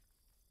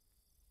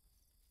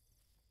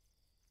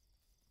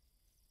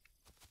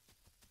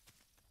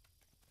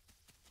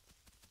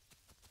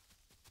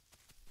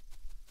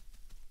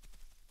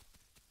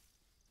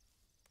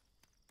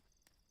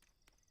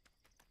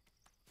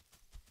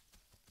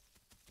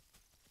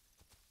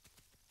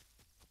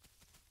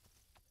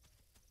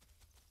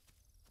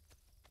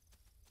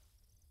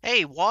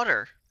 Hey,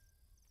 water!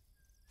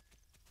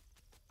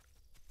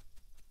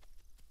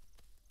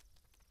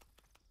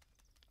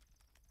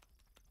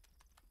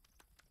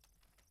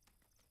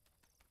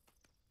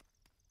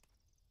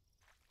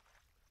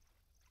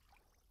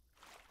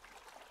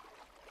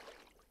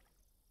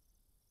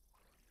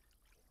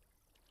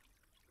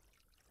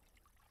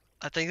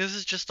 I think this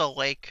is just a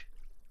lake.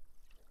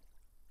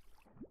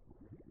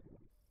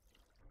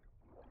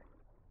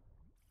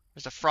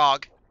 There's a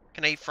frog.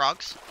 Can I eat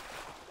frogs?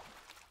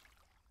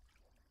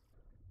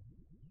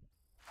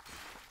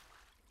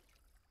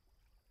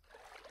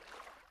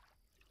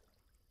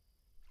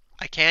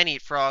 I can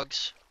eat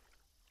frogs.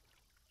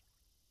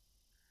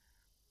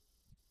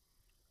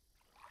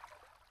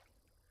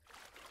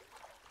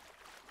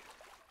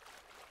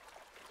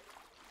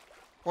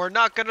 We're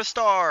not gonna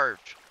starve!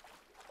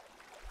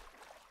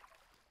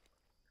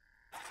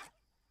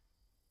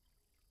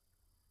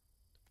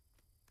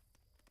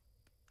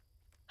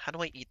 How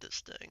do I eat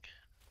this thing?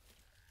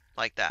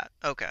 Like that.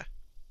 Okay.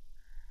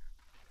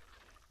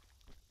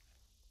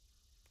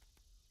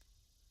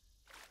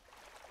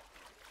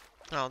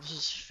 Oh, this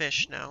is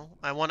fish now.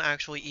 I want to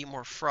actually eat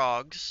more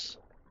frogs.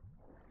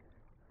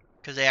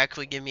 Because they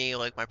actually give me,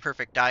 like, my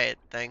perfect diet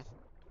thing.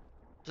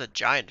 There's a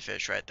giant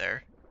fish right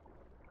there.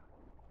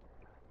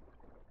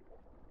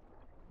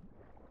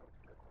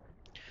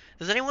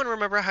 Does anyone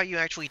remember how you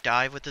actually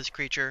dive with this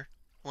creature?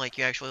 Like,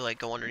 you actually, like,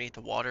 go underneath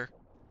the water?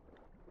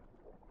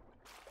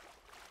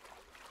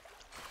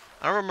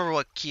 I don't remember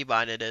what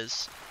keybind it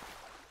is.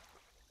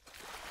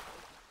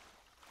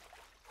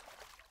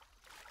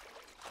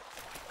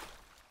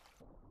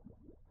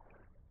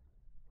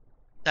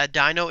 That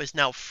dino is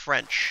now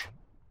French.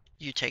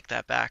 You take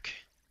that back.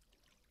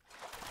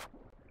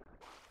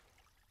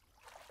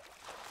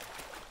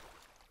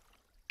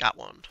 Got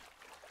one.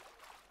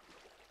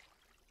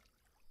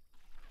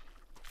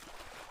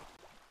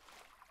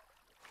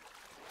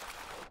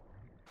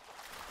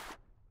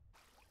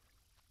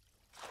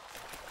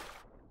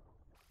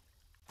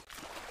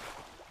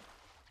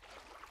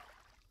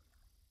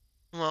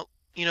 Well,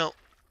 you know,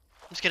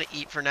 I'm just gonna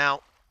eat for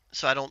now,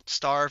 so I don't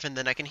starve and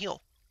then I can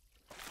heal.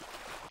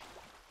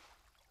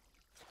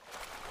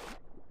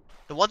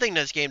 The one thing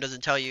this game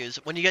doesn't tell you is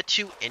when you get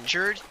too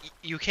injured,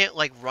 you can't,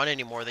 like, run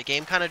anymore. The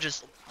game kind of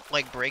just,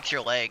 like, breaks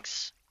your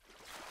legs.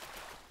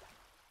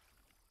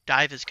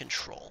 Dive is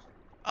control.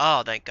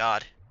 Oh, thank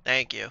God.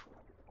 Thank you.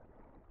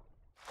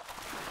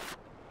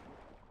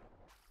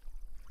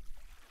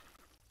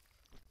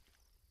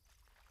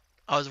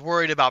 I was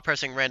worried about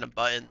pressing random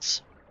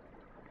buttons.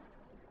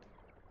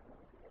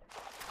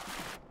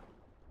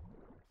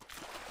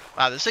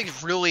 Wow, this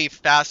thing's really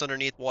fast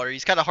underneath water.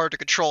 He's kind of hard to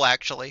control,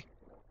 actually.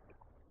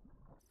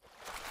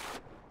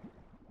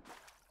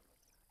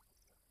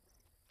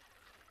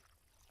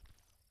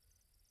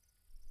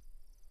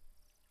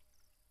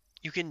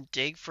 You can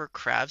dig for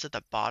crabs at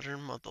the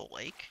bottom of the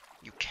lake?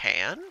 You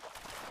can?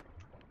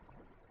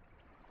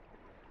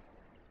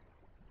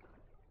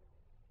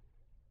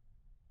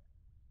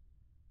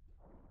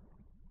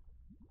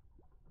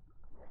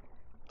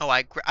 Oh,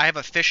 I have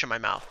a fish in my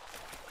mouth.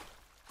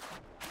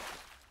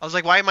 I was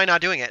like, why am I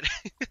not doing it?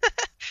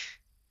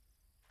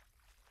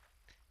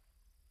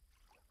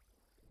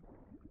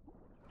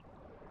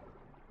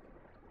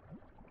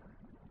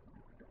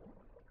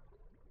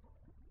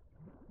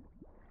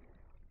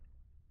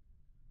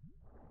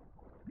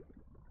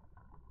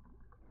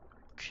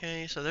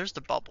 Okay, so there's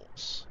the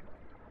bubbles.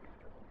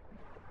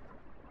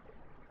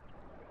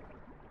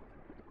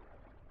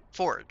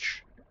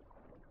 Forage.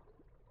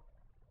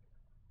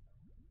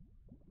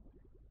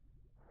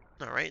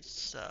 Alright,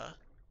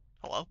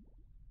 hello?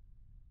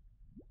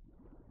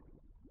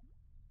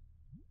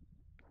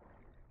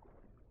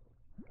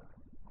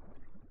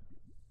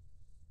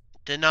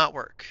 Did not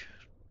work.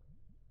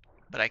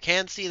 But I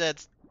can see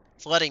that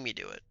it's letting me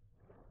do it.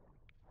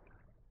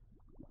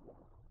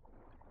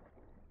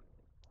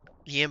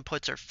 The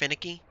inputs are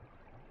finicky.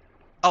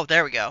 Oh,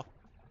 there we go.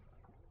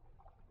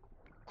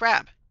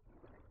 Grab.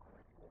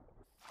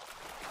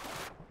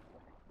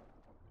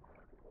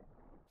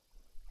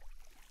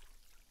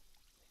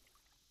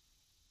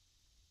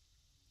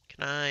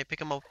 Can I pick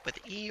him up with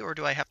E, or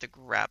do I have to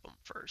grab him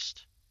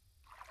first?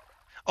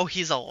 Oh,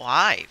 he's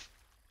alive.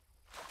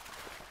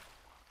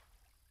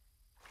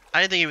 I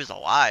didn't think he was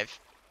alive.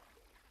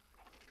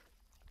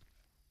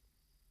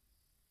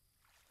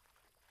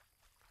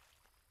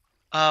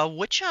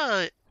 Which,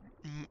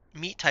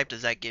 meat type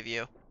does that give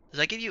you? Does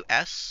that give you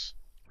S?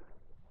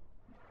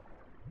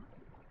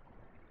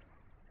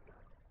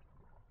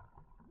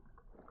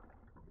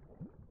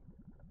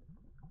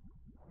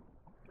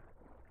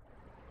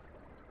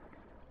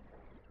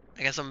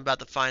 I guess I'm about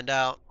to find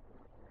out.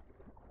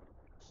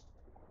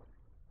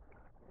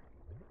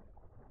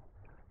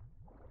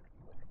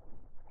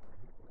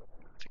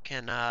 If I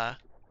can,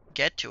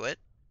 get to it.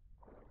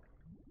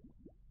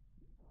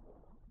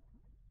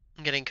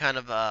 I'm getting kind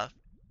of a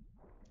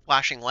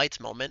flashing lights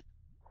moment.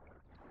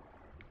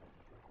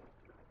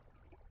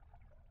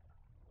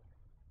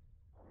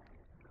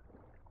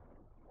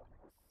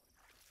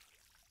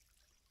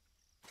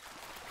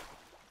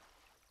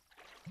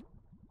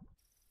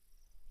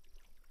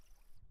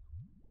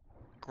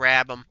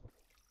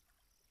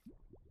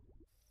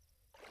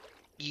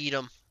 Eat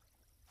them.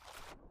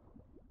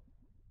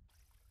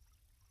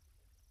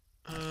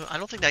 I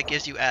don't think that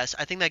gives you S.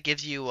 I think that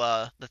gives you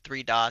the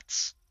 3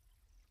 dots.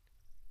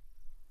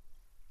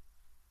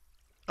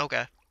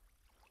 Okay.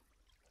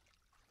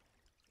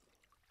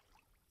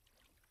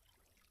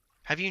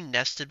 Have you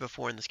nested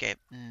before in this game?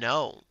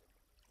 No.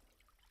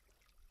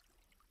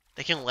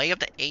 They can lay up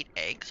to 8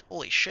 eggs?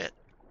 Holy shit.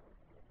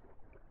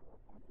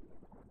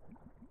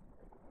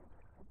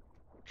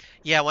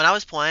 Yeah, when I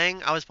was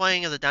playing as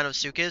a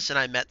Dinosuchus and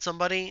I met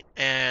somebody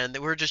and we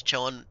were just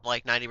chilling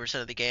like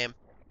 90% of the game.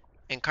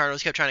 And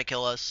Carnos kept trying to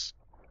kill us.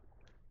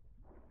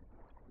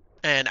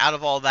 And out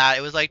of all that,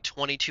 it was like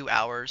 22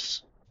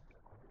 hours.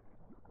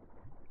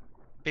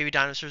 Baby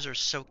dinosaurs are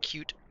so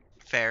cute.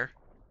 Fair.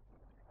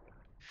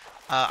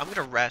 I'm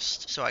gonna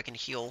rest so I can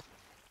heal.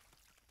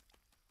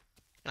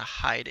 I'm gonna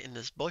hide in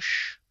this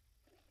bush.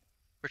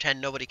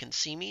 Pretend nobody can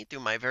see me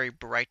through my very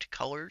bright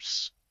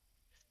colors.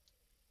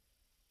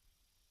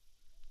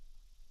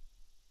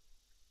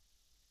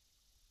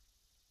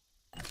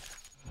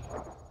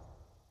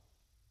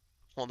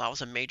 Well, that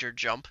was a major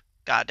jump.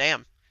 God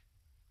damn.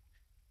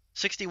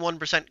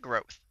 61%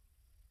 growth.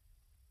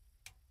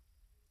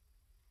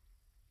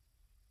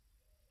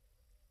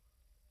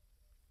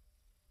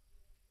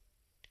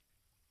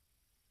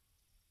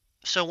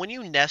 So when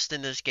you nest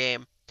in this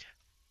game...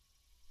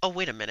 Oh,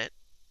 wait a minute.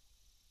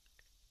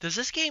 Does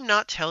this game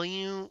not tell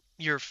you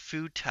your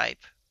food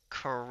type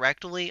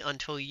correctly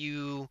until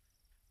you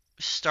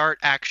start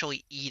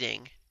actually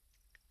eating?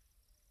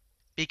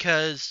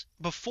 Because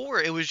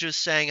before it was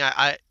just saying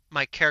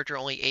my character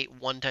only ate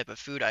one type of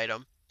food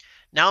item.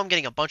 Now I'm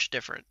getting a bunch of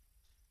different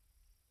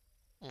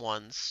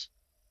ones.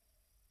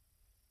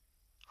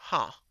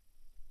 Huh.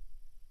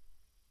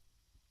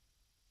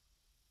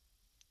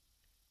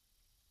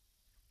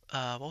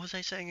 What was I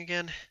saying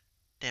again?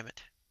 Damn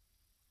it.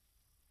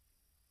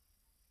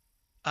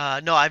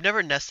 No, I've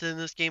never nested in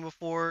this game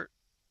before,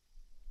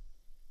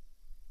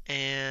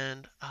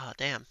 and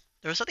damn.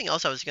 There was something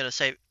else I was gonna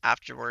say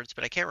afterwards,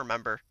 but I can't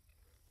remember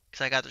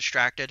because I got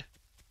distracted.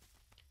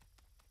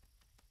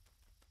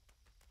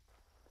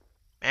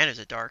 Man, is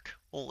it dark.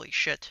 Holy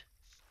shit.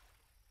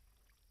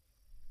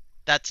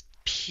 That's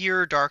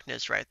pure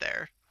darkness right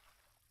there.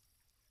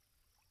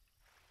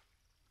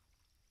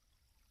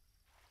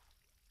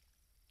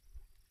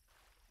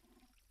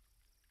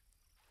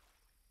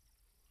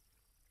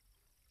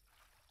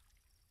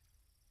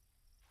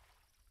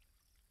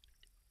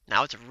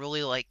 Now it's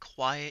really like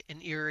quiet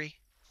and eerie.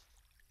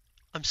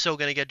 I'm so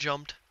gonna get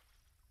jumped.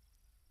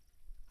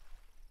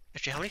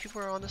 Actually, how many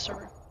people are on this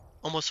server?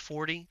 Almost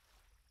 40?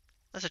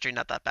 That's actually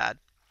not that bad.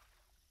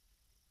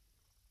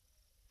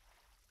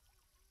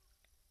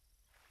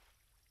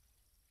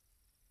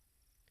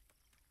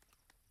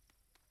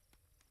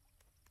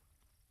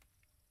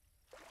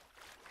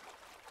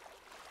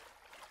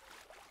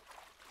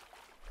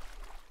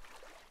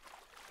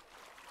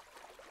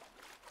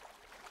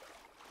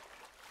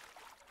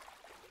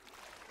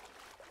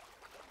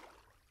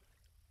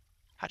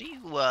 How do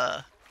you,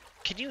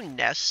 can you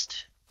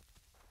nest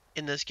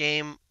in this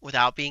game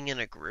without being in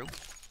a group?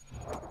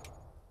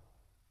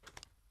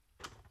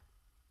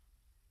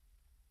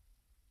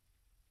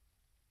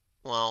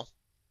 Well,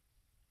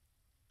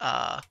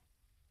 uh,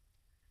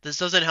 this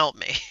doesn't help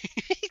me.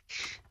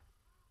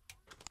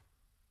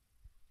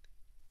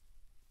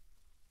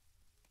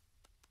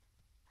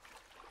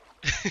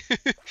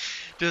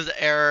 Just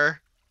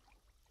error.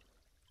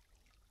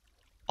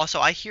 Also,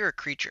 I hear a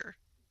creature.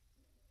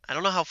 I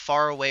don't know how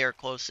far away or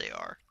close they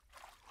are.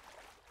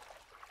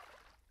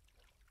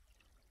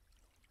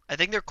 I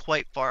think they're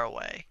quite far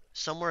away.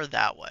 Somewhere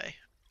that way.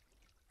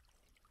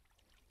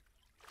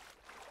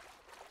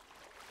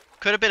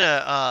 Could have been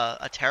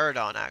a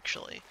pterodon,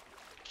 actually.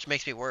 Which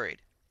makes me worried.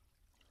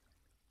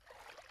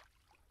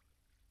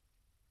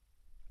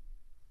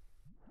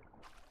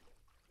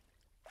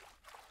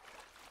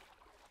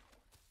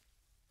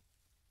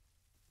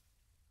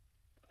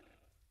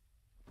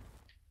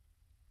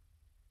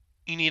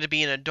 You need to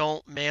be an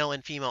adult, male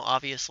and female,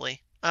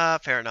 obviously.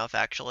 Fair enough,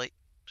 actually.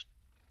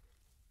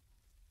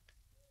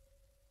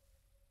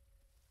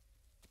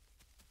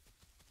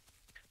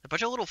 A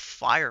bunch of little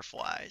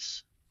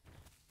fireflies.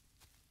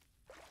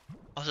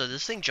 Also,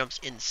 this thing jumps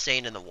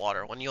insane in the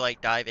water. When you,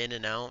 like, dive in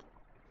and out,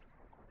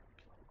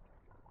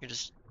 you're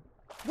just...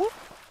 Whoop!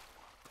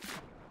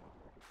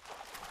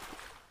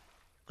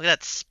 Look at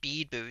that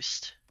speed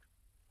boost.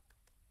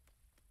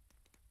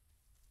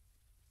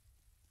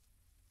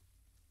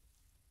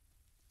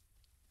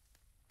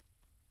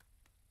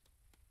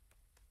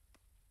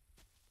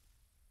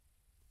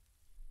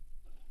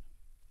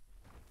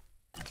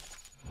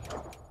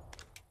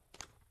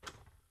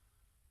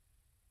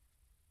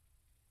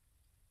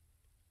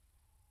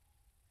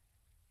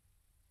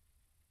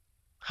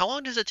 How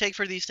long does it take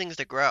for these things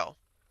to grow?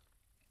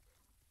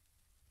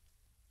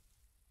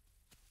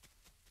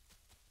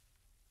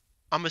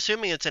 I'm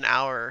assuming it's an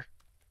hour.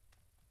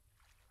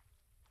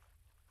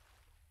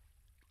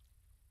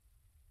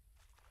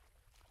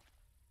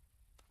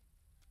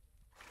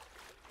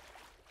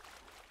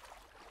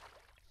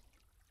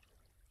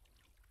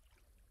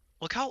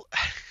 Look how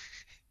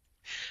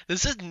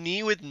this is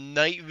me with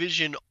night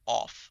vision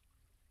off.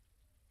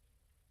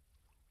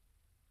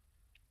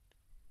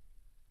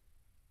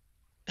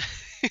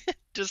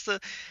 Just a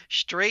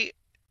straight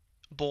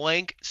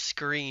blank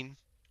screen.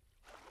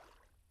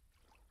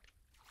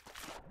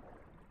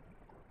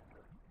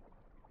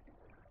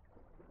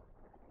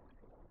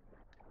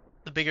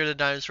 The bigger the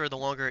dinosaur, the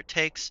longer it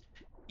takes.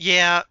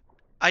 Yeah,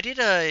 I did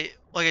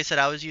like I said,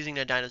 I was using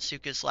a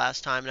Deinosuchus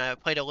last time, and I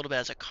played a little bit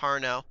as a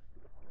Carno.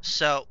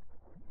 So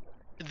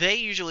they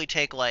usually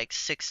take like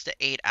 6 to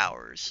 8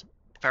 hours,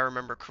 if I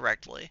remember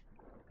correctly.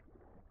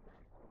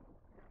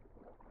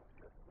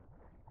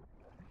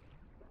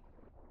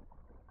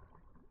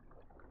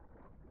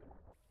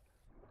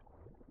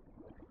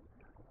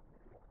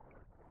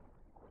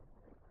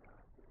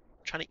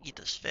 I'm trying to eat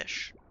this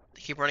fish.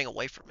 They keep running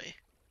away from me.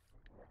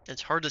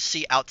 It's hard to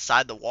see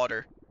outside the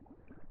water.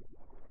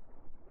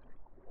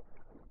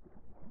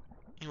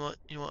 You know what?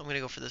 You know what? I'm gonna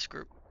go for this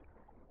group.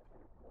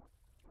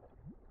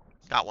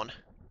 Got one.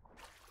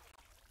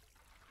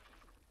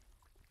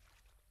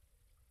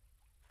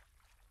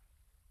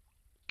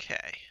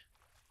 Okay.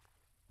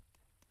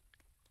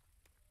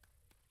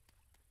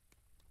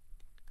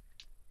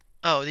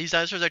 Oh, these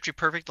dinosaurs are actually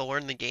perfect to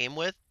learn the game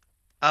with?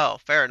 Oh,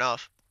 fair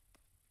enough.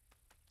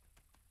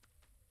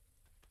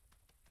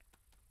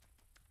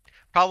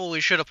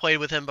 Probably should have played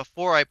with him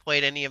before I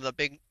played any of the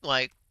big,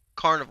 like,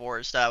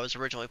 carnivores that I was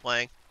originally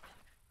playing.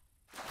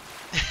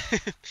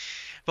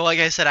 But like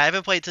I said, I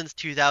haven't played since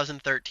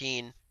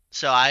 2013,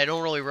 so I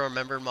don't really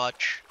remember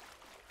much.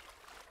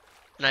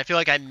 And I feel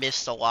like I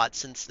missed a lot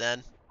since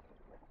then.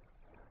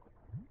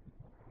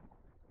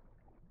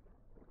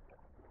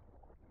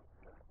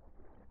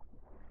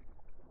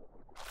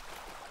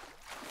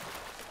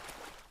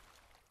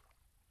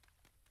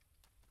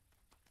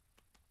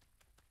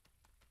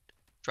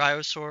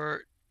 Dryosaur,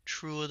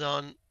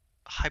 Troodon,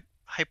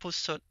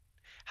 Hyposo...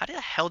 How the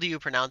hell do you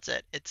pronounce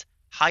it? It's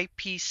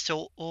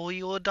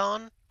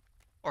Hypesolodon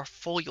or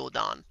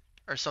Foliodon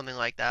or something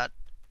like that.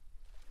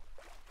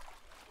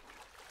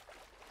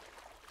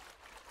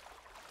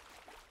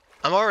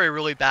 I'm already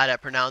really bad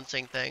at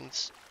pronouncing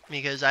things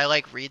because I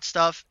like read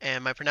stuff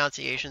and my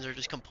pronunciations are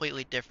just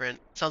completely different.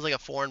 Sounds like a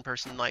foreign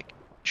person like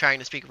trying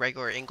to speak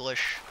regular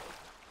English.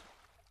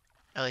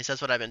 At least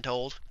that's what I've been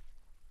told.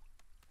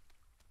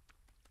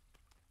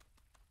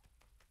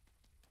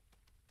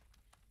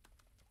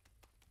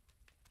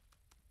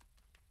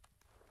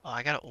 Oh,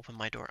 I gotta open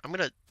my door. I'm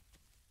gonna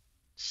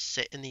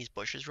sit in these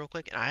bushes real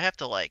quick and I have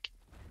to like,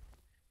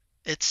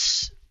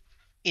 it's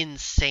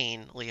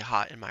insanely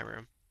hot in my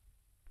room.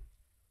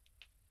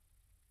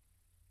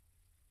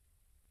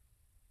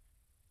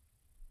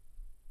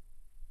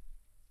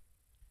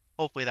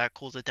 Hopefully that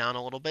cools it down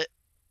a little bit.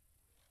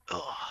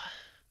 Oh,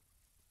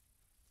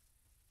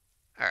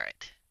 all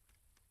right.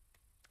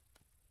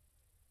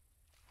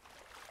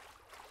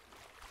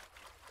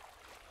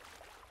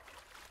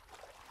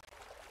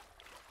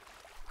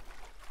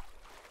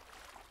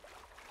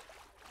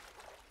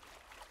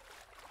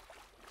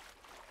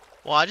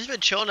 Well, I just been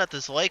chilling at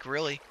this lake,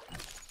 really.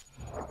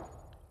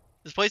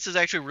 This place is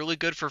actually really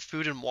good for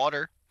food and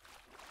water.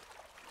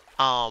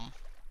 Um,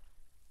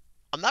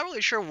 I'm not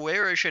really sure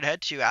where I should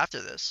head to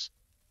after this,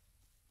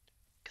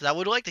 because I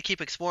would like to keep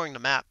exploring the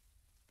map.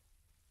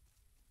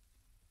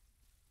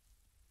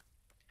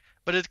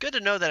 But it's good to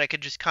know that I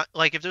could just,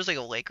 like, if there's like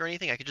a lake or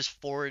anything, I could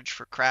just forage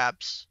for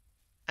crabs,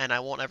 and I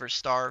won't ever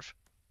starve.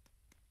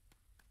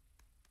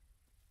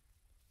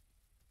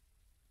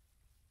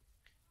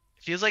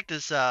 It feels like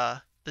this,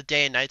 the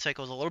day and night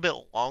cycle is a little bit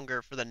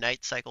longer for the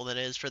night cycle than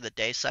it is for the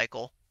day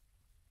cycle.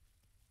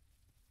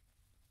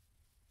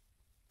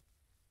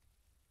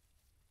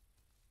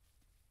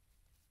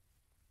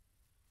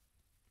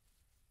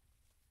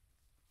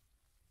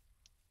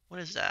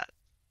 What is that?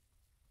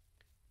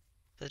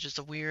 Is that just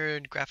a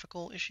weird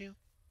graphical issue?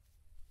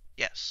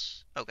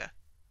 Yes. Okay.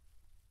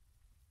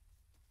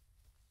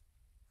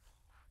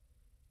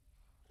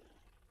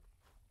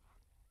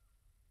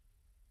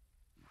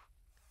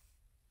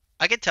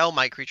 I can tell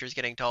my creature's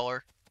getting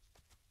taller.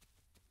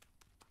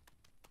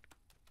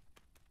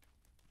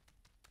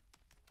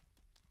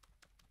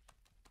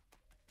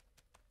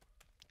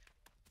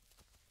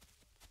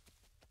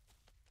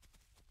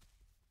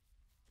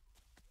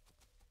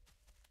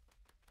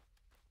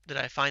 Did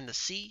I find the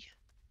sea?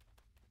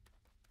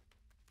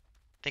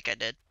 I think I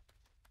did.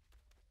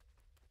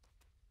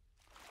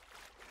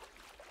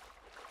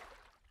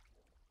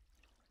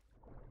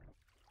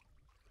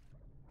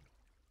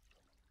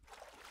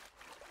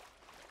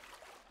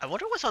 I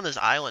wonder what's on this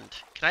island.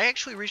 Can I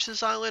actually reach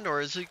this island,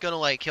 or is it gonna,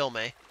 like, kill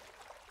me?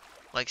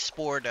 Like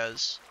Spore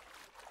does.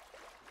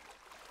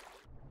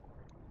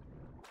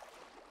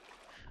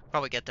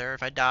 Probably get there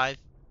if I dive.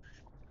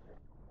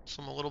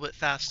 Swim a little bit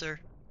faster.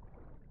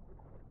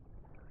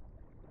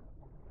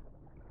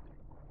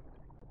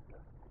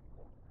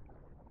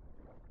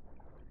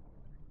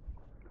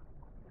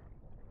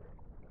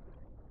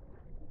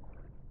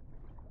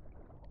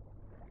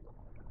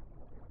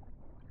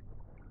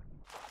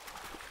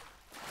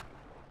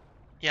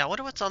 Yeah, I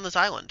wonder what's on this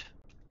island.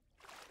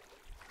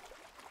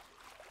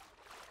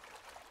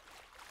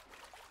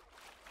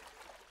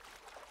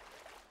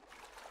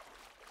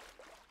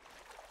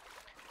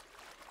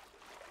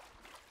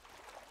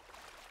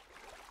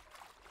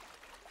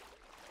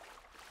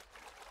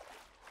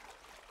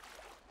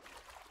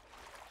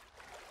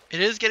 It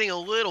is getting a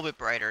little bit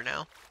brighter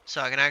now, so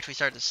I can actually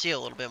start to see a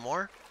little bit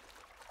more.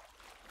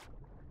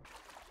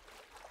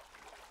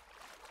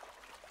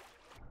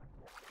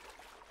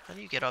 How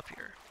do you get up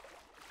here?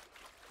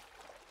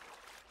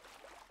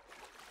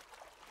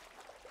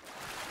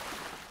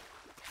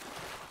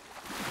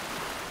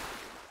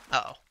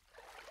 Uh-oh.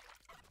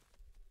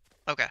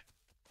 Okay.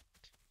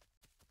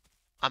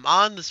 I'm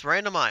on this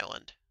random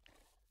island.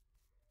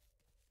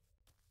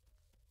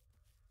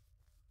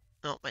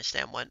 Oh, my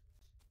stam went.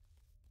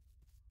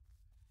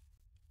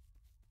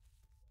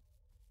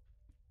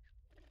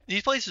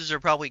 These places are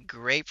probably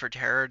great for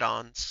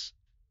pterodons.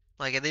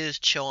 Like, if they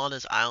just chill on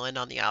this island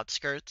on the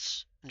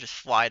outskirts and just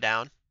fly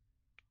down.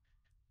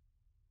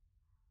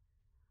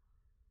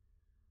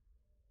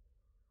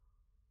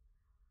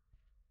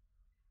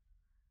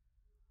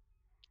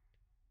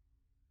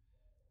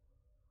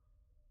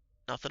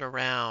 Nothing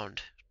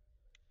around.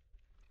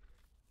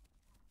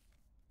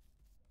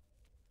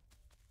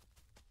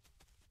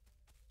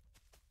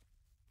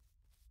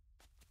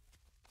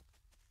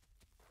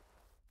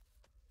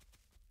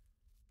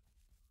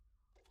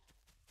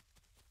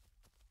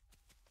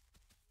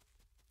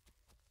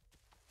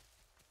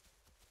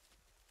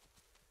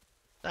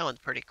 That one's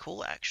pretty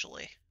cool,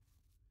 actually.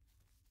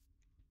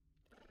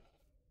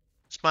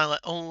 It's my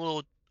own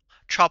little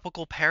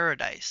tropical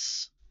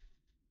paradise.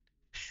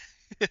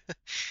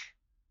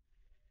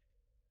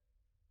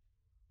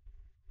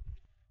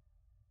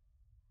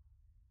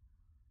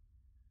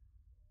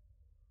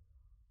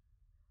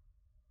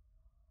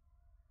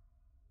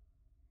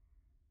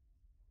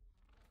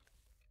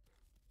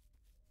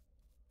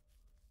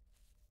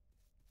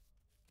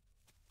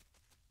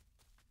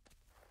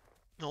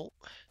 Nope.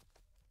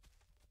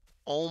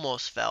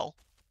 Almost fell.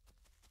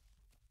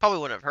 Probably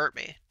wouldn't have hurt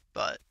me,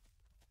 but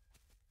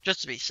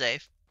just to be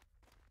safe.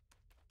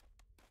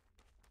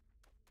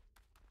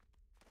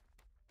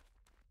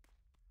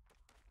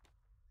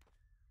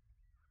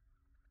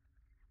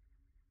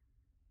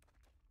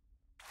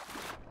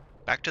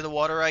 Back to the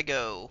water I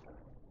go.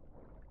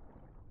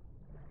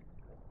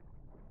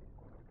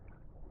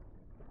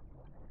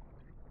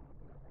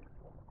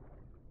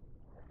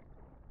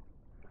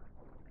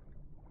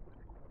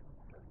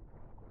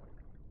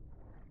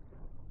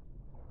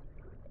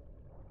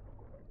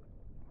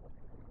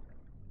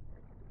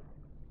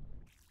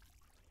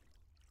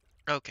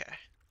 Okay.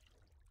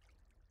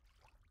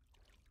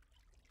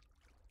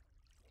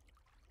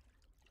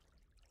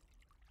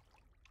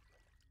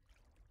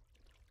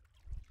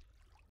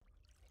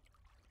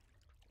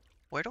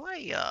 Where do I,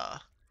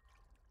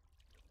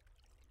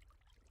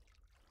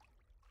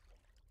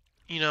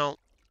 you know,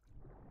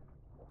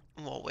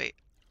 well, wait.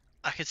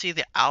 I can see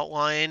the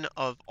outline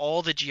of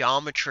all the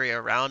geometry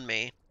around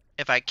me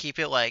if I keep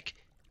it, like,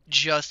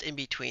 just in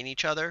between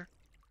each other,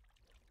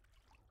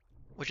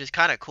 which is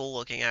kind of cool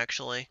looking,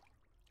 actually.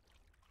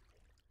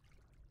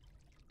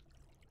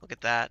 Look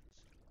at that.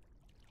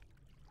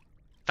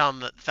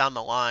 Found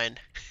the line.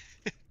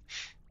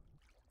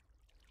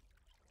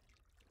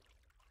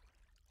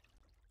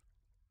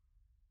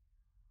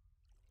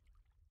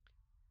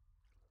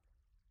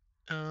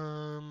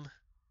 Um,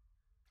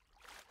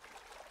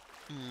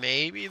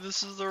 maybe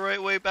this is the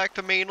right way back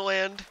to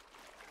mainland.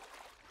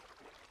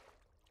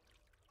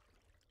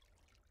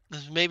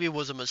 This maybe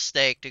was a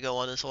mistake to go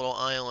on this little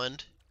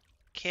island.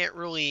 Can't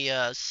really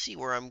see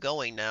where I'm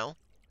going now.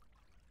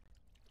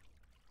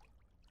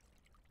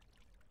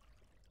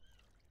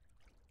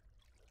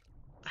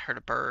 I heard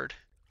a bird.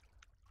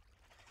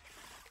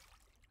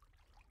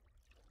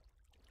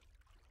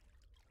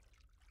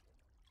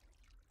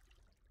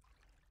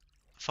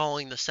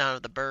 Following the sound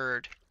of the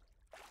bird.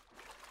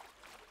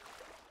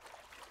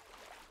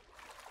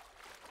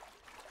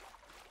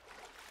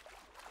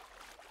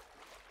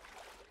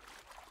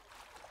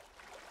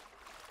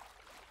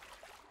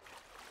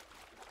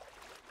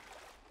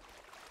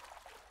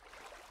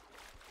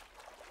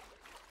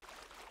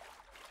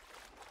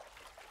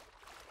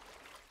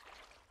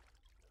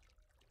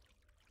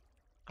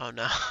 Oh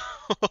no.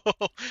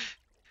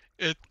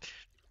 it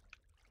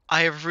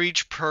I have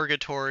reached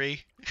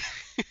purgatory.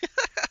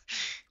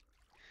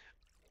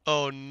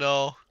 Oh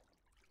no.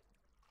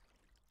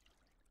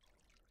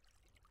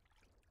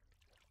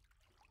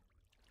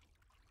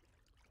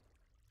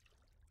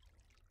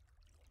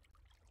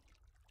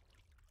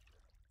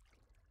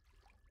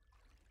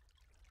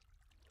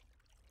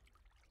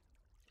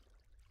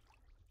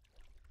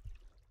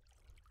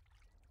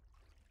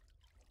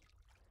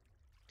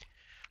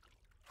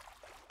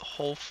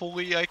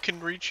 Hopefully I can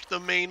reach the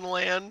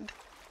mainland.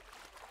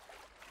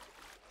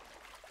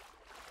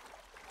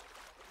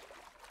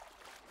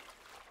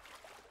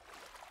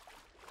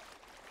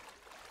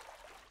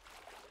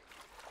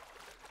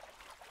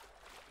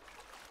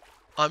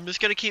 I'm just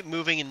gonna keep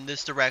moving in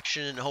this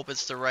direction and hope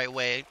it's the right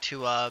way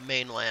to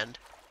mainland.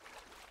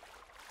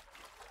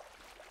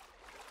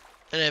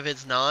 And if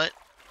it's not,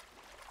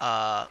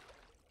 uh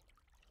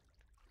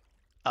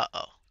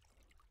uh-oh.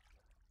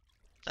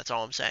 That's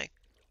all I'm saying.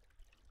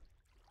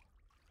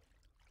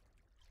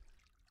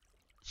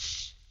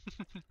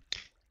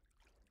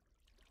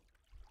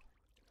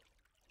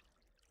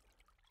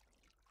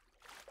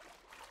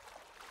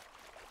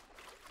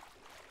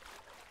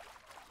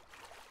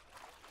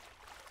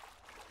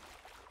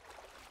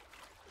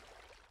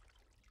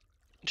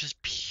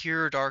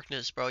 pure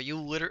darkness, bro. You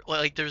literally,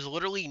 like, there's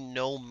literally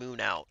no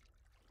moon out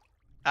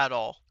at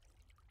all.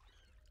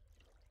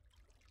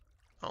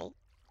 Oh,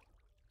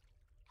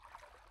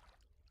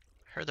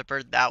 heard the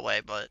bird that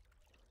way, but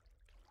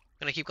I'm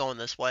gonna keep going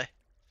this way.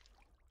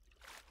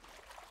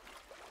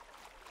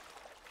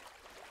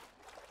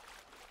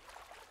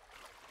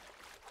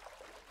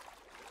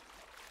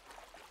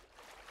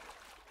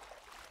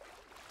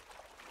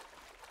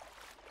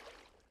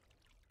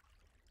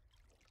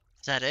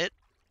 Is that it?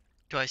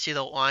 Do I see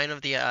the line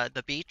of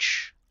the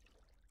beach?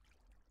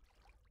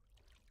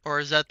 Or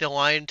is that the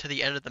line to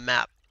the end of the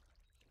map?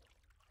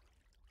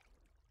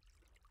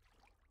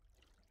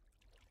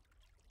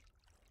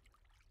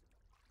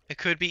 It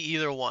could be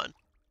either one.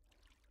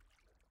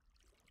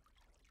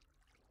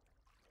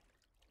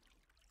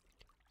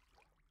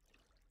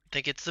 I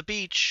think it's the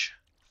beach.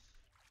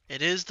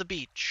 It is the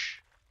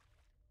beach.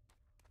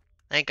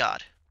 Thank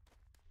God.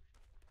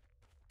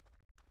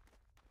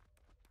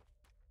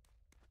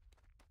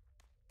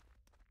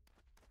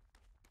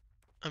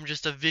 I'm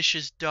just a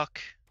vicious duck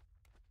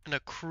in a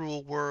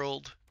cruel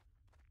world.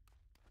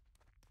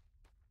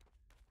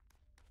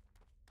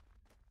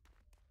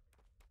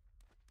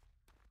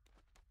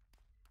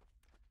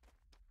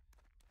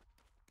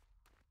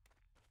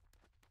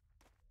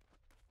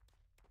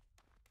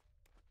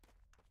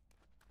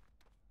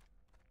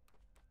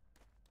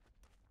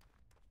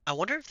 I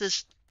wonder if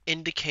this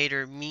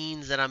indicator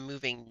means that I'm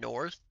moving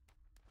north,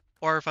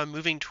 or if I'm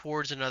moving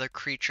towards another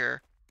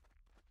creature.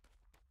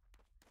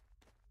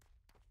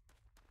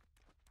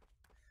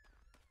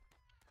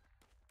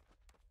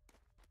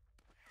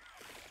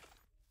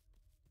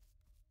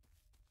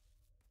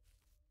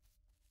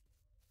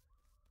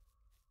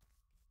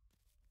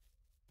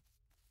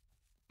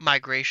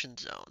 Migration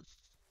zone.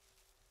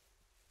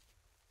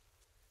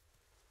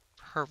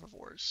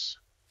 Herbivores.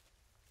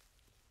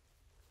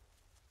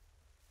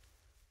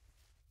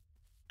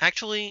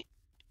 Actually,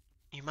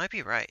 you might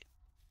be right.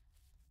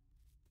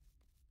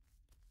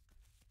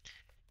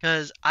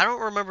 Because I don't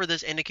remember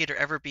this indicator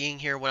ever being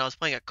here when I was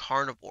playing a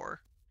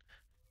carnivore.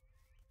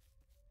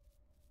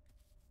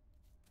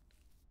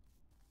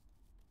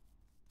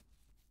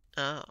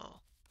 Oh.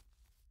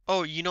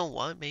 Oh, you know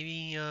what?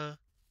 Maybe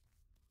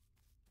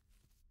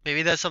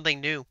that's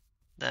something new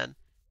then.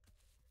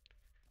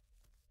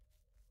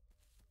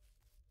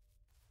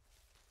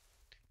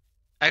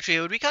 Actually,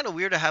 it would be kind of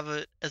weird to have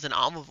it as an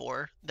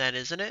omnivore then,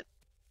 isn't it?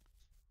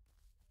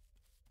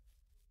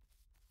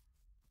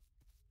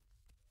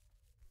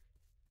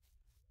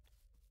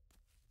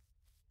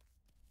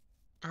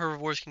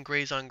 Herbivores can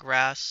graze on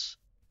grass.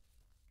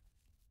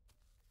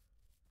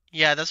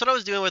 Yeah, that's what I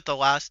was doing with the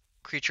last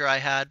creature I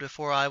had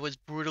before I was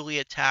brutally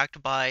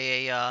attacked by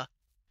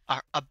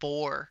a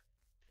boar.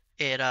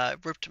 It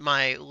ripped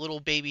my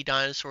little baby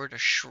dinosaur to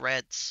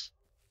shreds.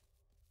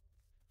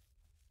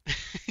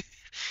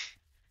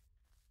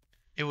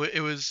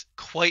 It was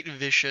quite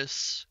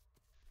vicious.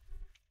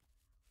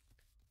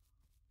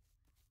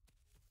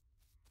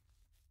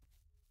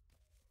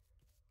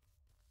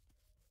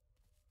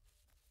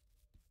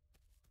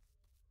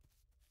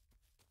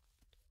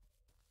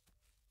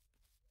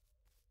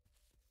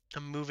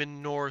 I'm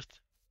moving north,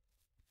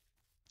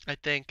 I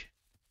think.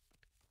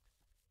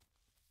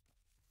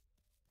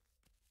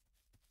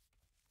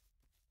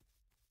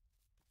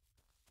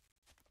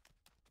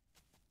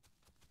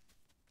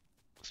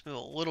 Let's move a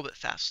little bit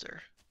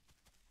faster.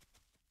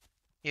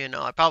 You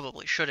know, I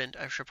probably shouldn't.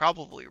 I should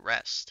probably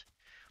rest.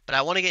 But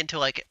I want to get into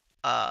like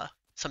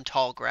some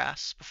tall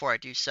grass before I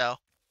do so.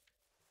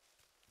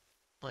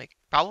 Like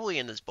probably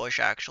in this bush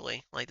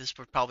actually. Like this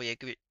would probably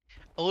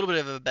a little bit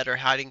of a better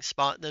hiding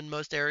spot than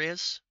most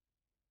areas.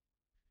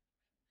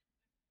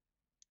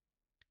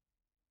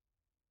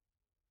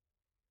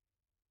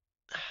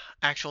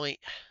 Actually,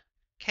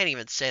 can't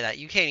even say that.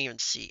 You can't even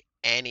see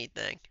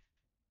anything.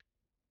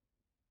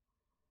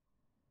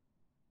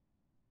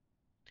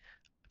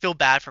 I feel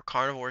bad for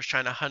carnivores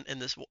trying to hunt in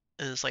this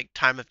like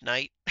time of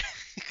night.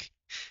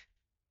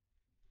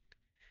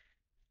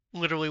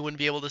 Literally wouldn't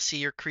be able to see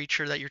your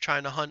creature that you're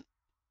trying to hunt.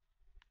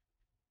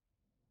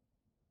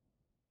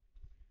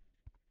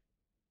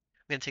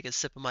 I'm gonna take a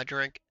sip of my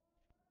drink.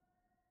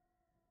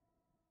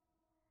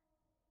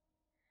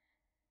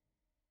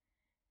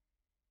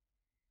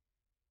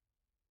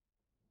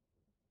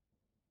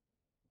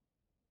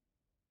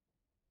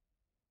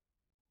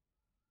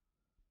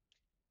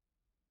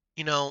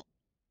 You know,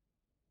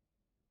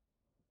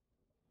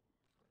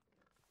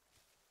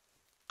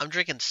 I'm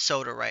drinking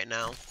soda right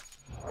now.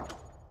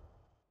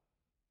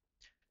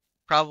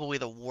 Probably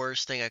the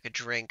worst thing I could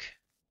drink,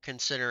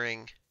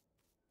 considering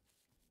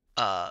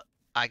uh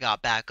I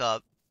got back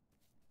up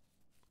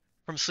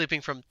from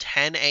sleeping from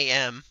 10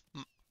 a.m.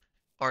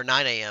 or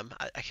 9 a.m.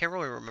 I can't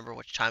really remember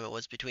which time it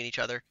was between each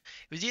other.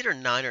 It was either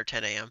 9 or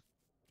 10 a.m.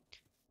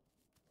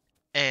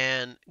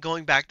 And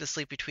going back to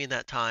sleep between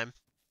that time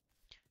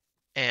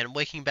and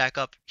waking back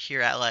up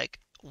here at like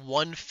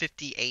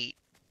 1:58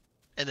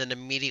 and then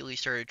immediately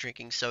started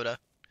drinking soda.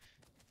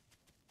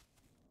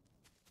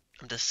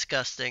 I'm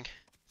disgusting.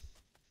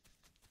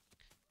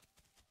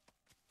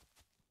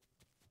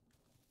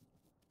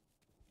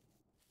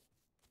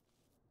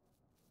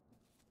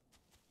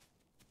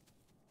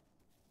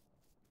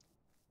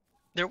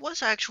 There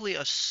was actually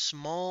a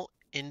small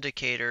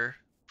indicator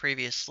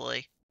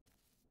previously.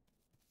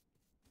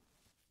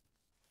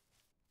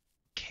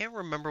 Can't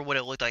remember what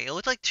it looked like. It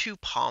looked like two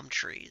palm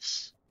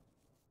trees,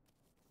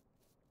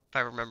 if I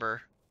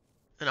remember.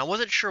 And I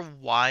wasn't sure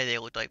why they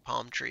looked like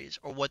palm trees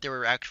or what they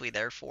were actually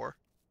there for.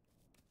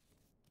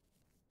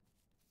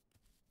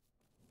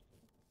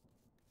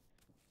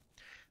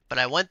 But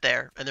I went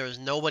there and there was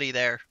nobody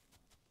there.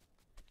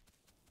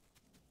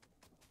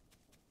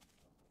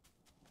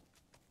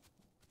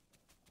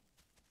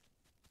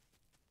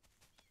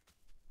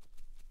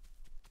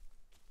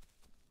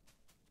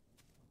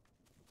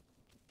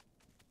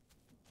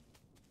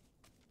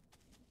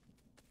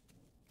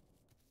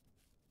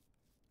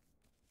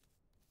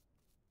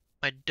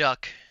 My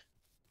duck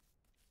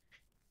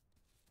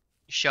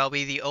shall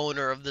be the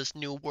owner of this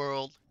new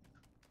world.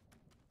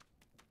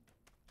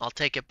 I'll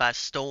take it by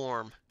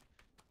storm.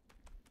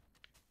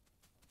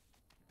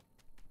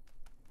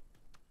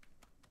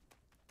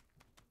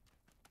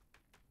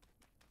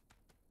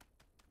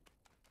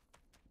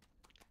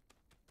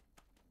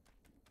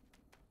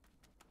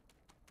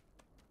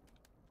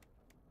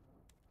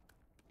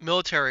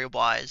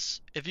 Military-wise,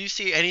 if you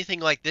see anything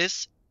like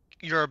this,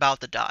 you're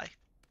about to die.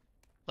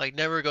 Like,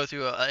 never go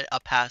through a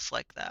pass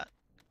like that.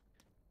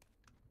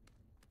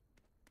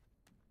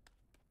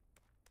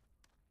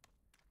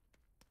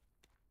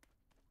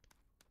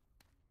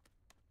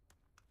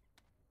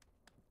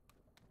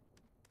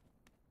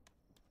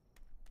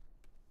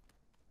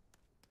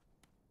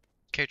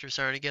 Character's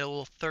starting to get a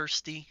little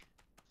thirsty.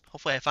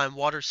 Hopefully I find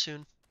water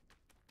soon.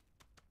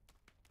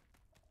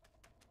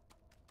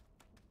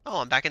 Oh,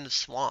 I'm back in the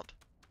swamp.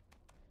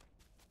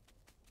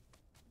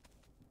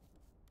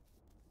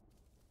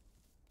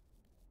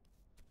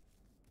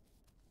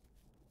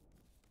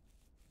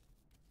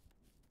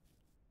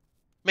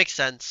 Makes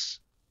sense.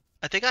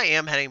 I think I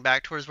am heading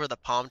back towards where the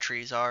palm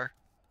trees are.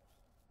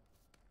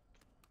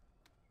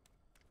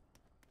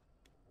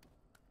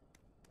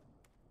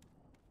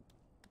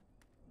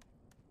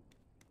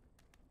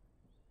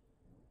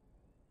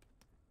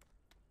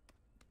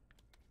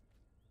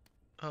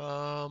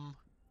 Um,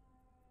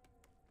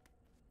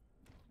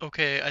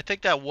 okay, I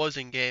think that was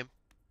in game.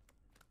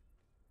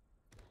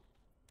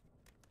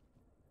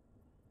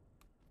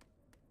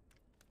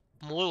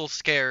 I'm a little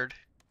scared.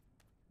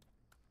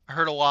 I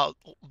heard a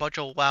bunch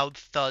of loud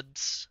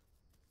thuds.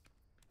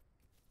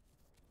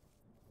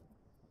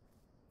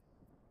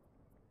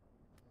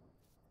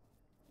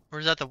 Or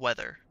is that the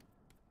weather?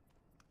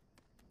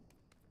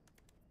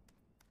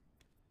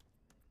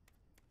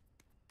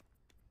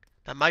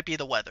 That might be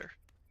the weather.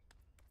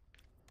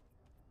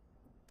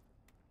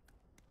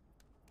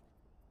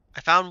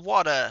 I found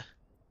water.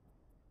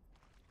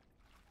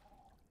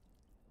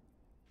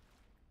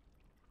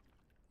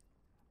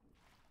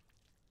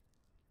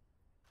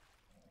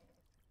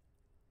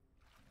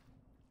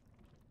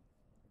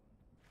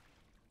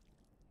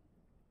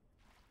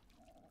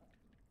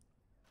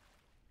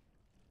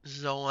 This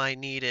is all I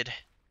needed.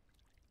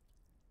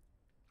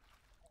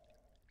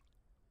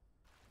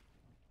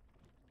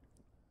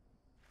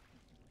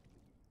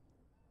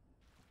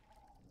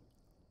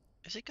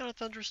 Is it gonna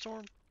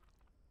thunderstorm?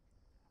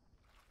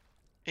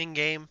 In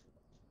game?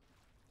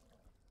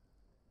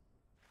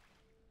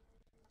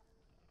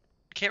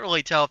 Can't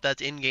really tell if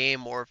that's in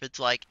game or if it's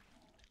like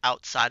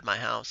outside my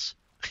house.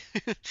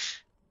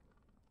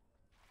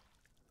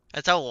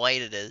 That's how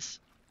light it is.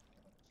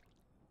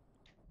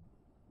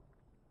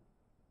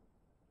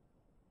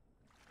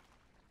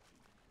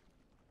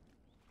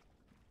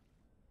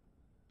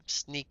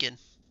 Sneaking.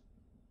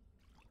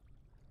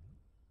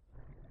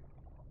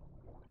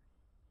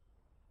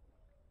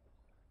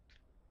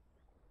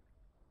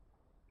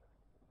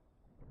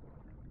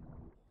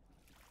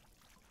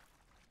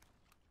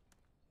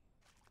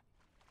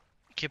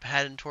 Keep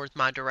heading towards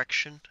my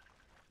direction.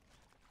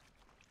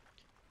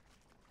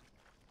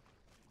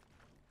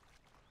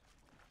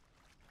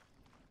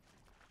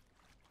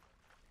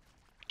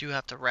 Do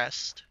have to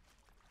rest.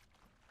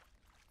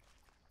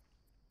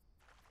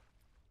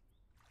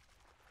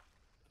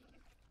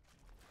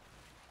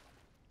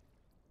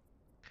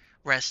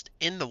 Rest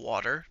in the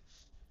water,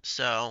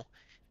 so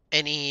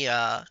any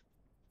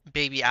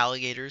baby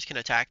alligators can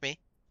attack me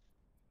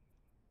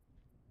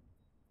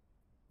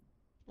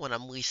when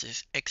I'm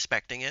least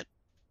expecting it.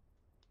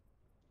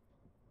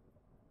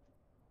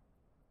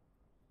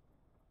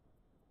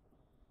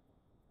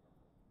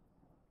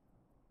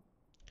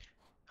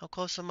 How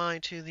close am I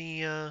to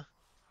the I'm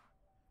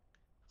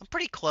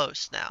pretty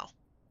close now.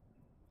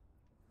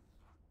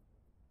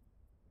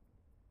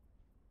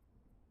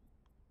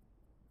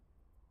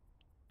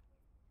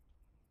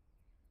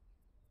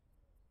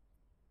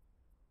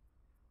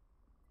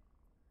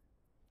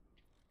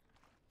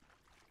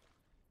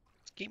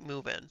 Let's keep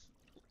moving.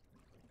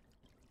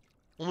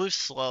 We'll move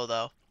slow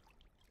though.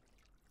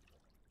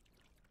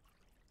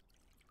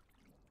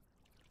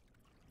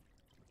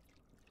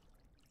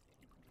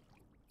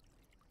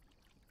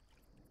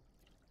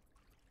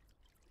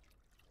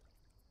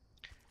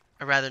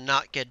 I'd rather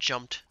not get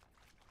jumped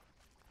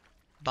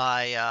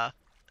by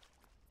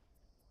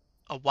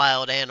A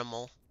wild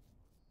animal.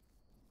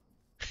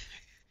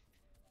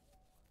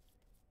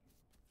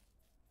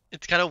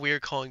 It's kind of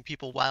weird calling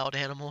people wild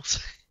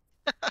animals.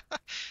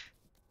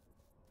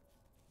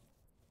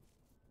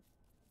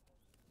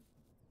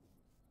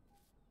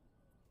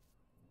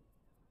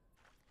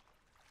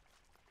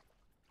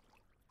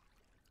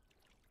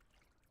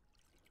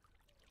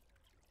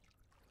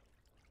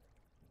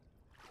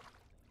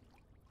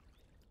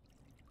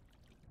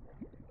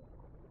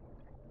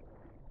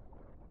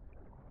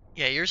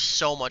 Yeah, you're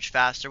so much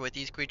faster with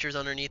these creatures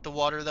underneath the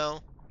water,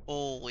 though.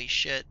 Holy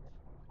shit.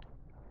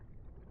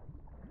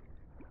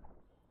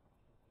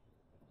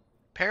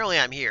 Apparently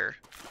I'm here.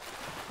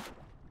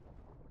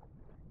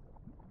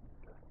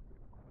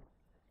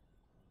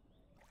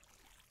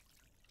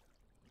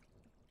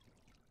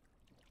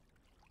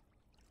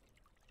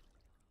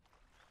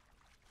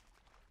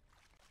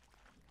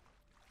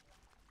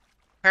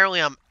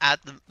 Apparently I'm at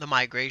the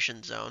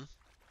migration zone.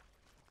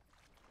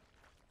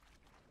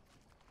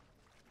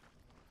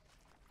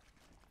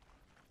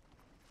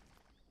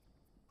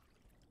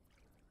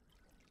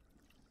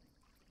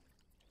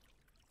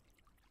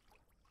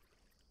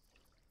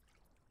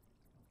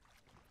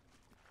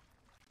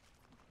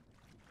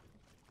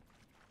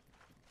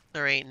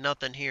 There ain't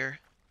nothing here.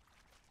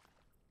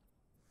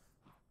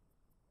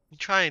 I'm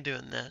trying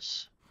doing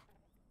this.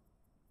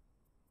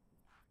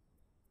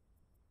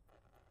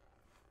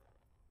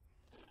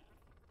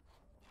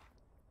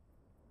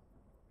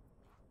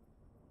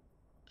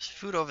 There's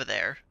food over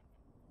there.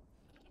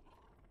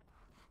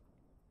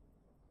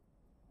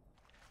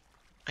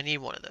 I need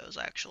one of those,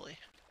 actually.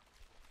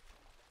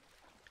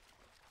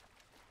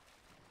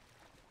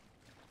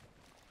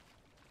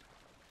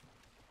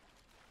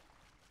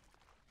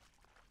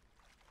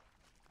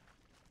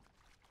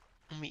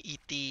 Let me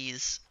eat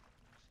these.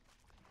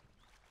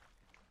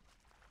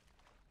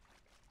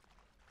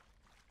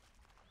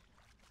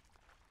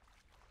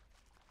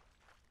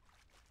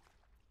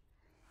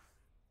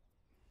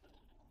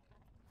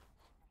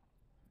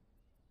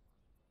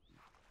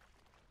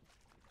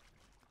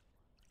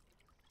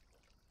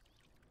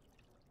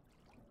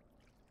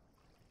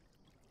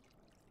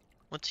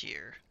 What's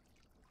here?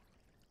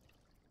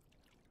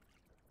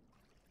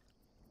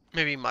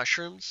 Maybe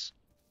mushrooms?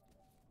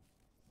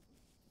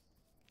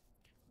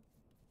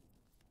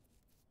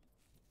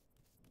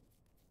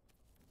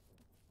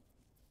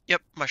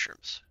 Yep,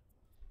 mushrooms.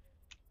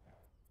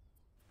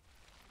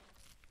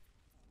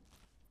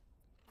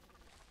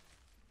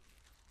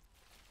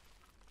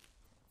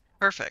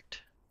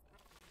 Perfect.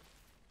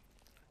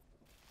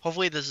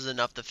 Hopefully this is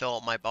enough to fill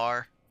up my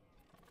bar.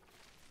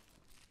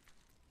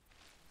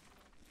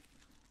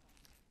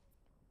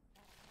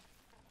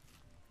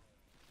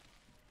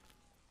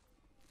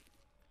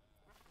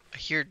 I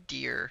hear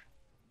deer.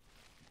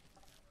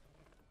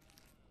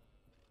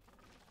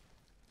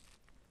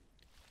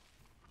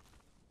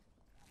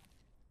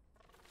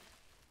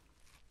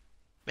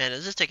 Man,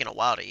 this is taking a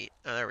while to eat.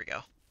 Oh, there we go.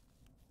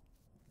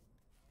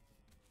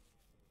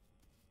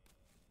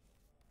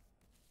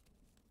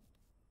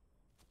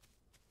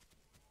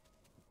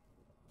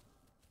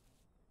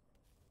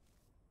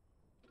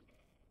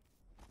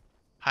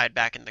 Hide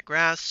back in the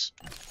grass.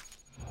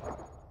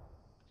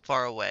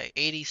 Far away.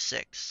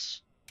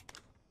 86.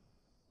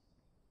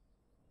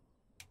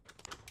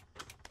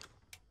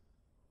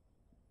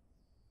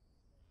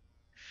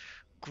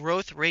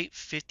 Growth rate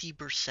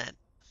 50%.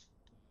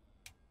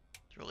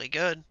 It's really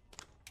good.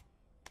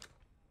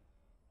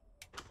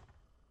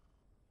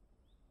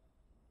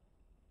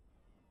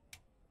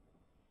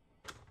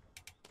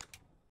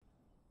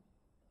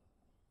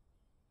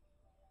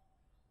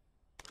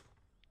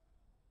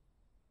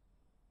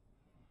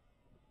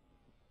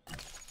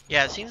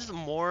 Yeah, it seems the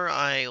more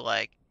I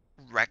like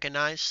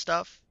recognize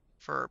stuff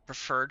for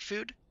preferred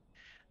food,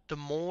 the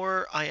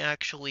more I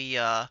actually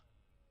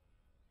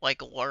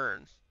like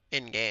learn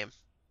in game.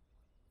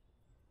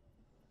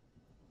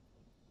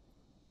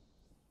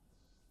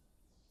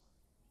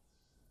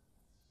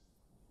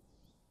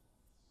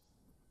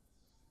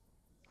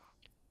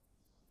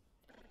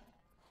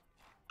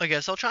 I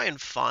guess I'll try and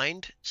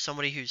find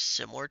somebody who's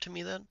similar to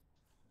me then,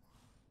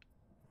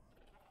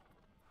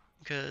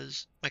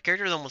 because my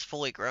character is almost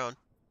fully grown.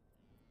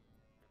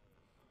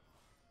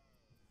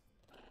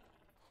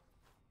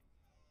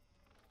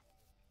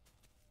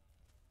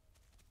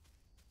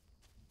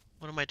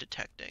 What am I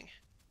detecting?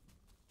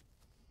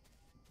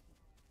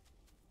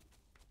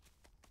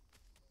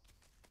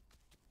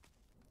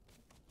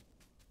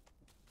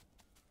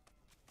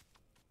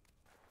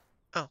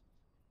 Oh,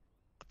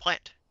 a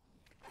plant.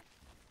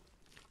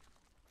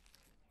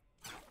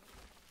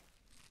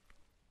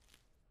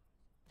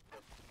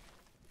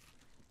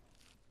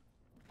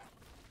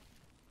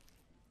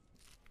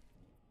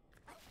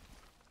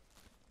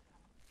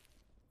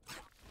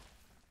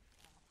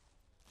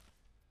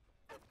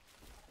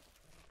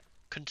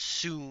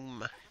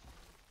 Consume.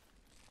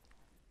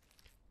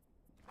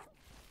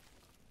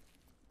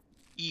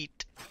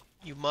 Eat.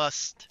 You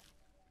must.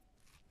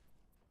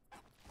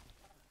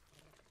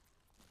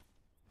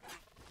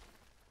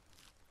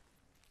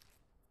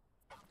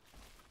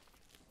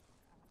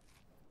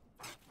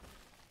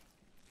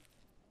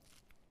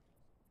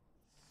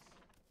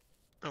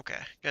 Okay,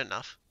 good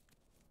enough.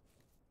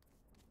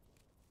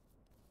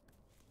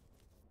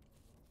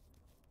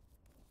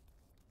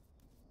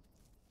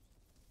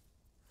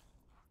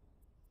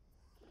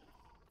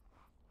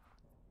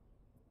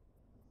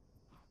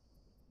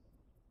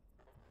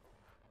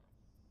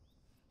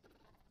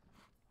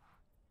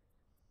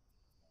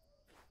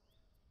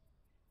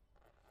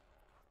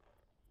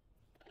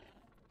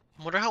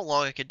 I wonder how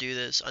long I could do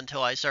this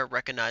until I start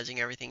recognizing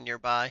everything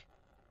nearby.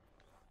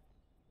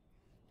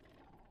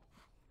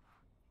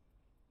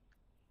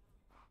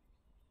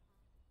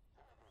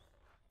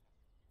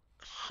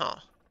 Huh.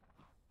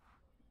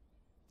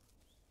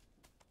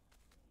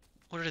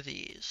 What are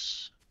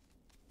these?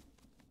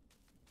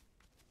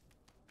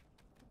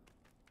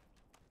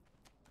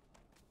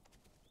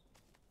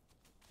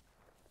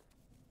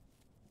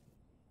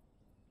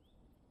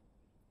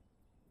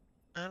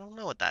 I don't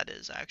know what that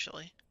is,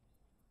 actually.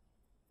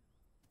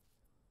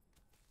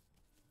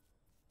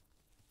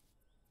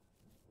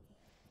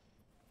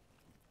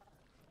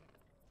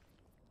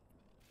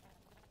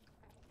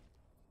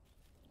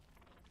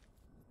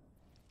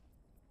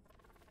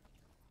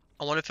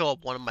 I want to fill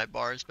up one of my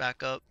bars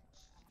back up.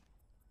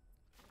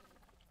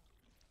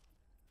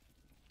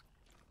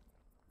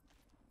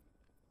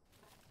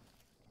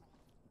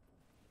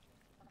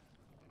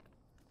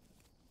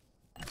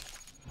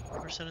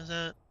 What percent is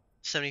that?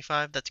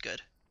 75? That's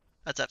good.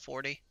 That's at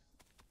 40.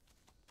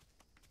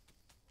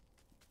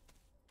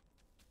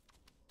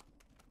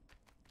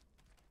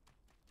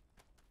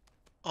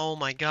 Oh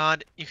my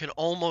god, you can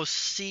almost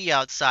see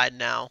outside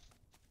now.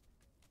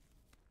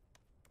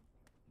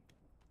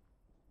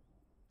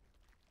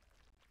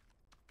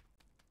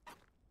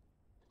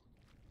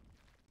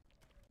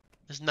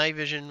 This night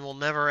vision will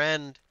never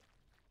end.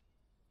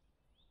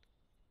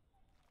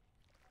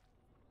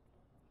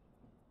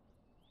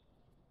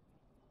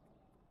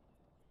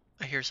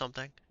 I hear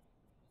something.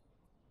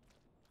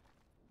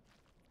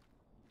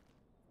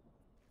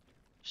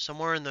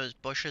 Somewhere in those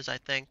bushes, I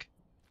think.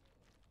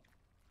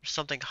 There's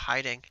something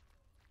hiding.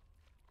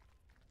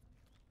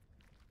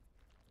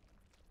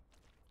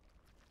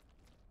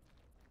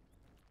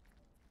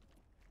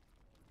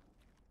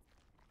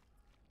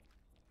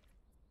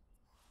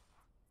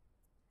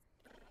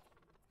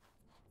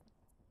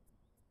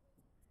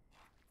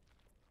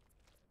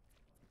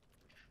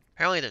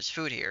 Apparently there's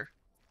food here.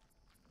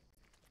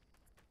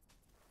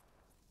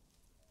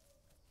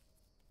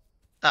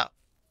 Oh,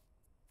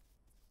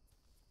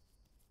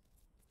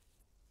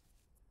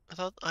 I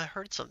thought I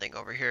heard something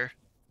over here.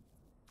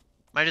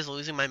 Am I just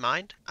losing my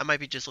mind? I might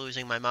be just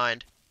losing my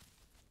mind.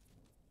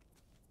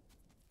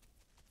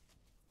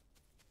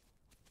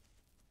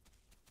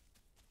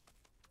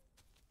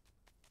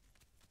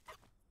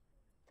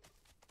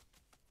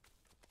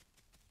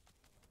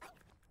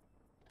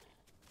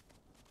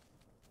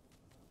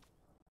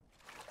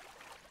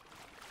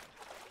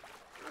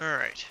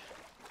 Alright.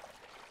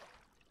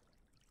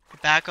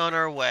 Back on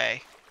our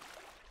way.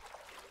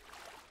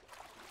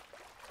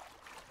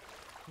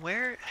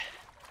 Where?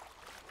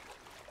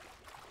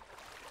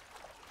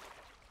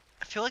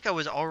 I feel like I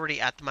was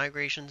already at the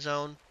migration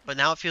zone, but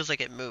now it feels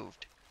like it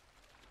moved.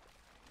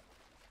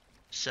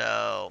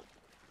 So,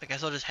 I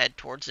guess I'll just head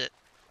towards it.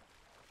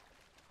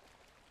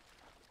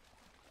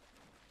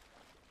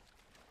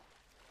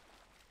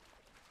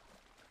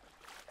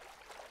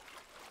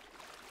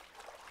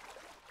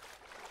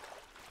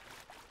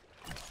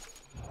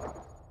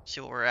 See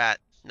what we're at.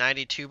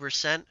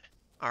 92%.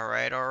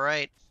 Alright,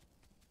 alright.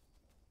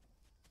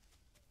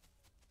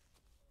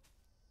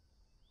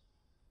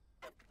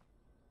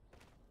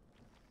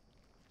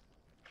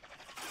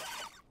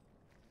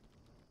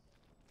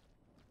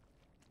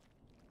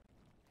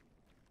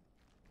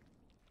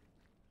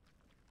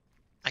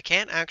 I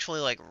can't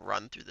actually, like,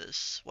 run through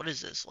this. What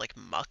is this? Like,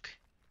 muck?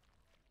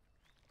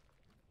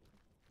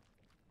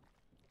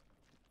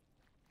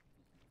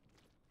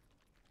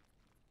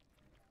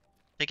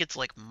 I think it's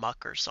like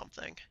muck or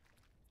something.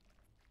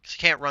 'Cause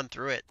I can't run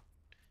through it.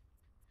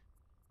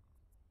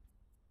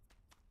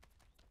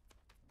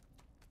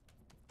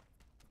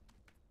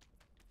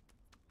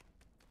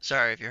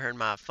 Sorry if you heard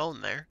my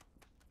phone there.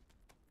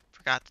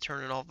 Forgot to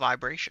turn it off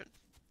vibration.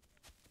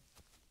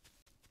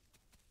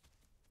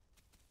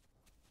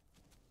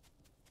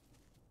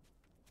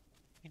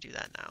 Let me do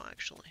that now,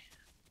 actually.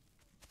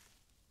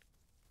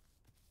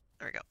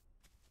 There we go.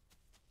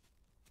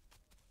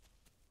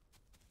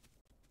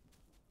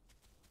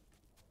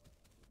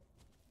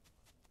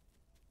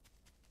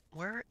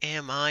 Where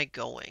am I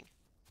going?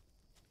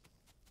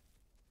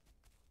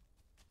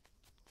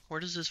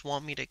 Where does this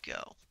want me to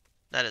go?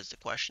 That is the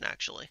question,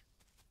 actually.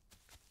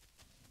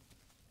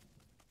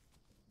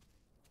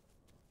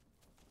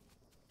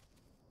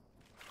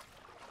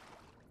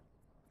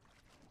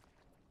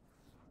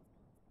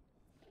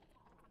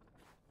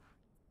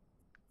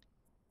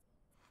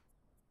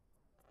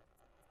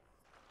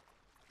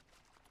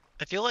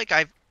 I feel like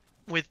I've,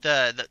 with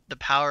the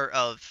power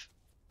of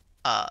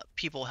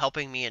people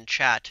helping me in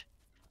chat,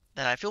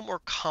 that I feel more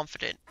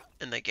confident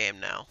in the game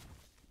now.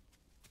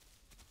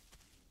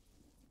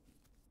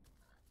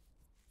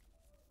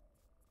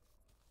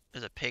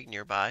 There's a pig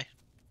nearby.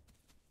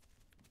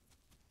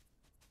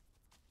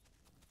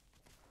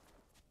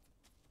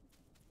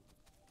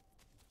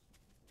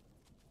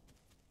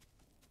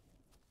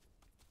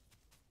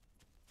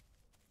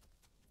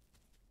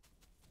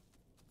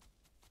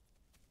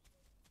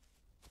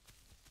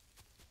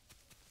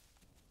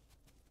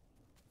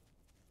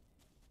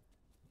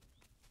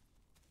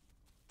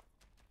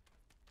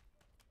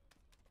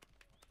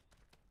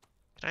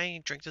 Can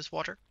I drink this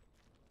water?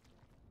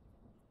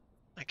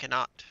 I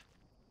cannot.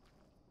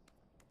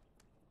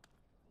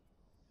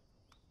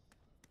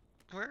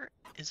 Where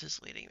is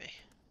this leading me?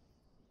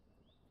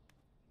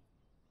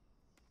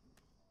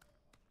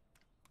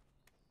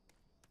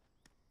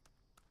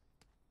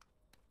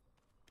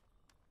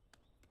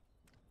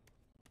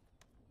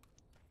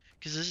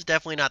 Because this is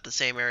definitely not the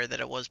same area that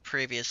it was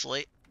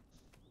previously.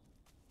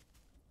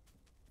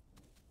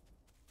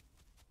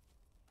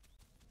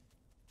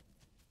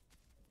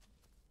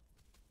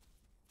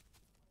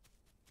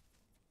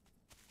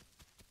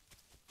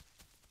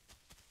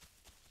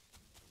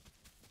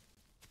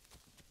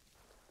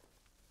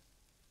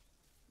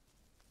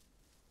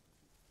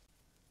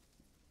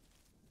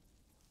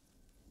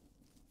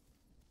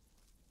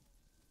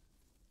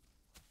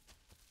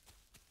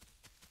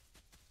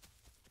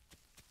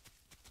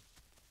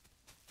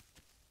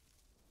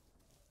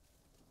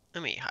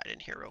 Let me hide in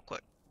here real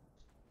quick.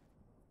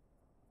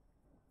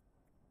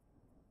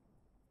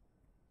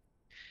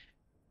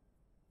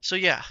 So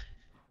yeah,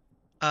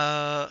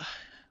 uh,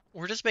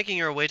 we're just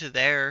making our way to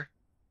there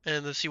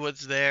and to see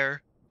what's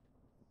there.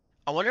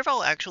 I wonder if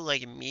I'll actually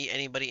like meet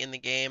anybody in the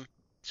game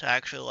to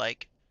actually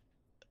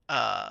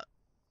uh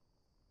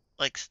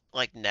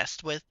like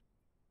nest with.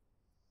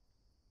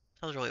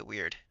 Sounds really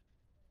weird.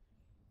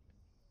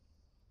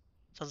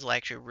 Sounds like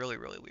actually really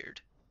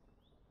weird.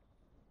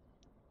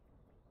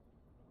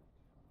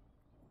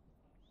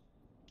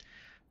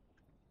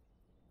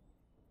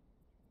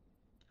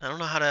 I don't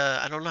know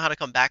how to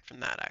come back from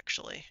that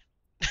actually.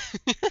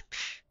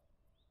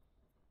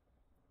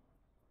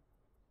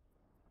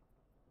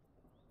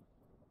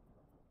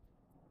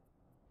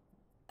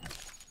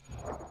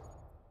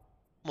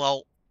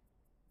 Well,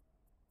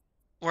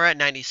 we're at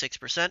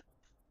 96%.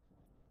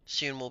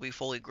 Soon we'll be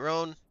fully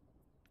grown.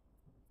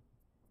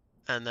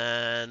 And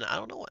then I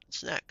don't know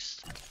what's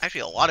next.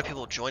 Actually, a lot of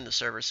people joined the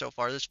server so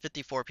far. There's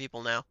 54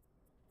 people now.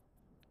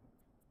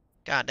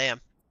 God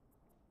damn.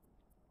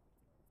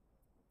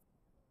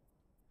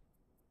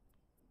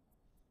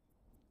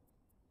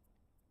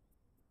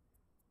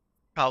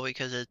 Probably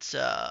because it's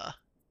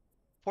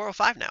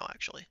 4:05 now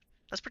actually.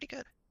 That's pretty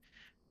good.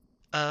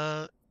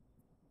 Uh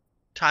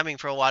Timing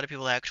for a lot of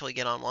people to actually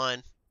get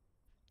online.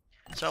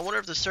 So I wonder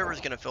if the server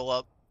is going to fill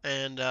up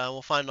and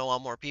we'll find a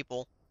lot more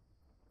people.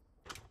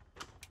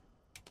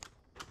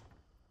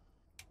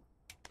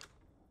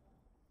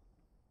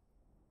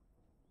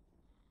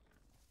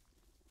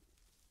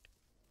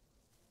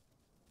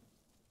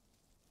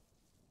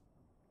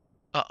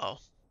 Uh-oh.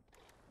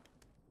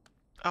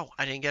 Oh,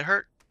 I didn't get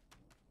hurt.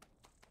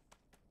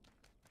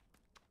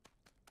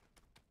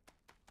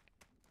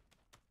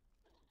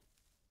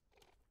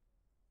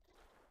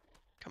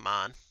 Come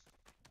on.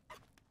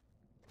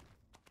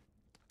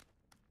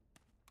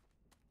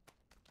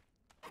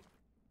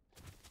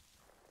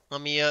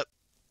 Let me up.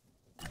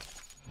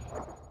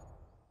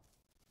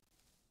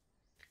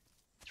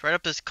 It's right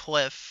up this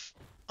cliff.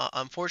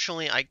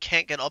 Unfortunately, I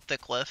can't get up the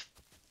cliff,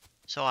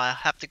 so I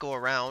have to go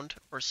around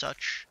or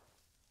such.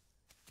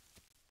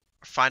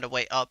 Or find a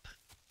way up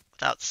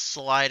without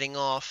sliding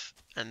off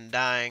and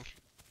dying.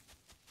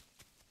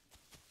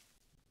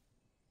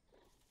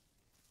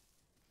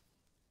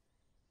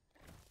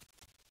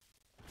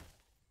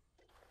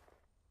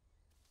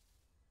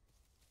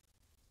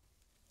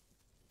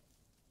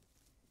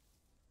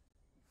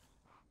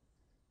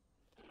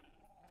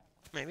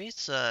 Maybe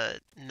it's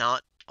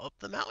not up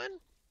the mountain,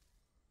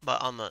 but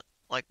on the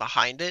like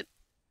behind it.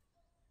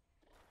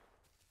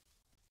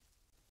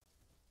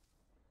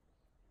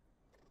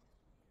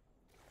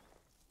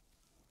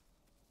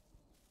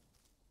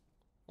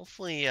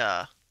 Hopefully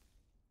yeah,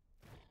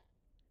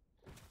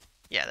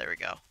 there we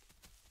go.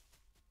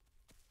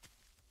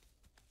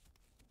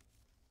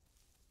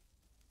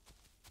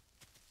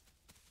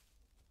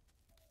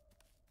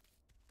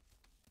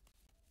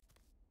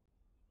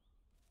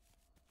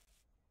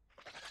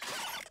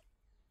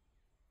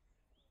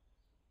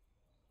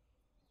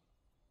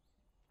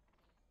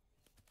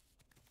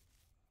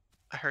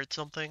 I heard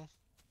something,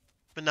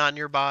 but not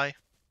nearby.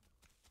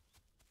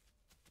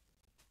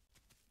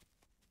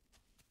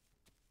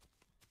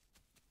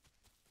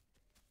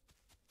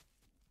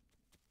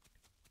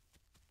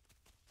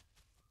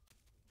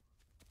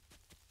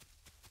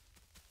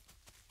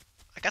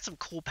 I got some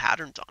cool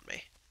patterns on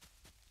me.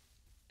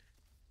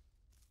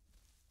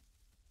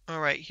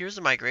 Alright, here's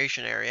the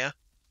migration area.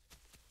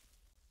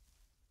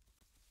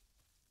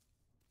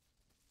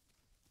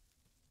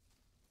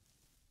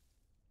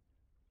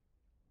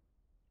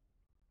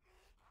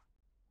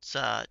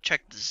 Let's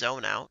check the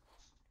zone out.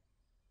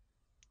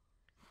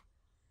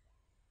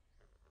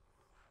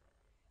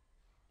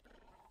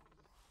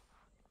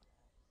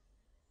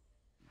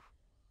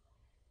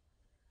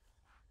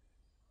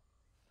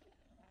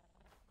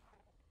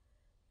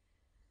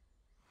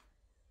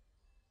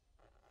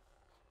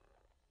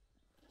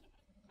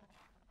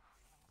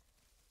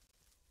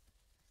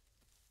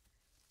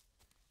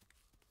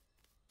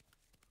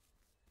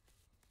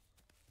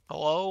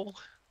 Hello?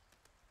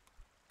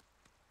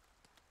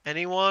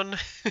 Anyone?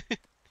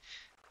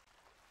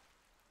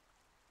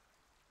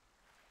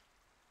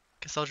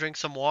 Guess I'll drink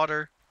some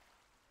water.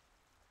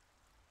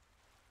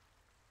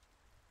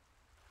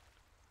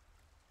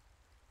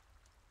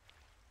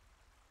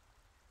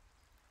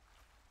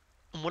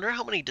 I wonder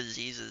how many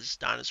diseases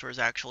dinosaurs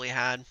actually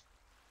had.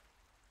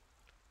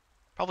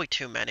 Probably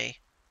too many.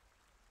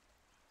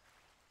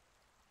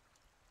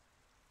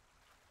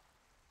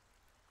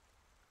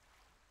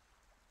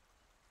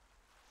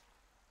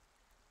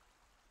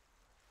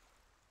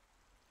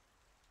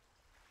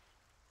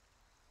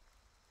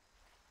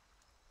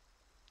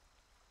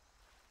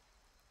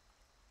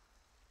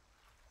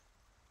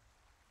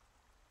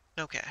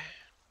 Okay.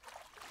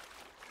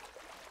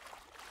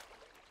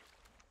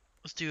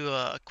 Let's do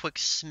a quick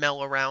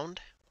smell around.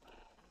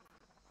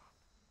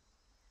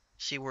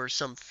 See where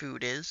some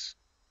food is.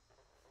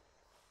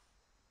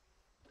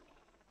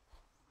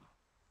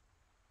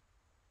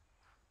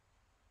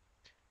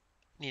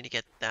 Need to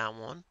get that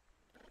one.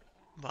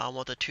 But I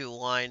want the 2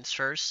 lines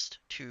first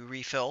to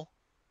refill.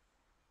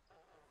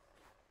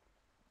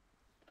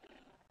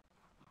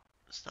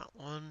 It's not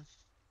one.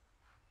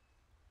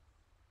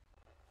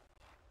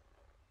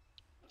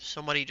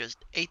 Somebody just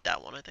ate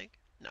that one, I think.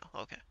 No,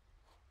 okay.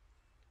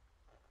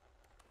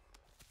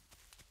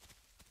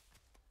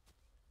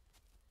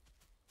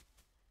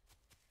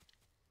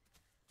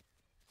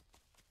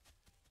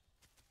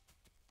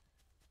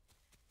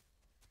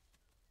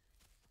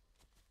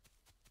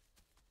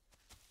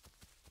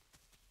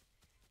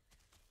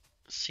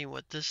 Let's see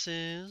what this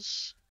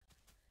is.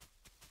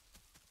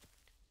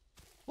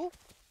 Ooh,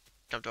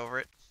 jumped over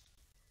it.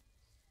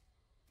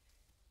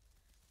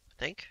 I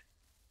think.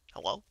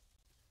 Hello?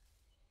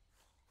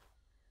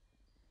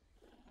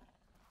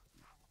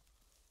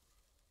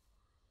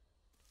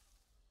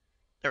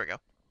 There we go.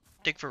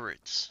 Dig for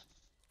roots.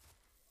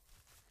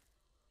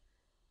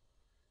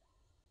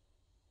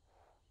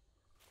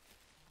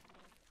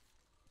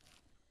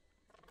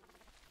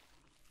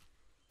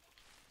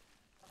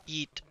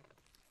 Eat.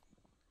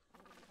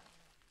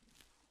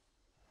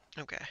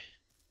 Okay.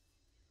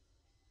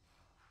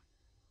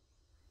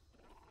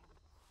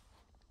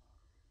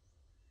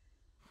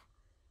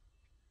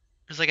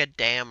 There's like a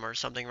dam or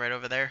something right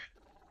over there.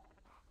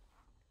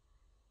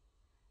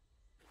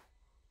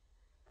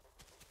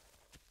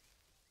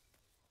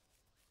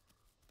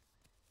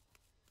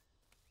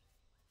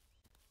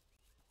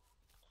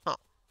 Huh.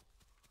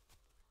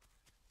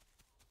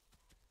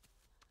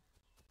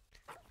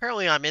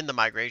 Apparently I'm in the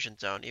migration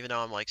zone, even though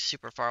I'm like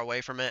super far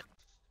away from it.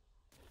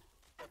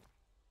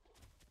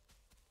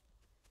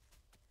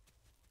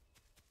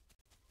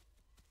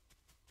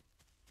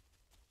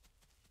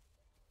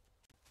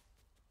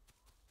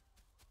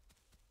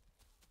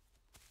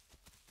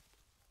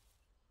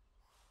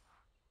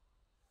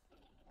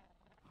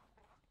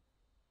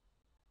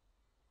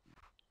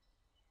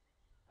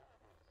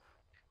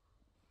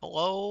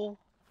 Hello?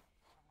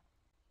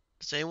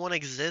 Does anyone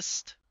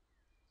exist?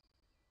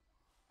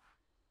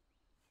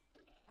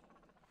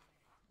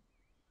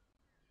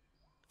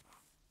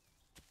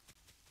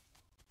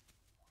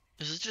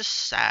 This is just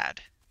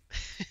sad.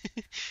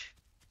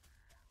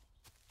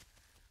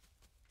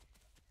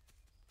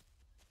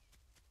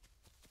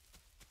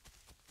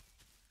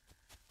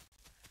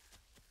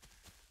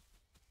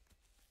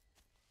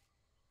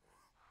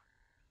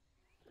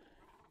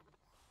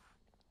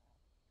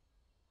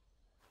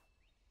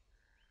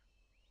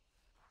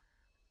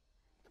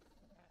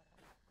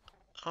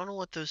 I don't know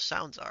what those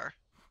sounds are.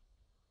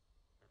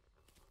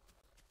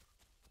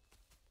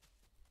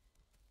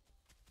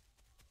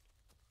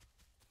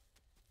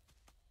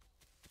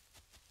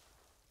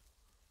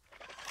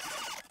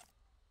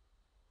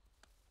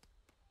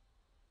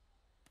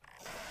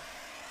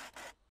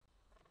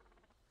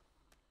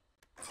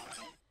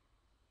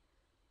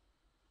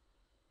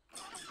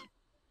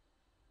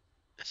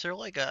 Is there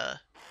like a...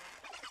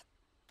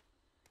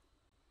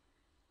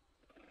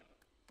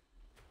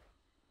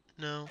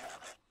 No.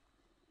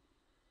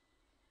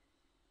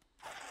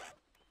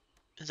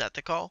 Is that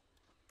the call?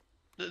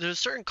 There's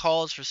certain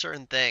calls for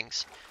certain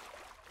things.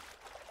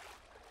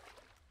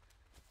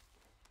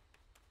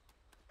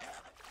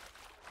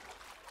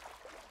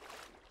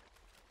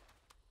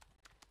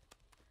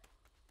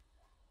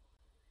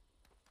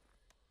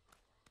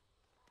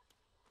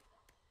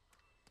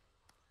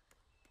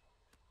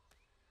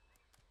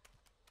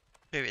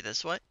 Maybe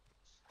this way?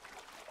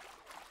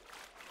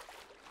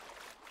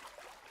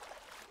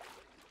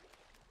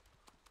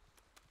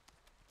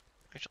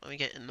 Actually, let me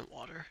get in the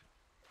water.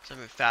 So I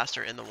move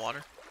faster in the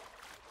water.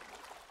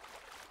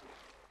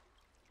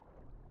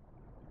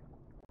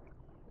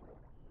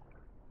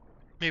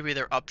 Maybe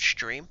they're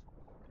upstream.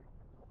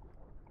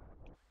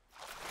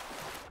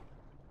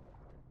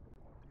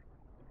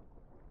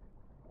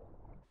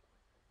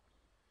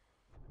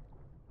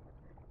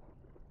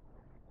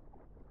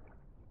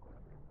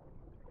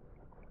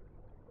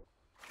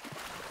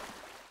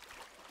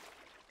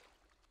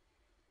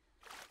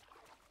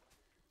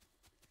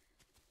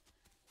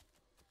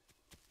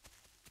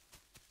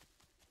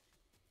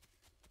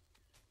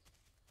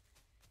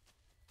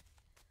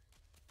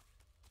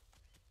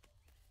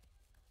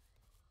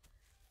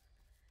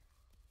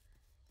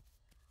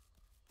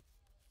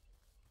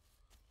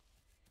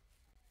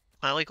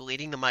 Am I like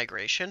leading the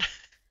migration?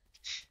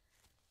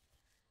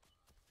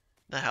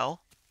 The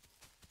hell?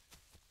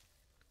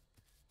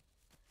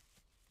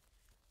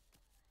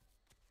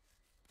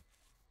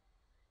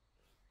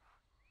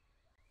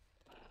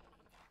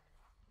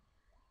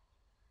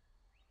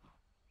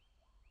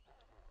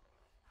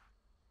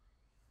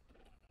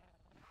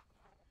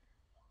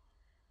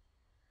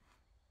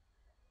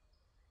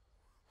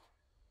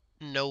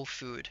 No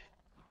food.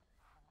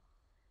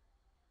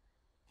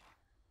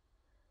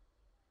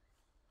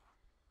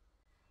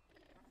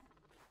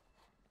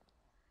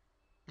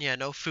 Yeah,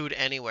 no food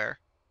anywhere.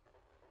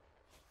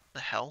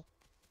 The hell?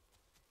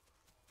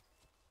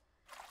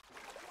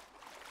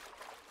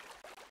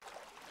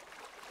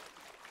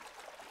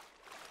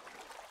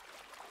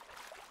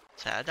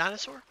 Is that a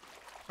dinosaur?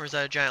 Or is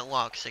that a giant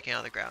log sticking out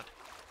of the ground?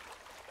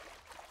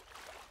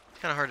 It's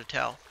kind of hard to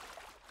tell.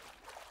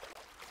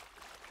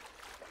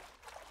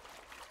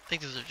 I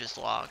think those are just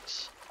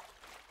logs.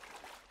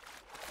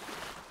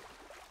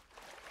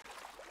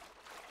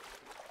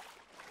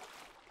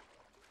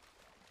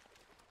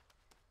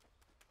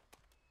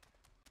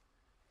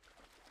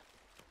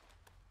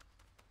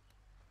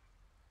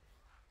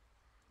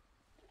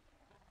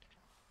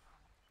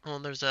 Well,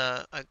 there's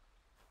a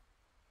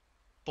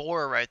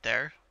boar right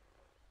there.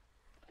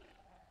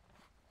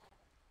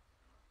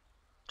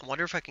 I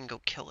wonder if I can go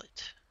kill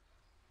it.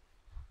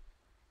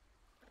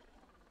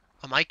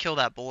 I might kill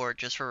that boar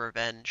just for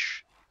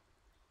revenge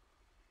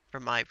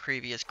from my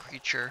previous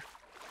creature.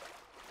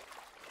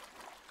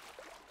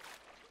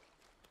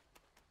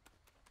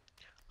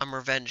 I'm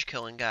revenge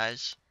killing,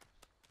 guys.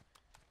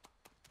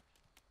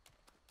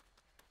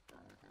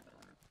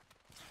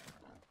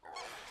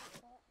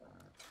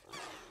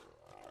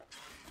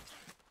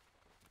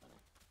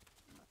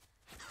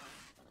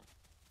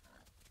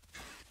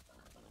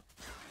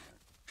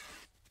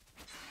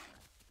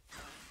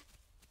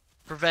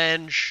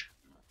 Revenge!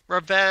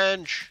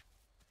 Revenge!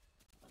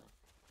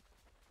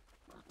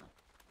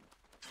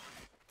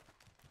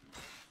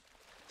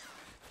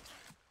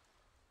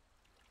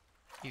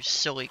 You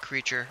silly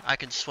creature. I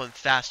can swim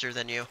faster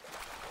than you.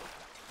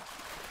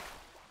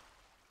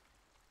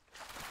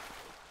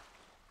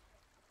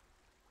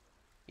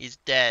 He's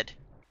dead.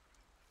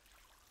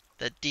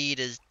 The deed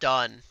is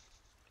done.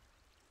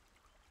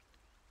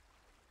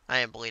 I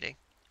am bleeding,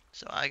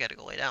 so I gotta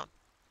go lay down.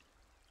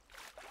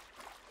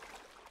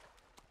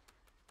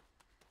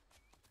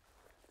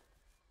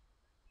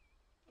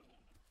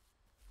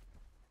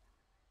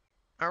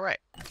 Alright.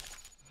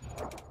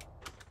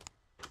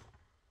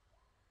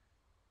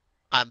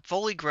 I'm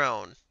fully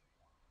grown.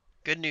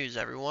 Good news,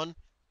 everyone.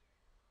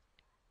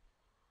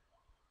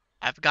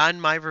 I've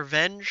gotten my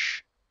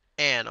revenge,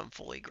 and I'm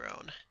fully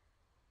grown.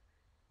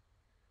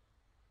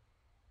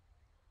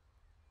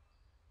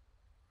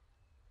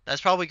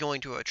 That's probably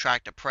going to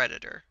attract a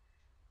predator.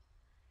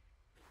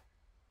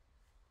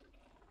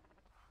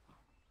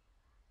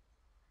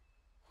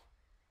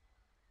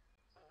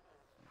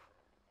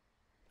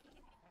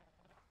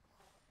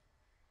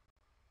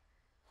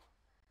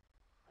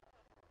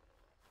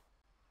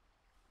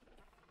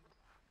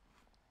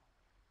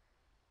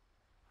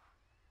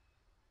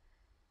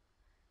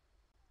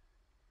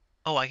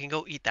 Oh, I can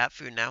go eat that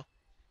food now.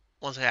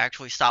 Once I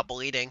actually stop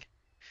bleeding.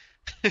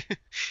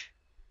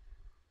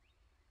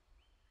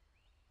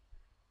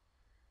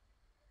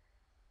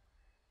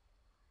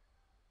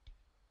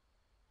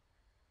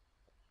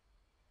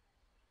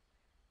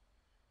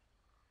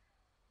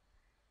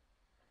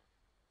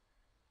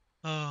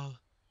 Oh.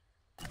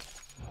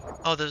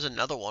 Oh, there's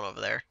another one over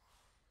there.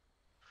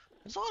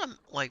 There's a lot of,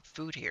 like,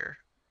 food here.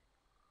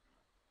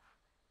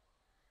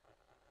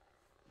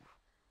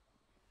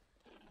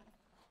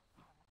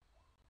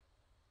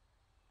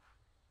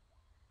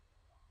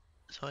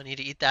 So I need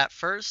to eat that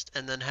first,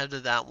 and then head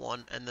to that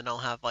one, and then I'll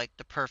have, like,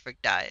 the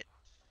perfect diet.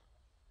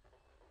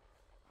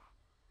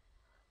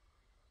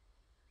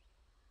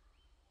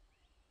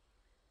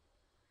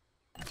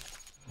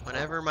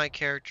 Whenever my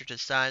character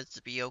decides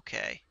to be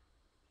okay.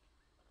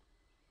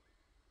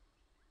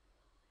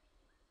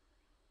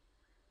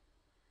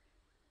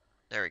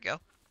 There we go.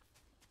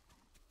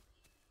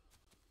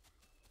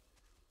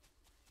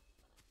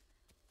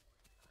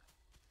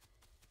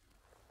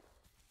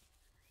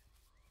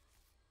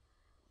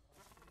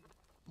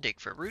 Dig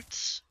for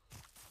roots.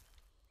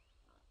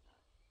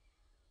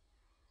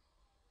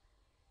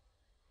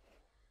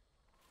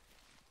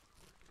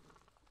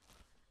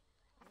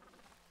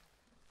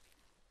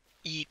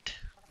 Eat.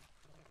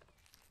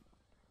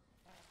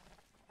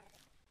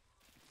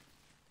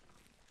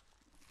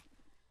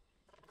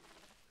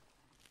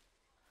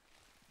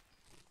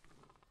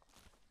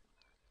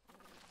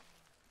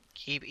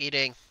 Keep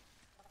eating.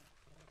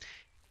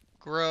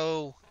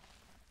 Grow.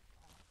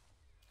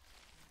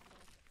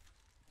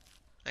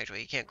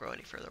 Actually, you can't grow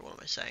any further. What am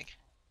I saying?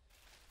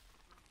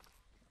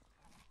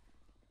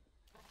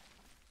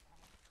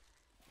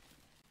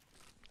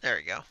 There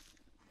we go.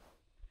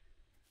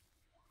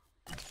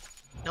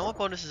 Now what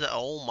bonus is it?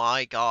 Oh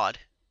my god.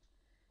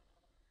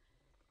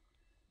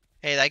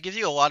 Hey, that gives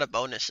you a lot of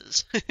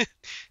bonuses.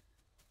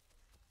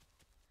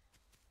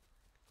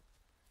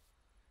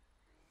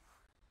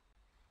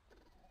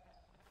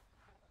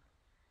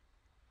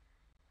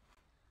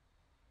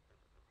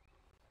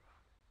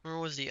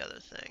 was the other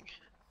thing?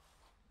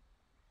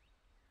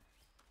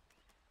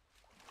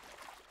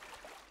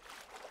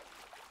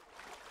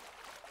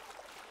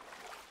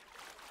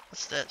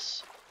 What's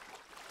this?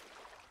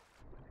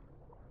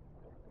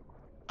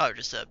 Oh,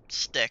 just a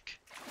stick.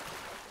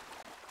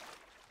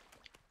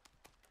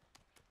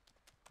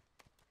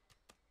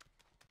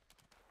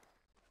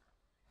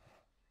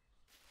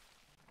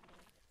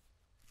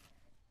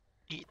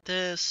 Eat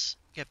this.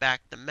 Get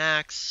back the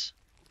max.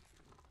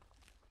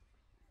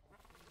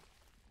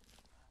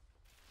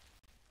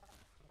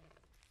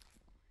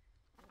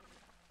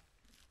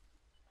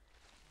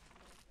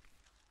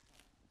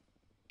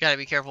 Gotta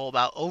be careful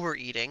about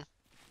overeating.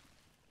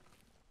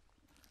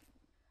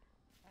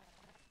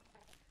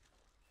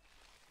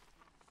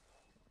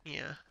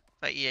 Yeah.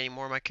 If I eat any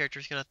more, my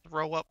character's gonna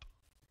throw up.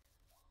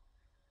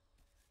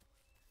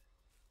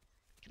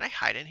 Can I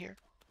hide in here?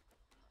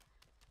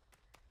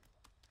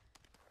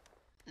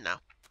 No.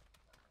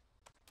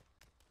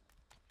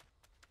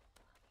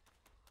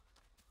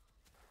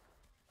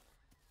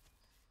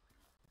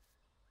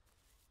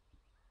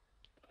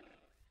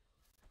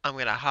 I'm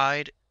gonna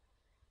hide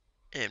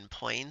in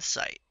plain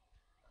sight.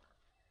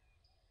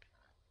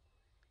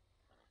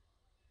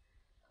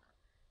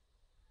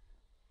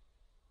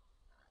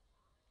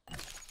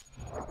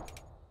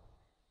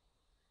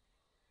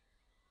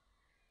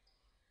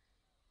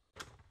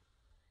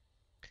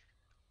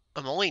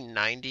 I'm only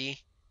 90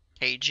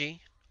 kg.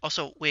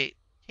 Also, wait,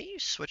 can you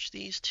switch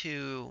these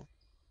to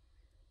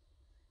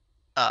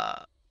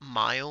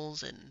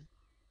miles and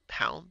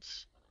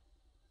pounds?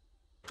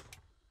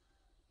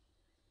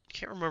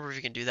 Can't remember if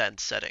you can do that in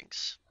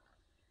settings.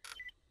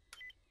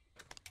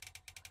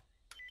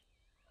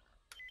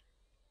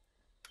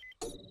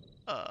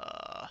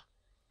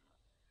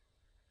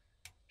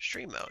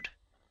 Stream mode.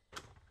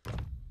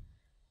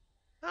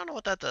 I don't know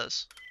what that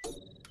does.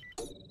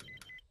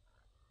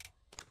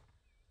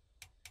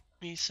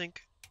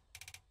 Sync.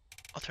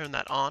 I'll turn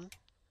that on.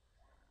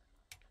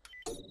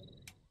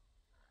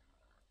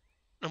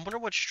 I wonder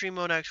what stream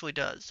mode actually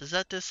does. Does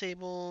that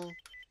disable?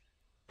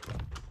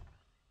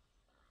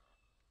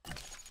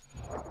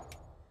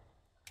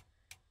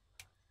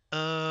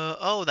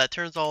 Oh, that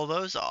turns all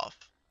those off.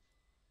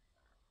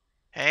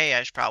 Hey,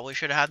 I probably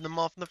should have had them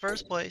off in the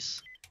first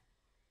place.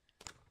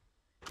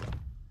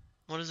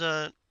 What is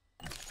that?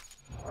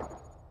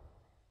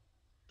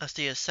 That's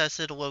the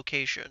assessed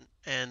location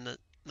and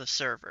the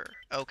server.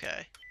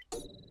 Okay.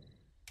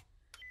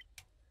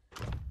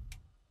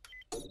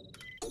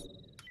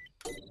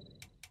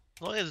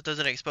 As long as it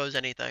doesn't expose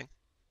anything.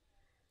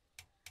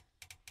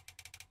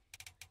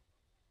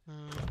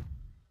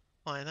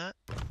 Why that?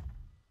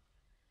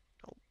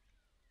 Nope.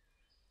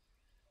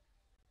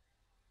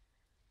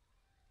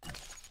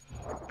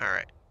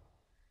 Alright.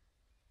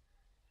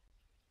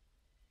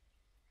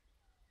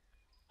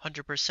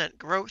 100%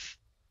 growth.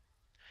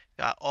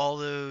 Got all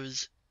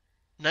those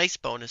nice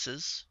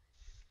bonuses.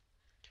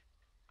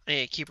 I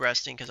need to keep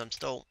resting because I'm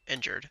still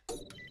injured.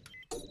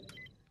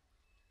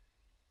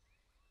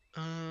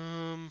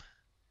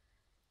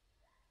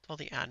 All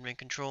the admin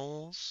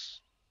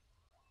controls.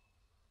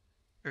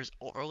 There's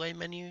overlay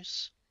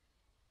menus.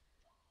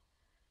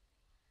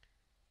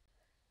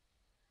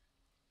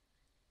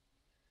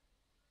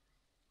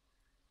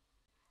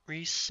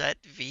 Reset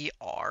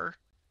VR.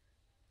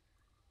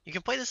 You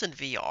can play this in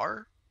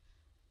VR?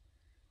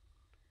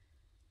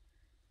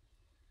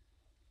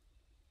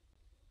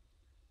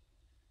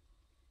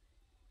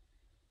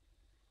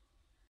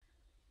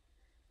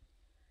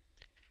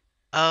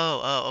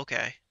 Oh,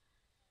 okay.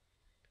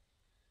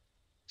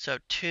 So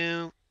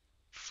 2,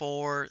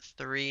 4,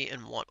 3,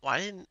 and 1. Why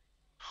didn't...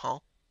 Huh?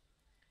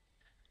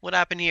 What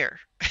happened here?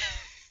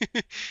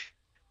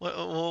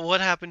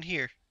 What happened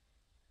here?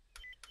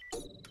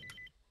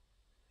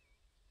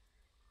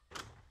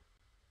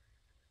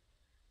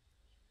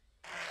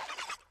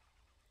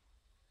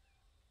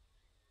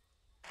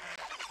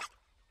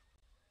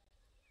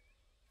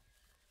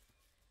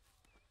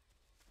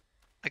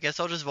 I guess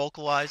I'll just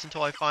vocalize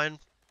until I find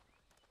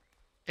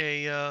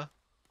a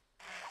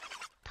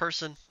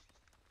person.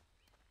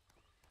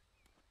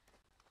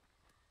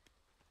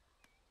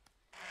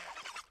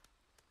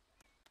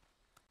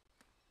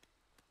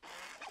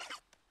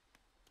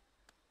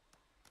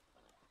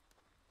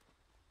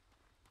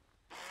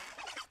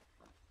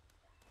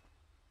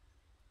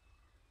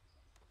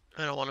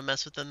 I don't want to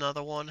mess with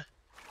another one.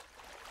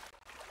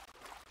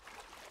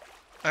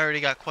 I already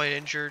got quite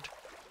injured.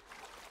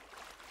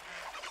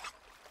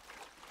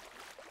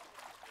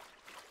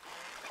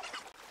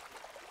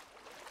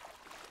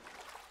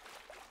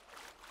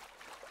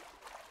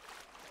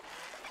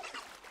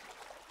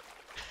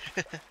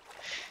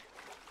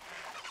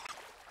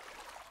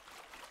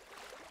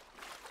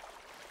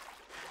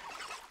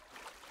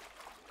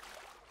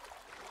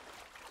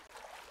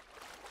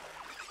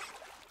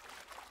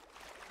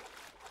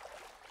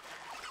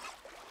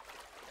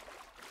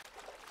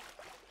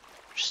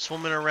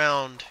 Swimming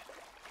around,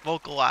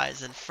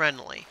 vocalize and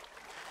friendly.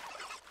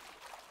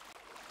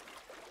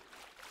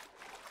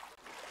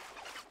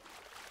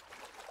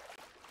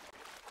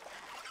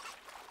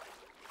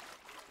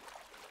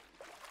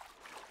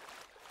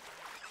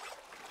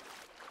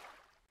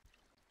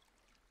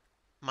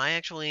 I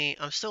actually?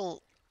 I'm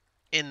still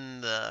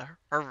in the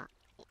what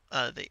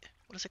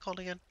is it called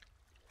again?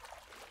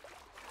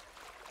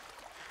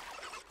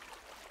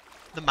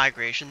 The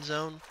migration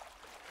zone.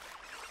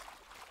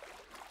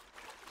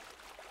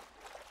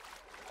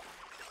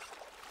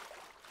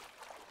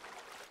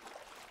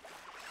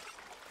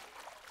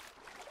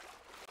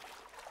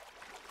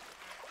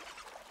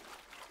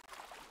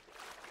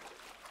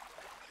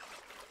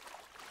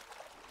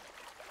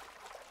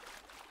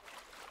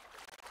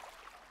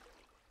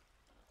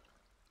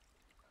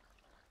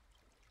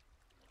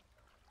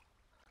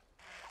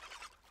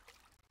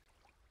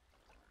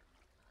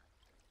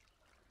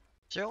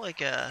 Is there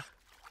like a?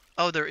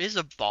 Oh, there is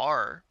a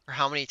bar for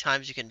how many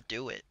times you can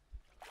do it.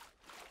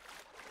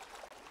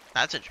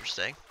 That's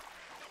interesting.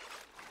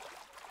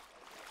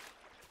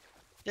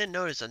 Didn't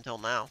notice until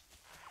now.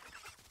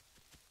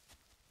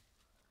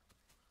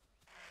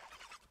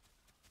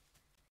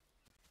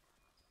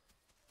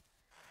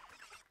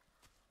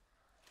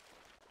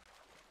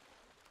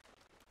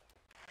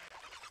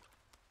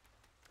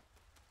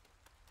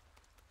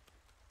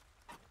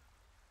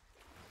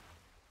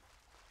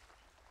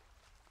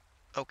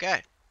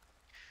 Okay,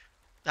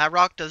 that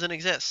rock doesn't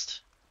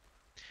exist.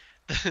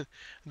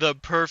 The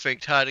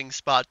perfect hiding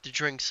spot to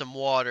drink some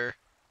water.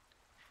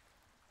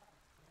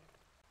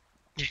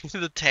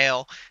 The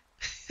tail.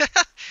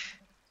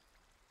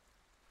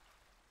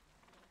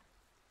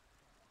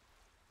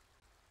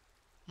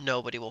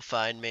 Nobody will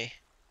find me.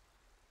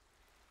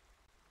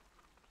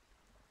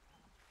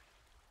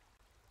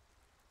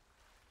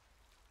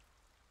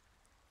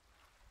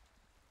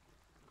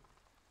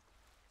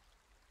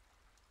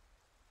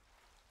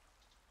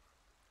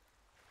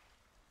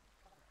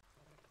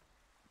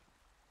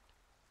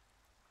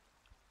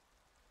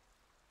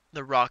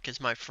 The rock is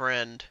my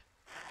friend.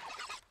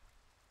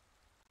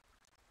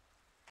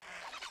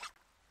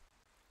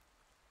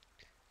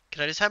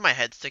 Can I just have my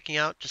head sticking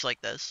out just like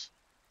this?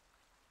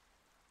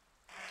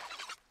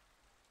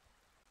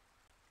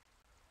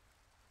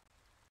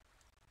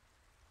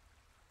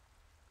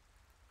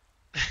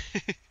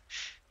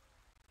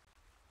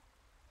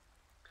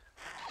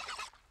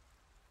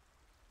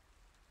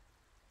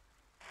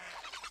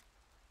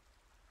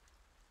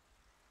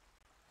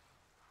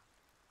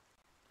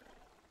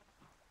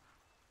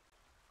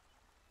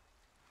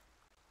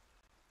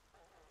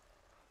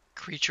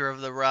 Creature of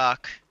the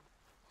rock.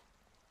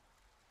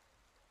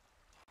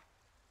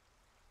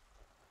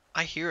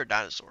 I hear a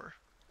dinosaur.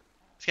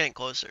 It's getting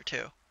closer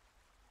too.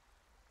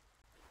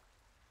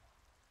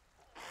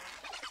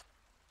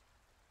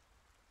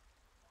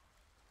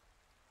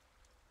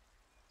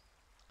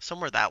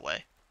 Somewhere that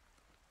way.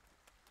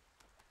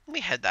 Let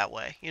me head that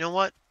way. You know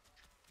what?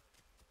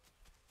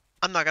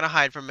 I'm not gonna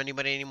hide from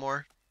anybody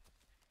anymore.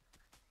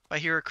 If I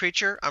hear a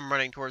creature, I'm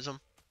running towards them.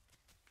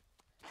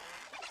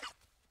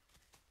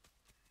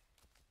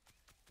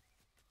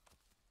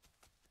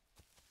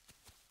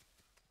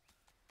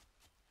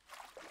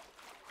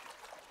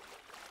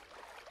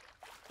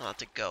 Oh,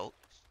 it's a goat.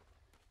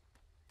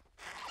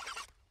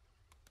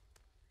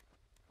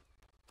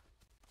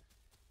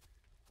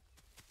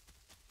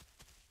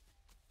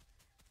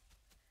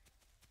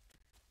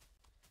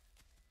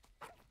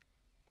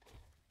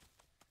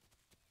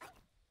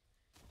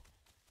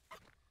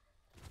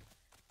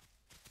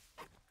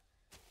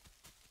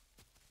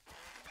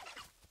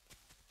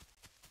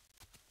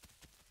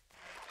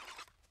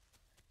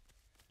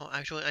 Oh,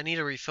 actually, I need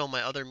to refill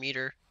my other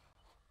meter.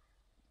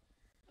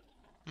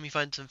 Let me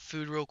find some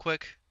food real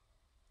quick.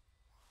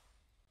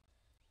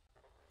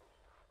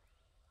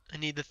 I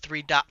need the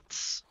 3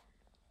 dots.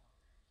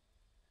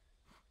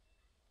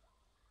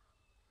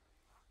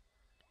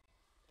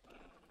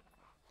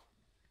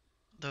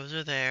 Those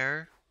are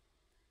there.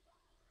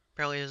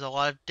 Apparently there's a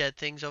lot of dead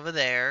things over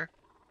there.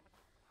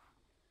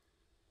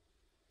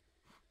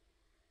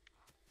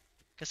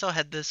 Guess I'll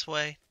head this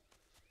way.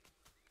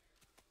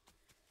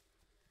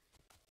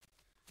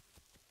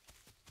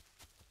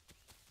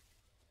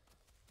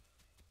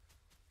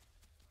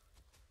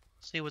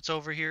 See what's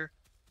over here.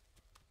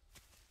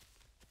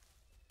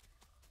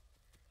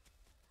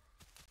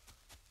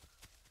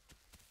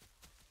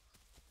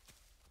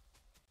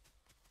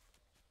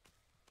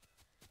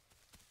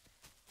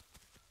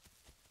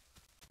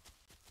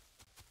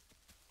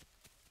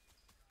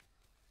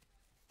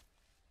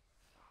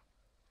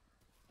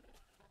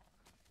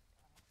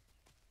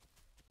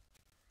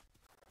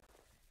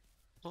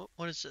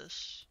 What is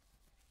this?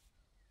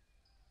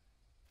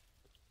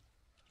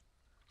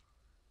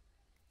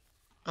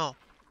 Oh,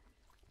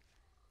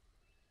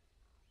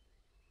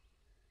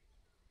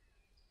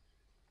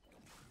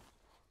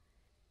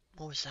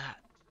 what was that?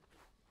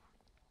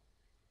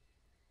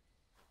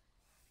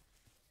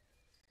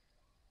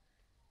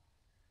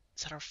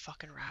 Is that our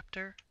fucking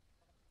raptor?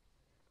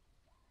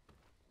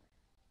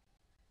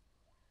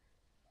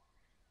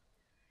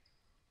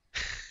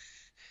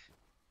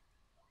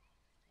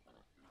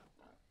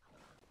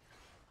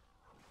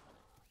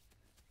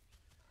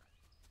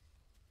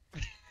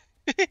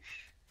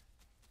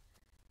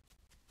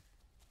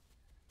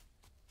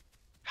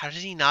 How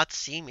did he not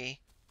see me?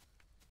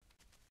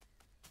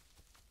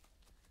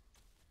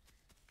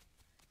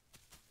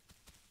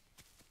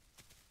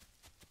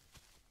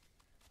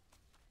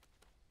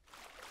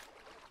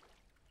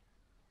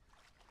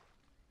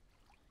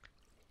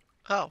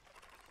 Oh.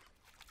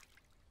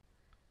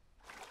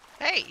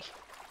 Hey!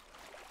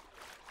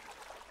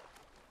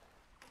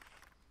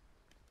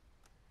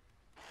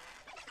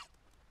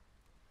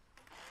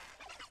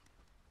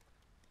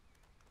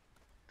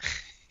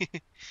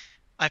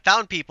 I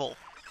found people.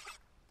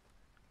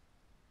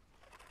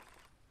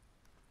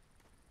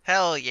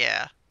 Hell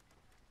yeah.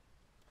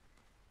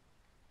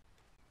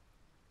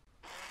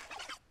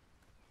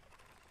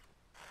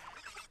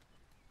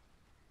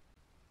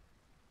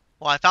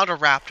 Well, I found a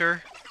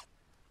raptor,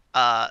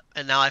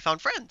 and now I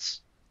found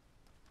friends.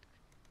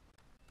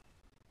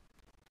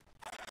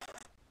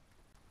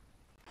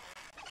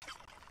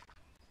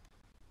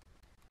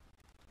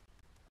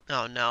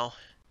 Oh no.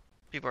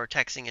 People are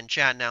texting in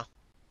chat now.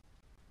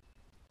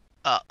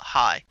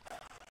 Hi.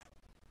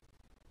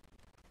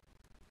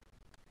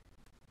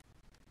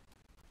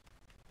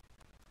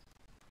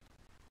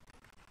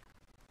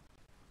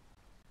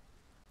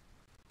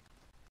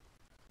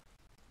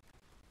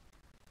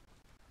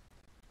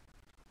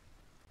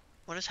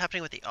 What is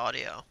happening with the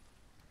audio?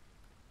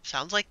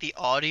 Sounds like the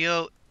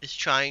audio is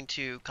trying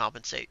to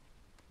compensate.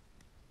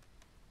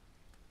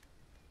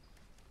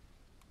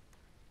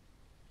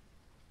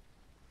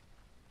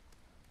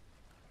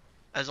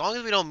 As long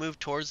as we don't move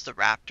towards the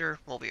raptor,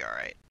 we'll be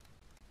alright.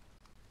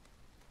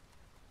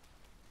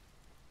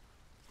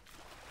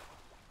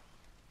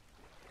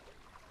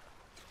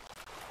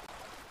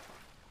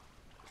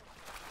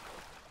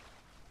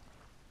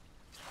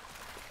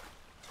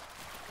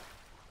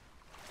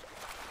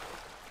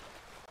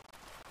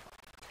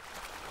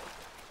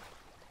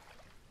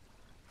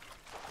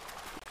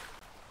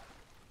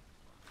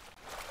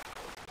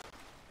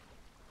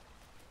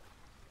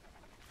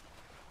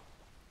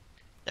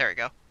 There we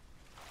go.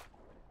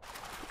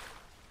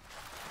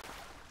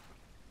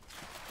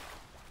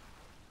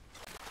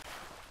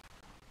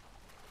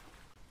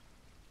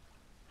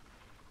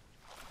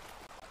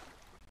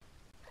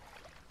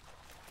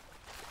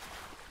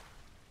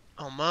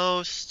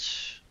 Almost.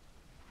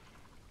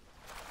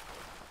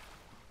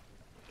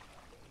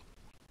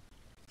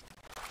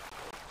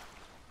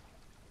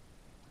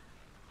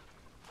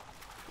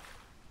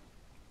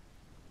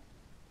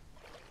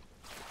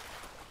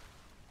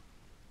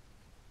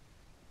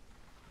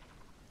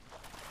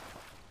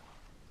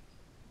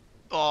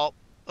 Oh,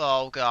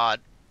 oh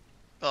god.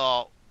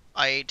 Oh,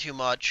 I ate too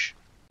much.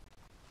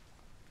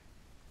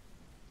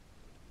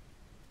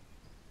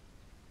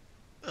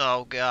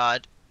 Oh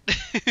god.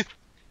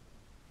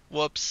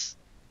 Whoops.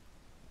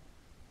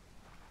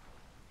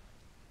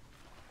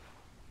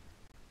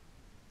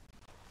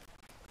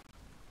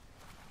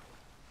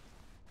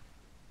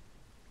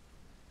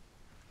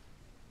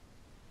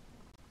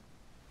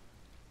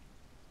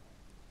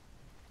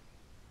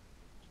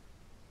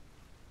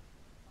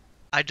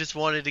 I just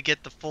wanted to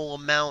get the full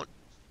amount.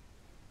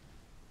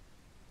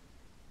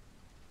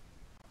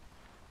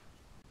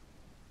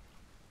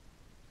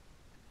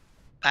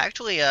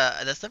 Actually,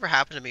 that's never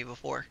happened to me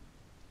before.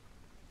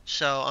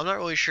 So I'm not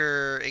really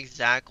sure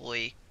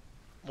exactly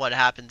what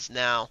happens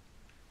now.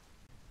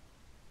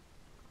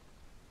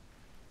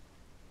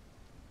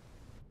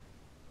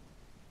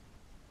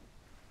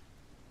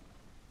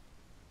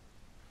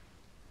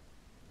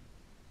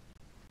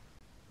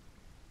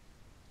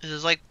 Is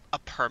this like a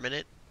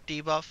permanent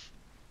debuff?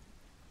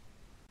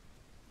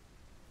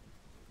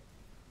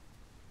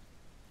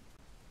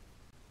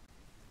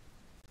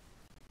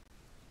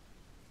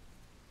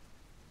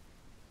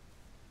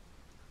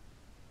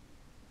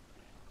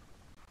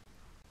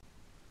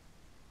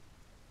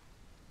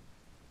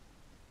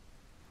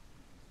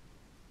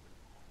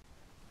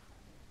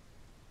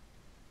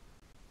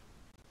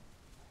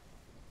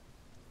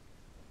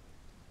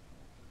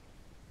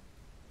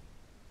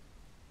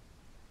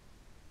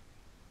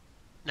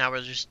 Now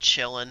we're just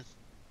chilling.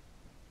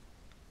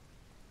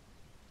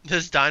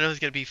 This dino's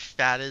gonna be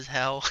fat as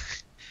hell.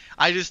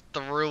 I just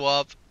threw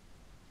up.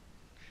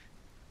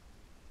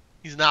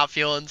 He's not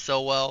feeling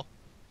so well.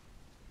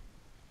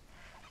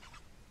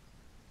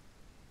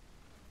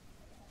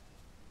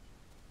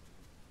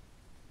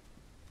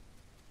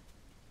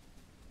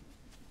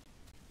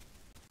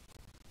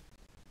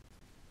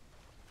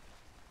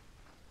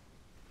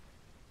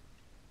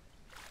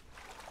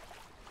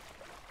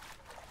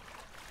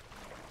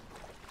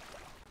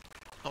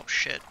 Oh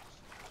shit.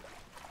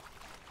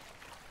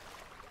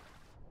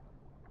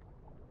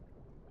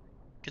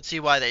 Can see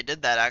why they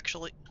did that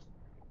actually.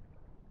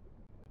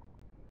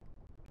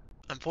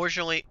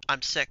 Unfortunately,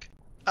 I'm sick.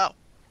 Oh.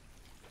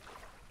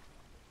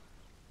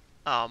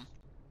 Um.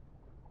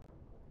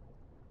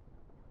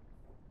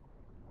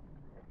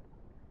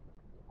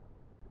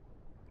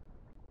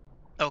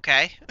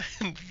 Okay.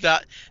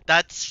 That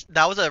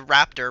was a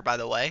raptor, by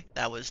the way.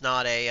 That was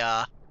not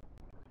a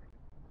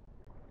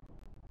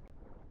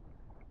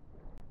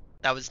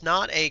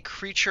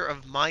creature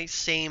of my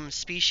same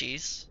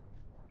species.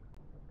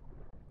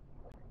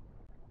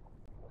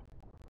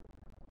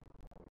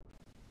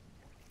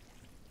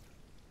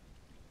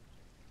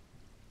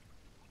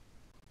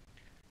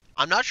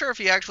 I'm not sure if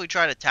he actually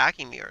tried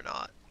attacking me or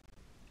not.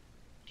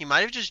 He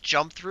might have just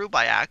jumped through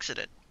by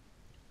accident.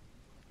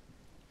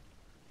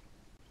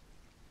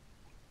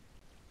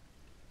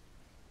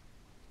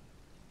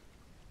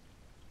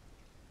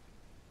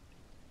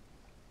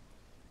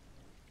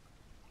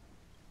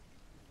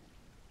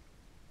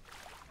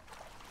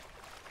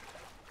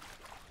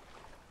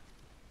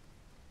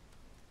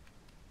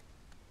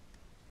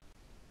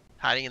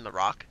 Hiding in the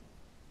rock.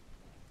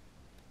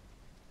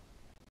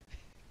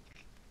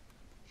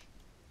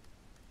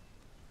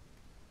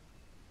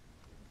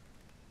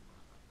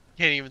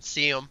 Can't even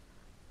see him.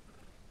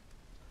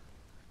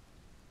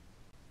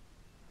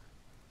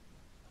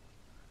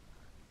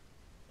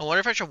 I wonder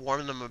if I should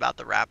warn them about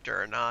the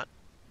raptor or not.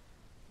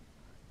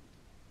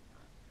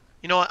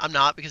 You know what? I'm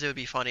not, because it would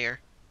be funnier.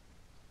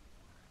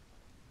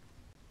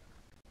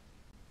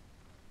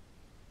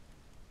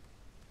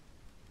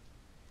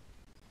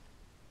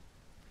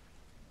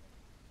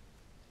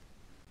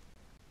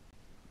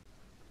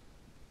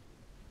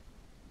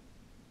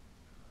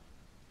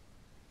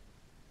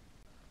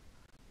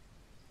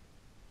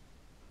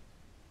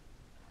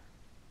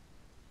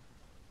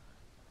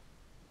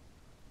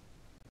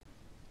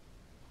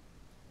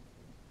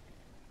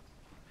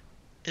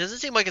 It doesn't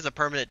seem like it's a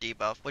permanent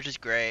debuff, which is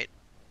great.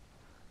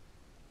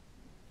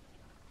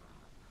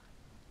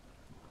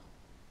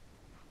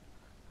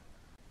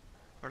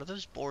 What are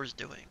those boars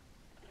doing?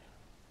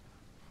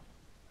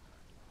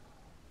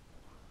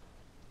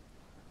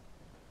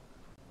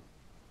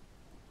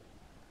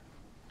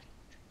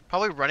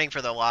 Probably running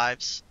for their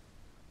lives.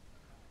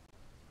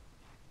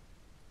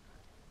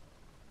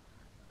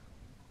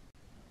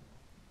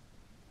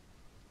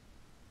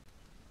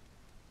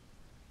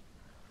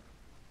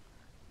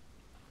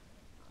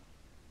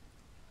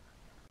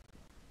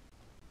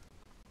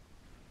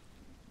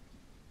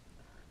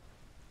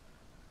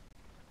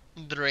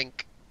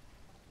 Drink.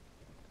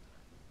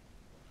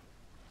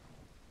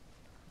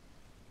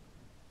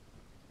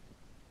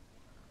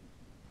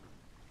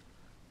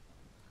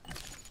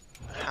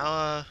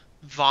 How,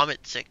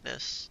 vomit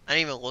sickness. I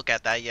didn't even look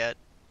at that yet.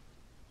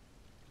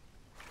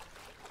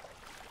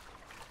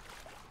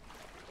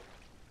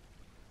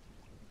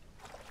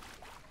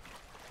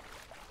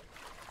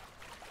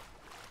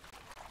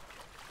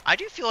 I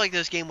do feel like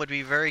this game would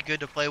be very good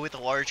to play with a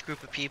large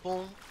group of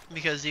people,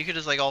 because you could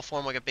just like all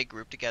form like a big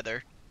group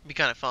together. It'd be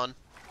kind of fun.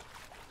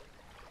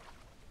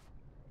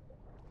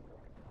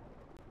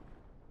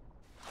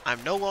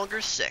 I'm no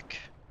longer sick.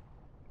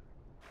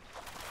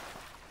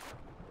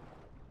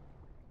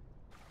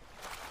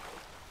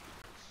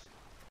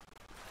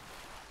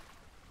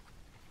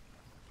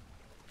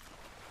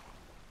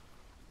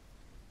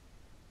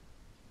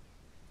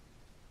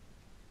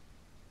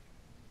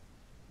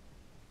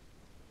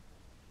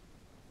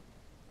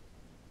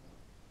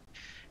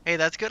 Hey,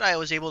 that's good. I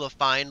was able to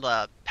find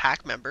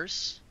pack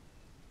members.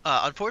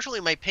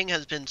 Unfortunately, my ping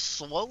has been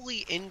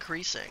slowly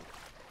increasing.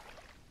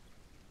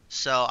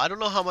 So I don't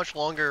know how much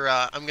longer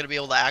I'm gonna be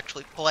able to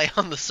actually play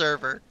on the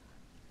server.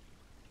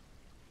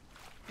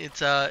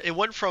 It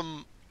went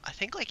from I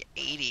think like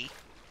 80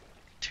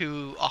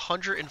 to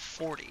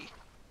 140.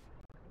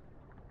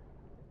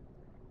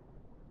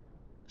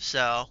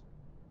 So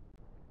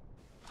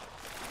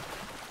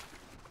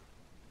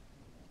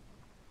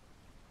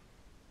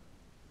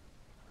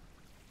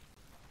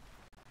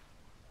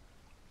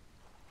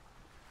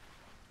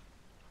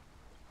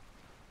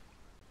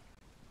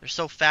they're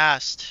so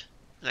fast,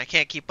 and I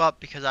can't keep up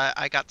because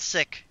I got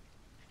sick.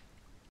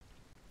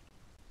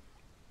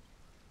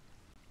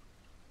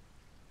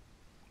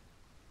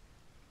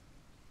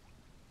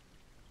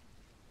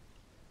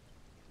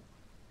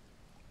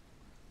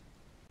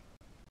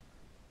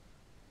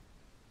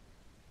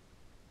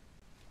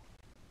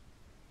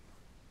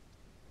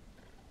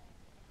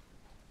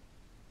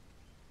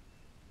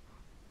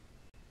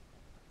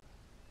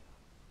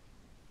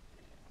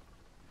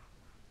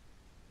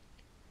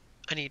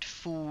 I need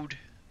food.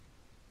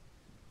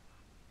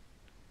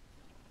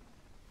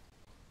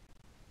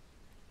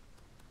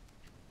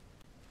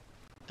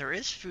 There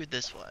is food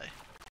this way.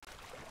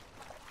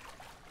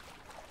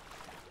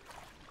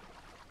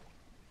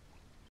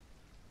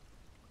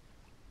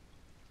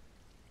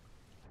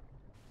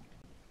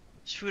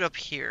 There's food up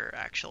here,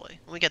 actually.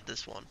 Let me get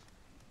this one.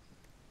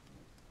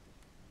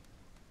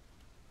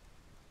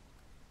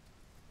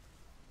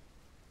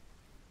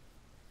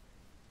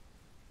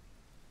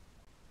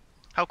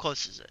 How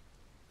close is it?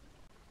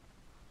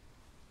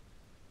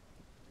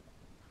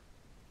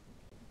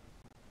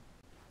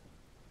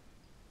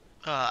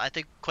 I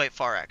think quite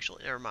far,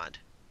 actually. Never mind.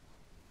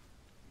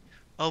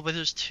 Oh, but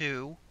there's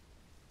two.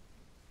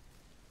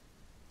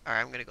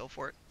 Alright, I'm gonna go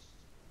for it.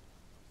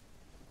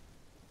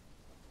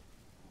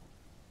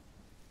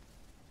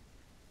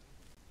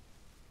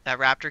 That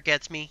raptor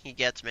gets me, he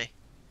gets me.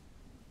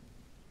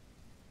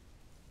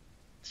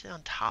 Is it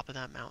on top of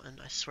that mountain?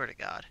 I swear to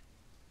God.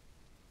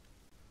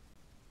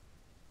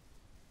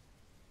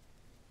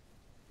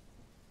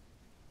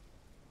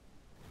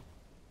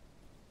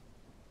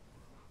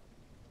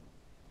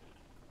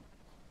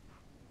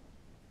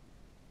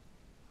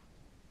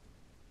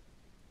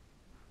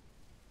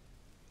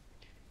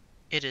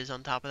 It is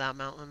on top of that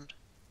mountain.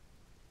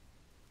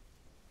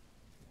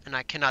 And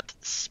I cannot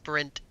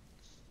sprint.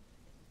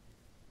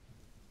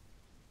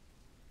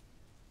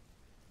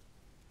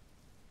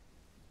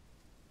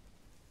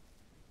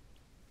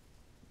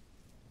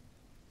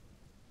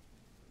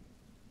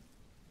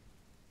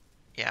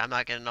 Yeah, I'm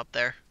not getting up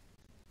there.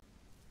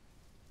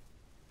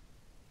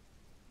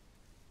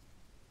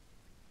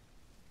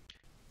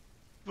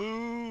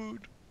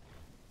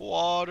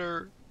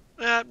 Water.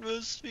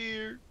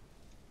 Atmosphere.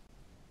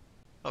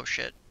 Oh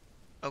shit.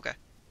 Okay.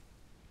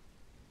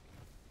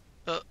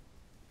 Uh,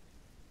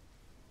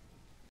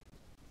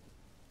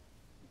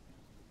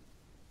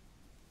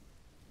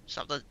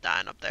 Something's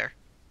dying up there.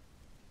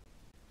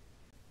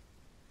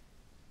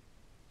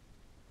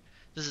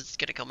 This is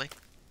gonna kill me.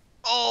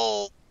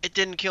 Oh, it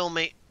didn't kill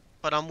me,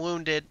 but I'm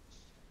wounded.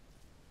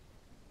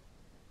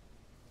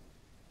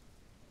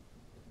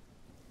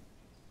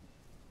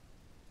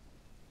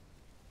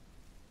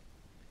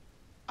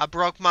 I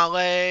broke my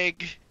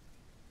leg.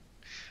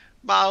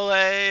 My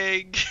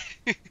leg.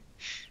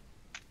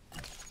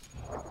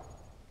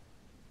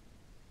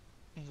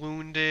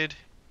 Wounded.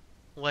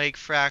 Leg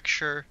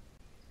fracture.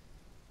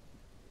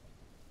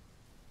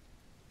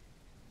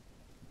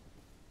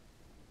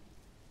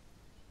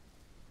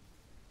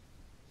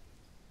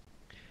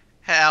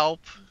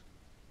 Help.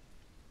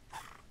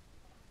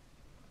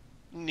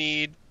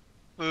 Need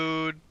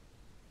food.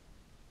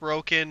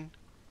 Broken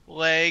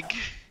leg.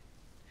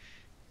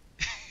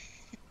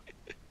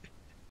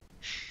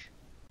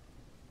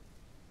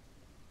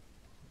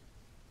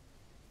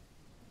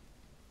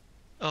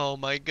 Oh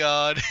my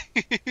god.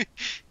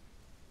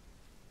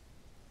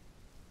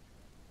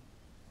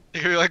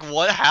 You're like,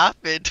 what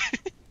happened?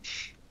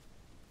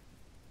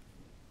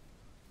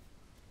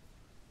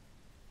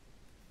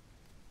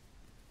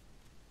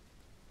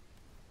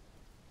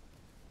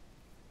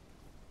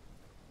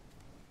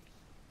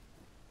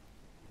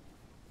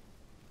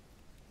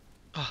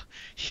 Oh,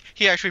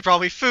 he actually brought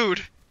me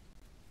food.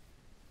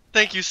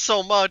 Thank you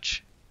so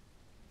much.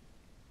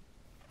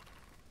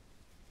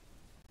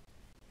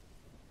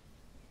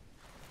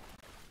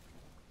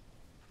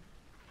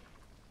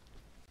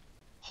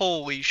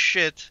 Holy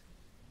shit.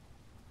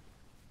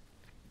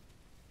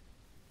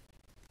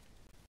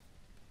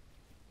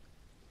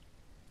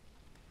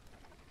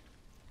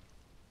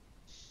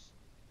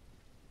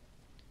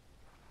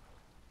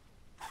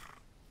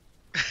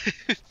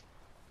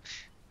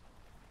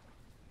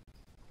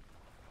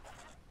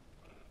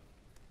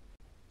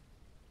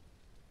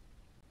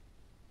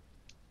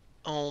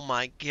 Oh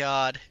my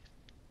god.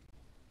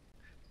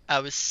 I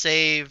was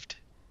saved.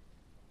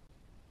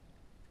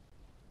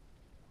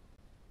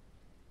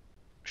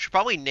 Should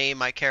probably name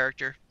my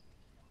character.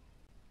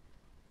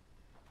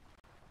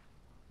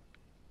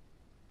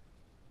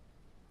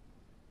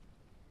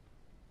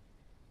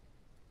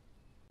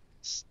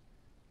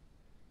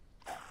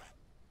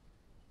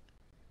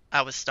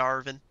 I was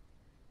starving.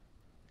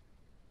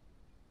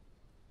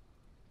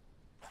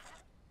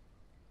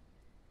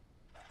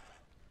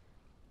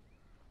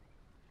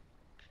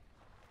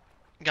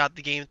 Got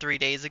the game 3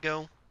 days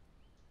ago.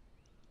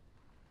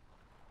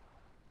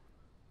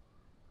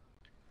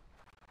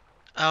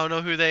 I don't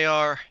know who they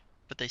are,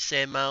 but they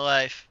saved my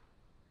life.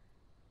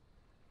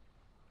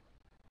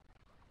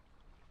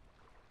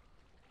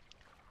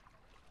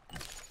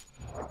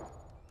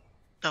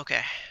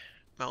 Okay.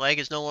 My leg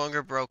is no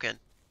longer broken.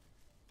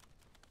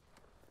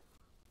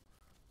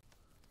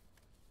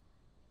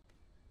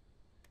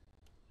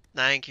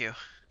 Thank you.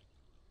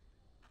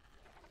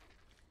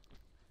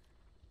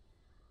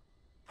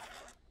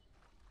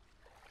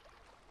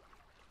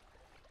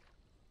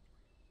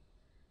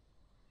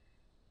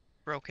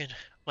 Broken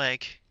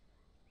leg.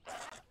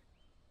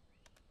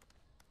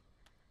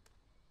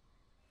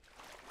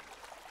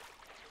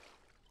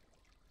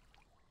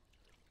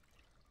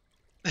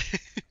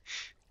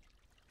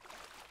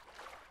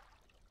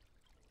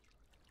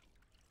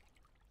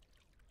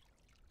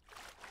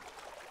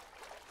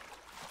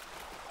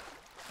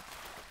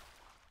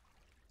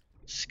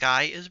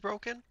 Sky is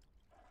broken?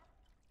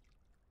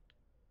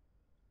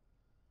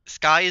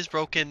 Sky is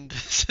broken.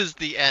 This is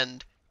the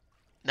end.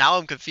 Now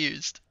I'm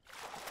confused.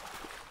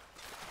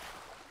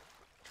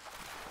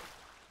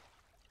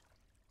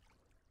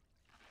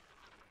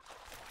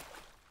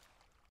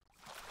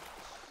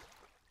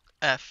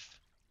 F.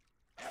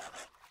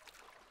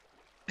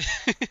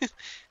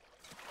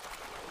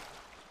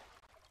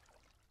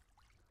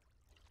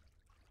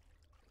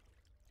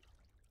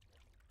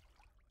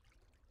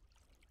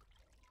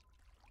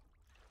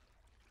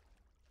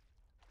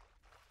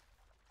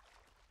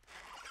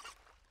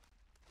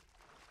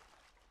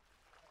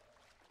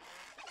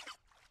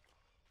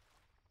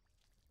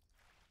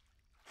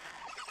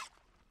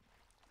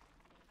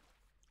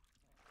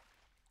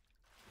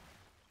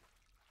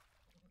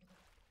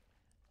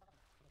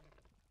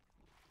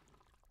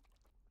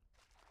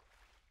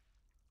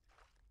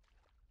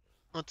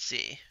 Let's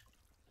see.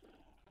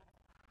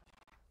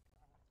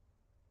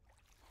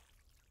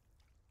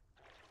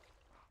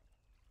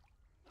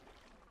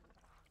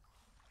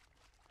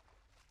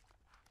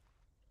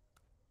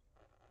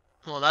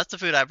 Well, that's the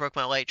food I broke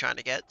my leg trying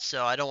to get,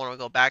 so I don't want to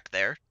go back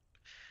there.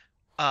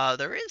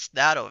 There is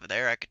that over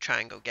there I could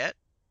try and go get.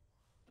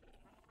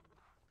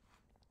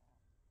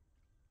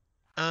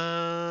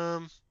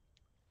 There's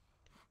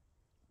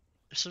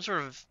some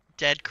sort of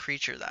dead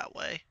creature that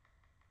way.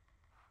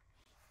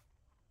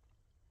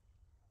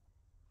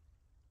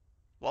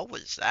 What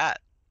was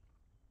that?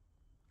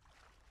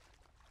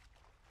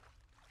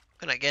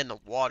 I'm gonna get in the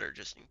water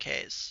just in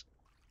case.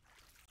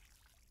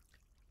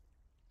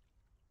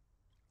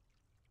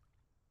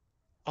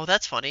 Oh,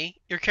 that's funny.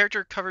 Your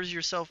character covers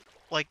yourself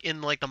like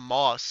in like the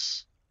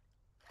moss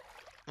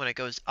when it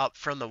goes up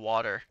from the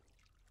water.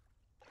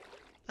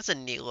 That's a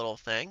neat little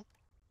thing.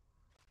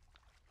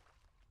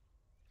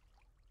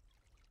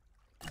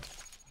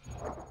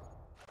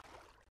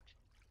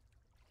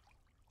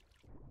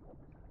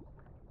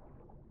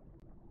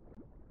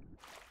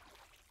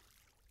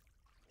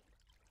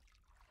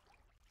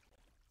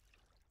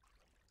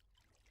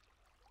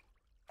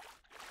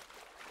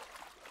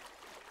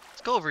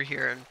 Let's go over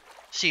here and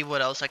see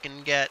what else I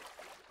can get.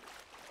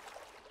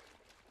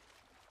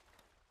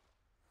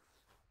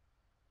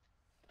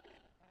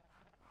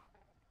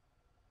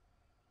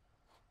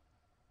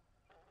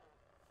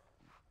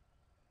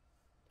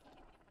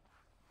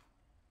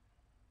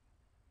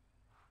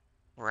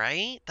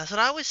 Right? That's what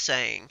I was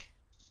saying.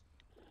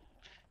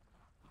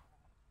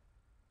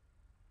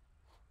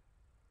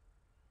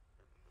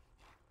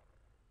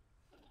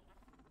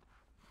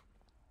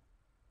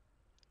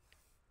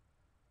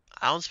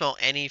 I don't smell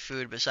any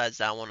food besides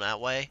that one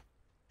that way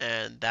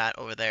and that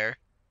over there.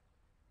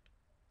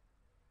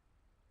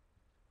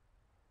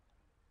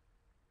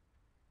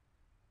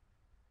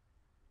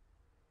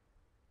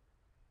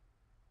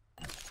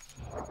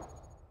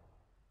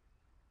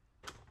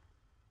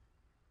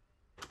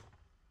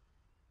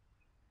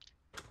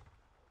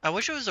 I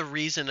wish it was a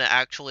reason to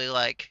actually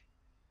like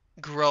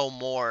grow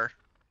more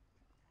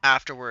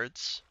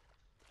afterwards.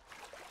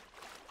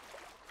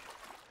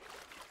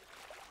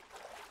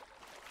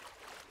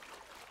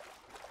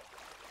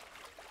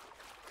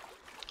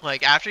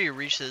 Like after you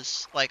reach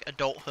this like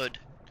adulthood.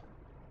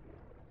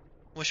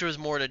 Wish there was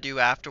more to do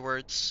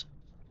afterwards.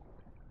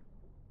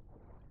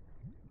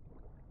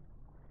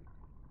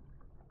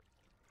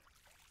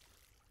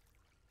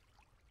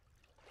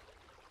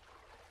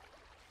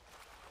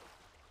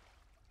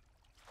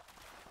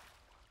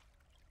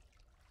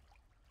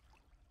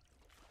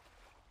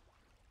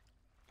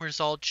 We're just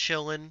all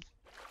chilling,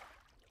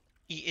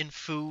 eating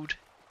food.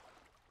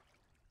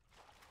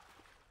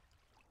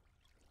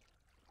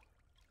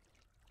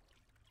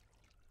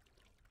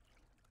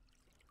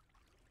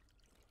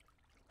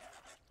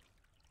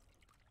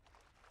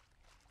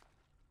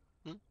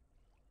 Hmm?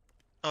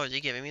 Oh, is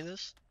he giving me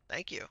this?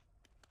 Thank you.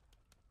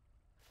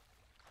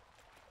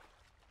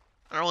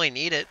 I don't really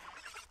need it,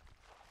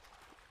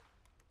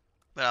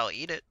 but I'll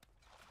eat it.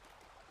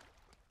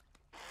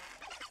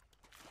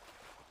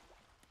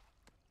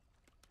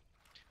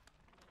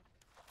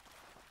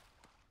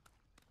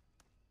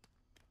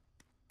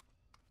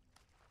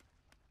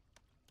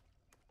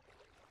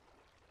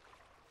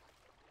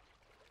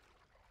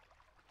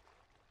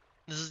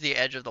 This is the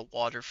edge of the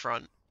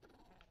waterfront.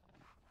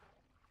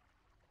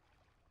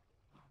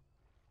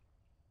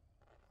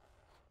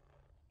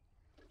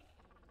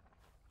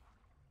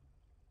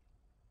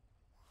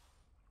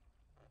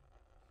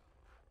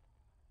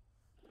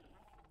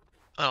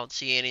 I don't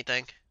see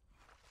anything.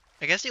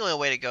 I guess the only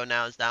way to go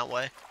now is that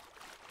way.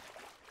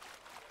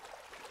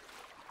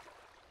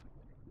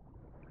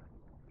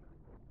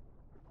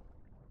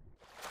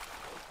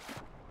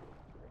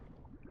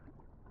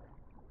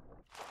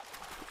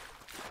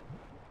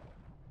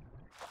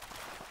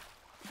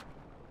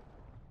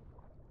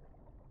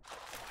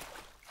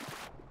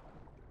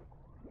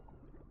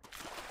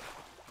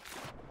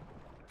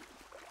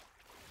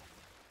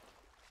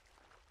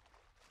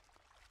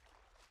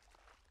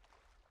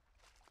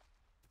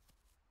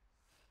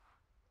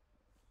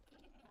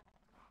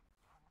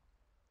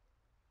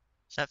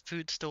 Is that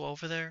food still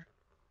over there?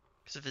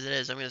 Because if it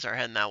is, I'm gonna start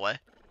heading that way.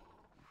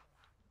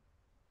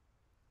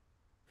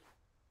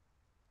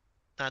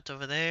 That's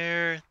over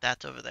there.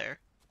 That's over there.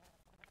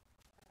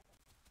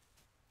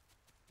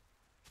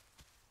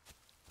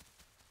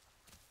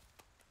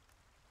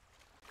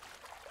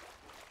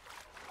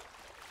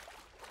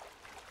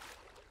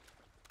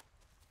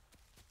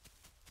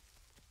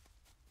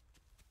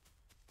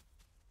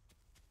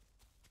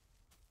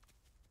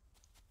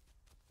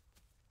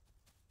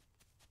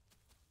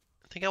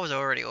 I think I was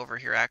already over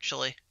here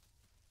actually.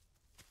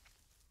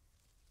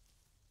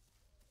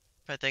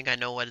 I think I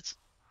know what it's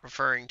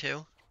referring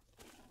to.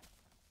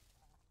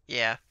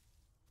 Yeah.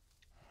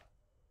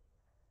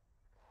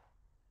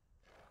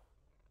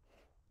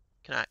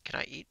 Can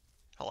I eat?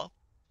 Hello?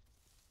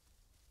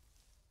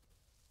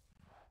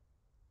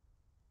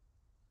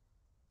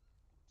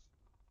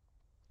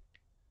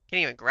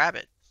 Can't even grab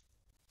it.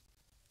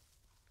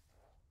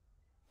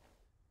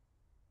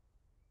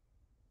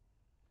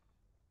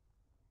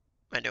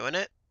 Am I doing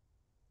it?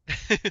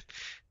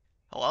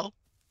 Hello?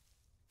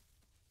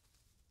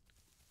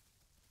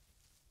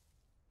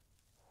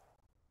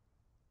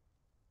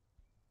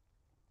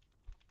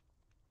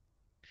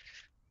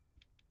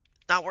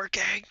 Not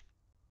working.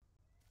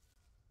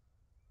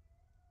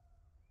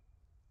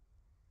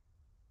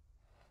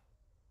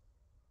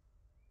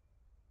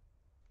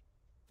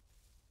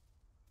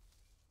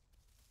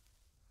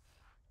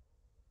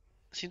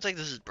 Seems like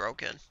this is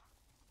broken.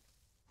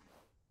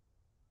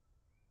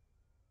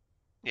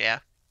 Yeah.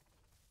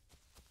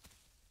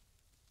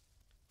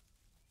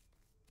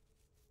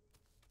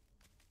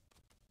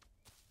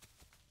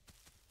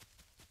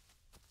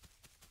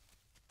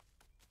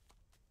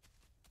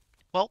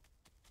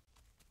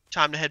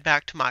 Time to head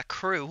back to my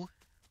crew.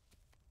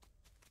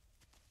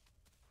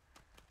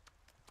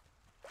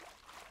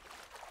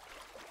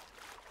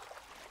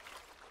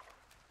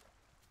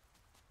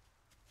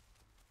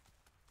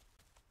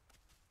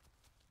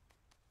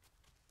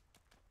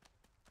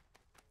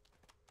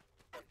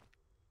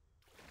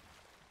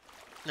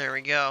 There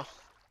we go.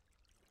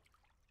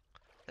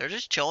 They're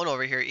just chilling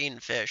over here eating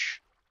fish.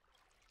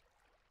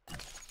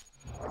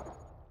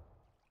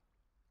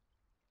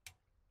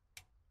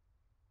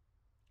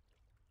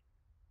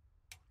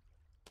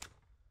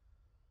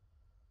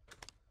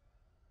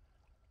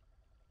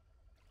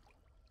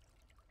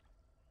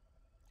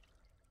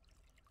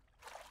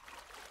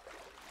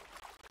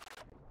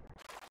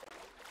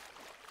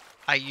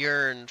 I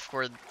yearn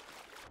for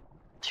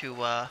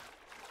to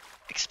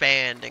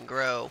expand and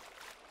grow.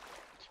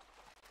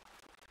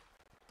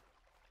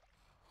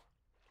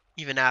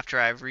 Even after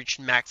I've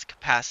reached max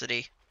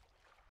capacity.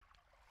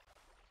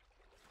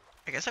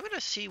 I guess I'm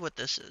gonna see what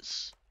this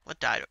is. What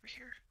died over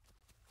here?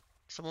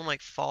 Someone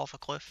like fall off a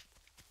cliff?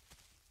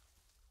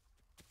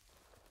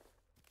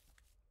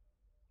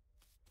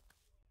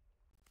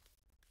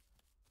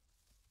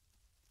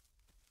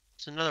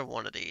 It's another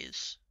one of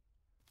these.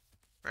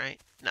 Right?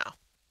 No.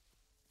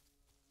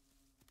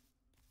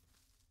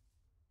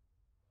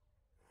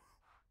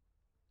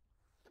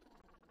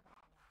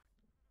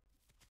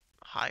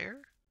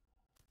 Higher?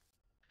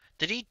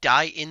 Did he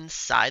die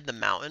inside the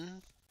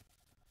mountain?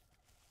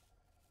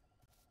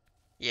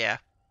 Yeah.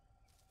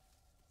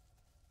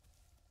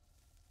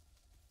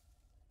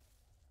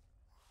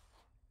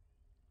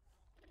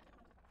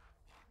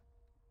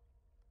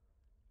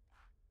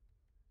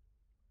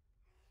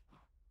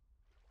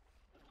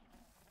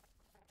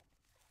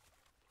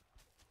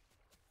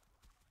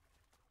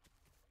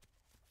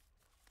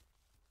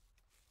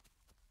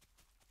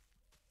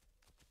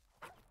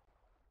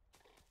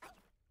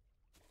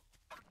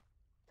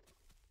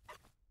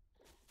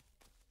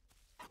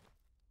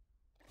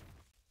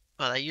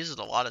 Well, that uses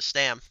a lot of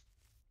stam.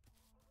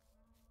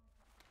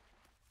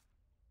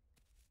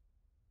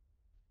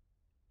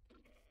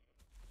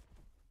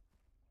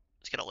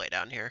 Just gonna lay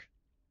down here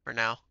for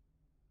now.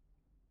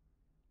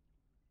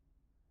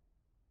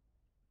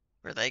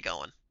 Where are they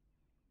going?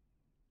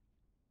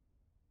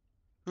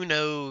 Who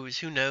knows?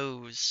 Who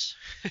knows?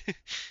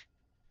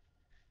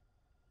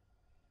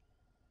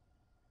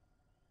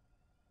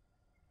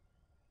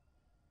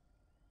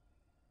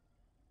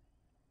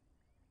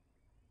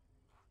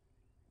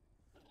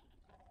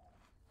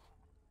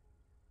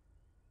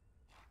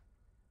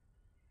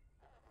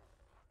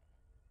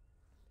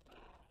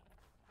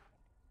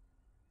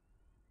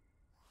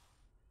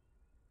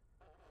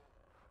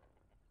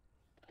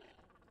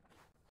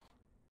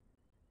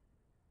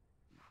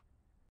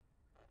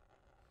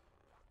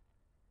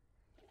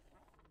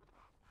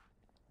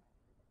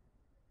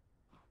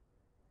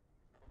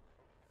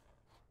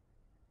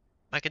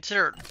 I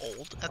consider it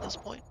old at this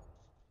point.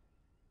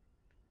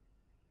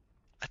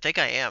 I think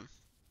I am.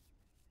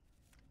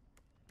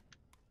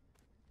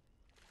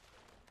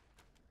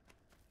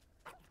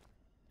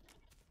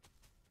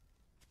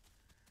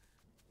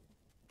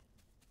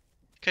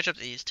 Catch up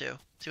to these two.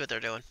 See what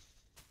they're doing.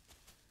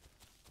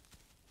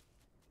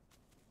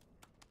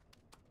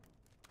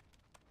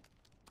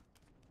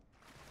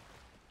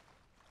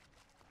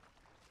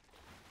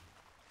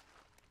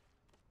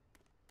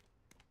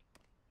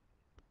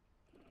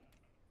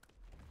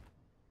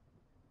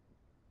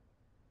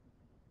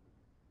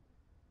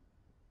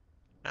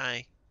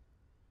 Aye.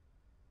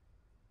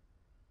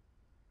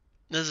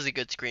 This is a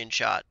good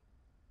screenshot.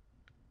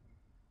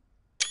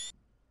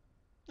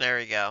 There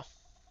we go.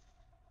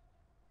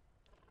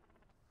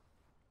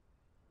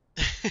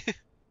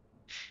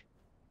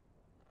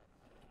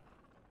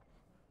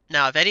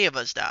 Now, if any of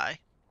us die,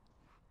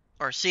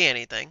 or see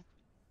anything,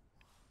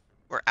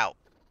 we're out.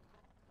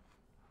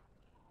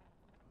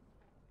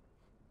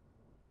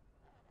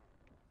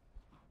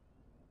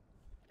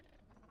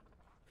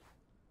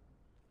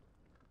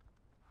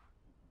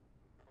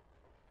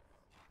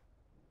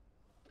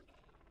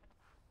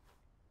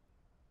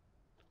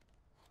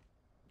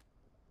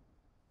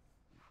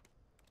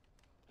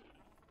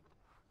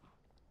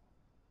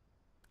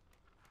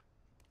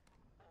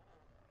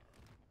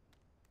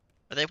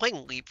 Are they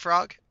playing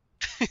Leapfrog?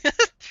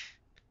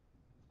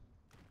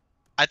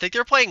 I think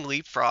they're playing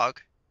Leapfrog.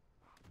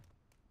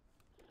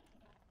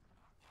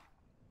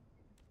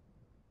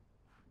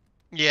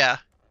 Yeah.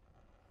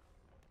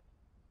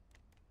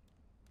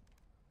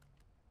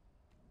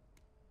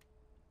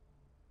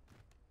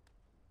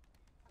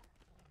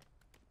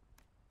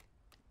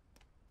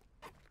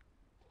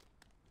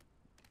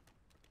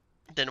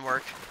 Didn't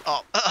work.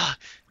 Oh, I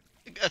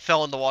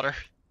fell in the water.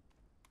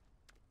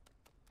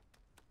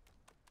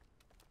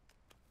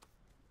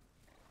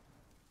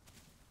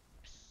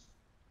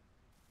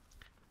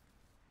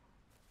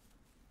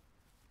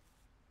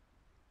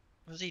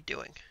 What is he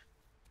doing?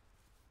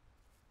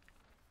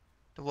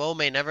 The woe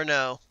may never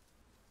know.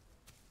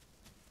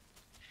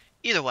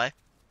 Either way.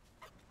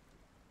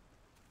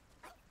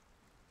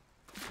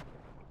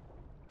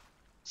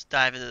 Let's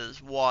dive into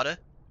this water.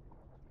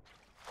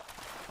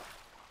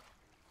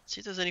 See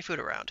if there's any food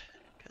around,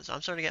 because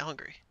I'm starting to get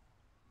hungry.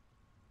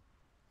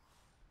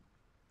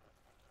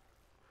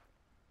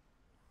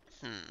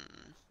 Hmm.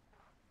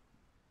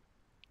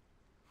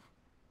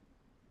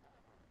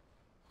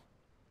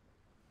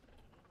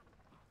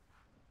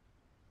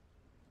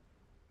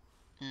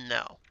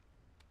 No.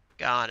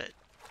 Got it.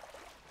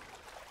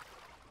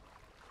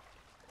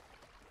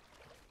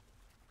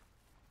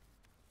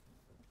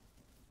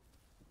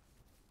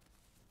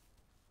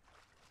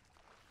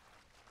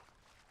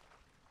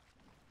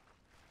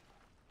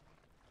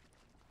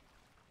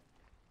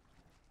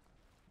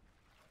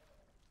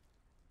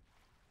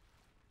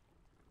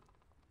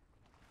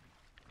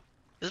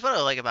 This is what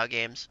I like about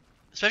games,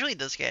 especially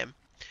this game.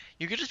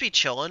 You could just be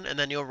chilling, and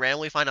then you'll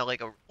randomly find out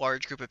like a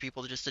large group of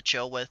people just to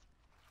chill with.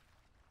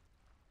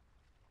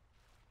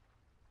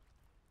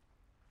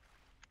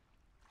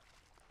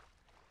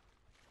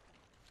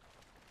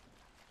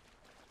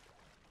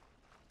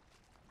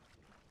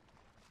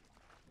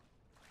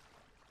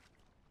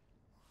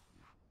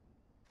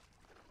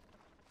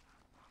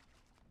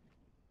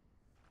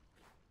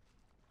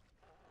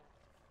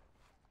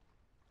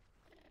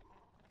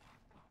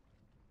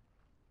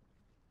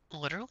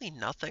 Literally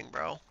nothing,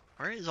 bro.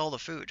 Where is all the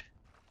food?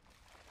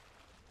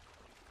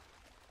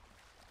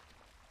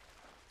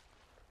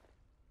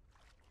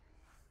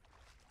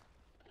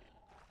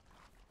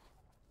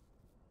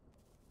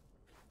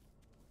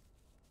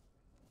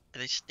 Are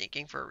they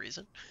sneaking for a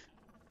reason?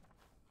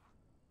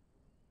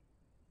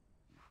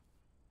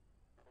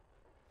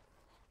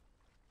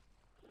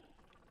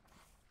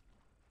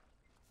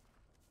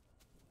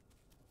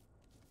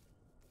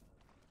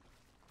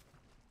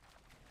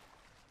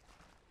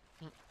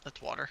 That's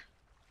water.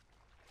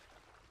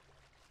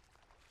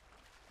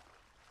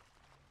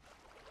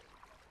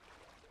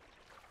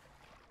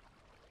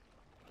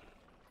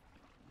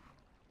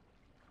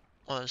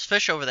 Well, there's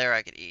fish over there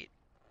I could eat,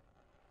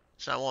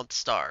 so I won't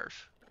starve.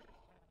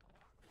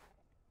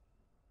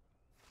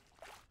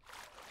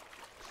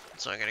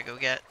 So I'm gonna go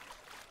get.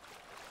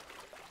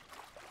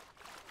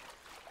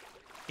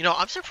 You know,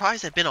 I'm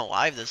surprised I've been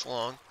alive this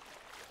long.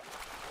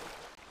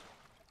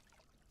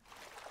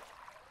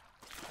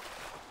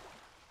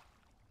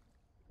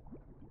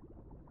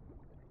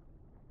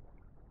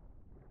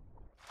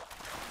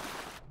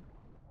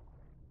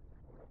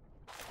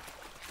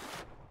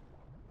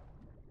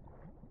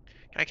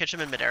 Can I catch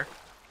him in midair?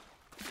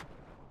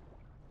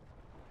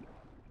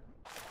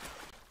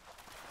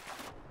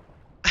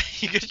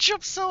 You could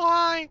jump so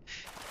high!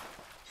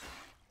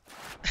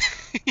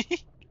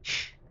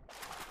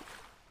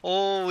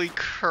 Holy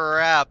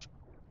crap.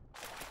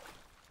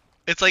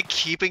 It's like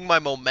keeping my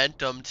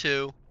momentum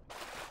too.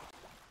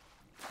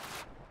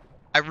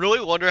 I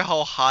really wonder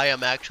how high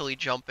I'm actually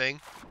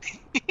jumping.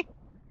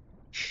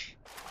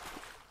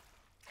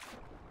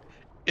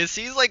 It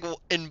seems like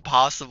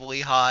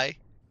impossibly high.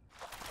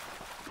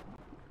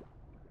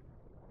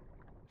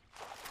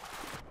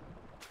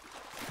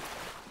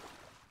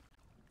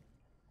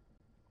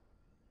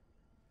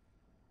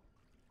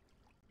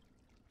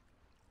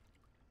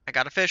 I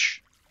got a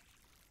fish.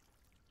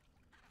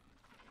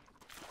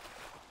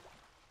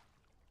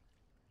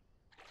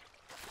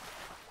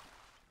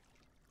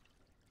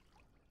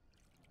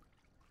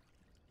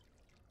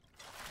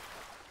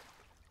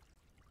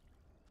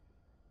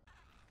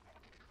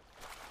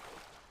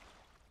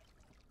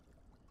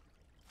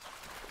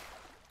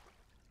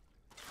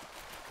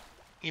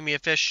 Give me a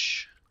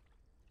fish.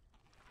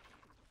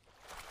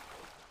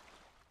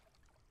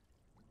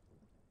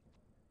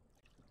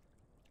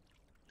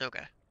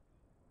 Okay.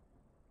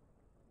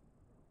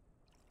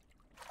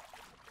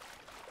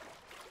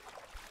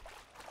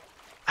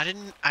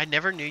 I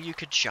never knew you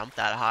could jump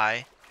that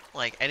high.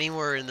 Like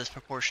anywhere in this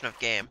proportion of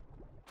game.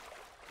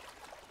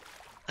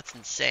 That's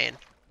insane.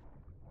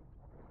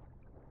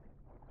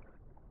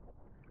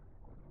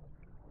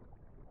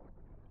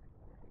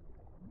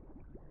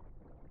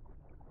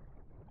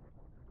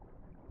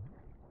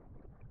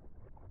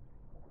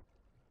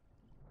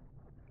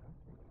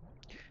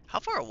 How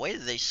far away do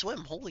they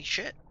swim? Holy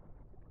shit.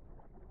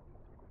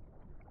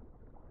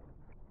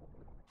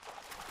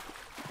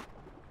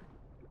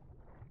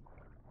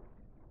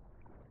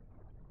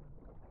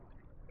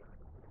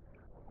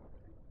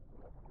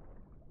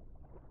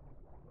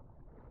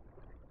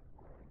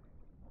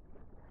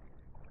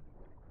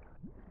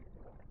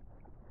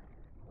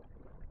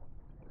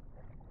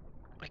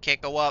 I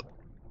can't go up.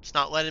 It's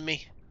not letting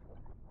me.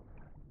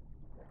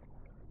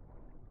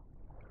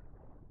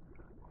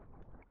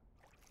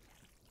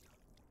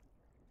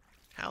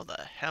 How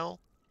the hell?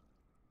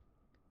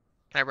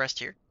 Can I rest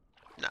here?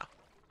 No.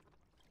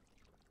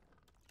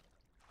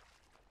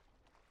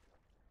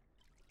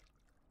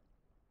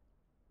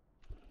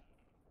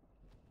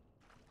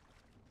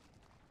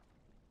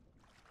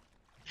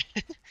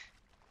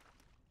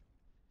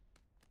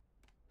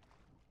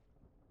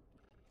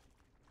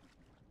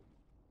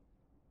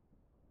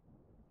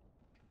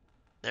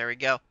 There we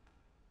go.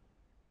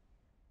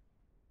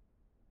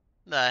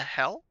 The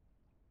hell?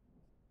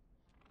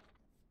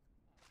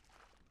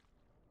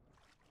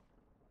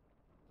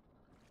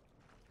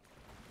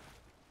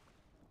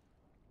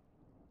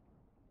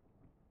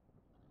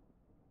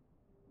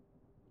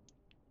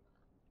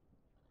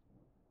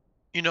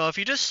 You know, if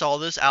you just saw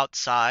this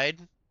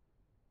outside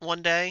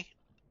one day,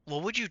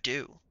 what would you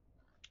do?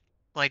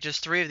 Like,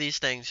 just three of these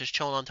things just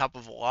chilling on top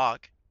of a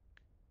log.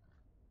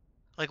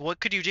 Like,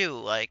 what could you do?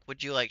 Like,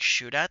 would you, like,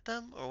 shoot at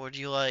them? Or would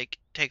you, like,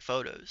 take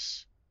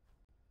photos?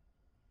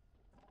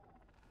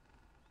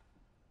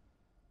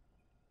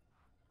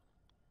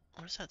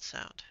 What does that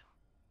sound?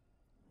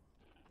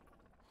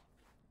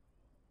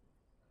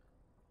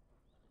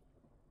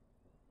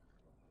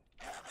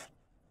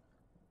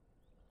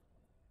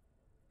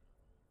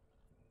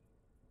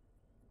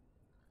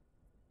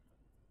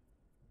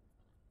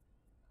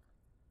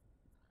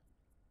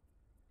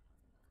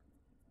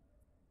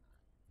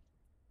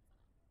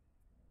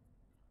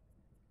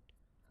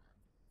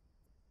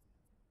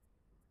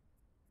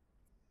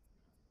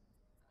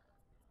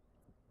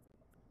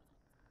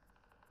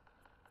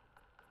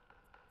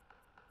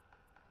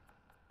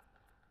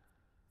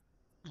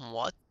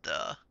 What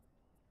the?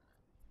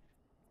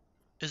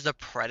 Is the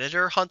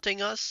predator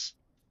hunting us?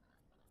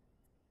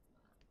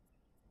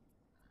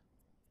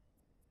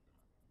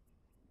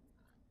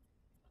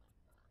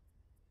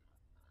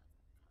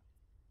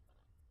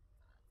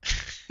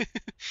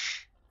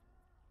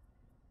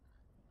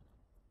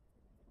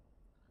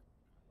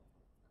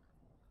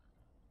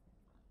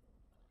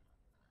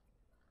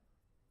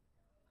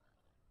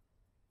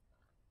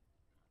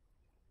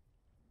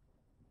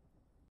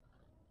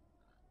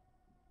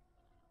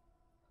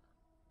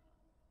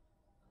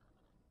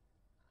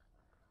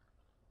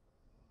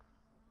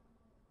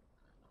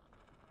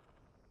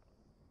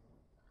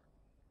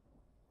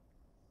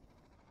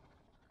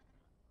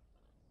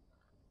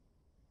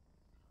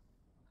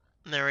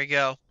 There we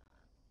go.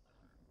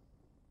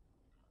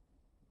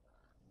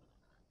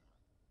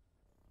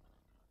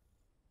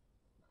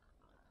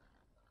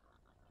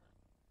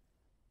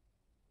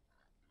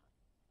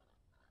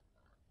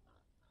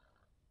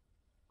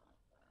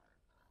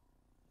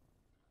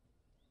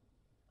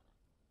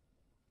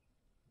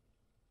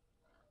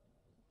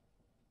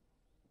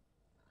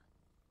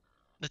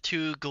 The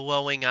two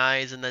glowing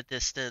eyes in the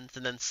distance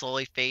and then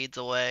slowly fades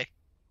away.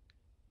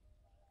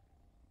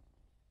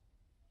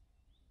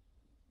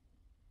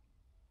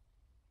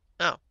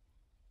 Oh,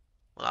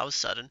 well, that was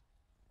sudden.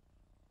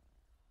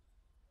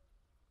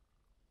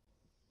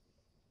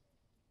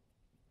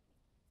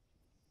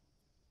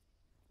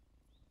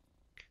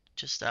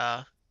 Just,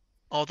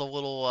 all the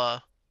little,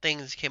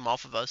 things came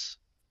off of us.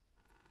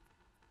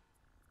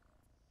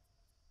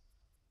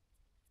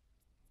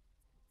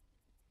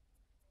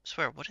 I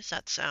swear, what is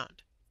that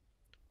sound?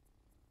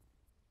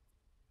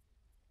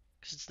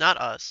 Because it's not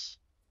us.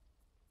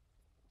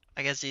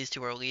 I guess these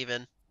two are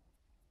leaving.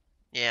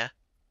 Yeah.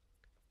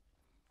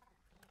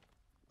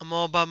 I'm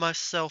all by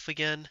myself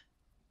again.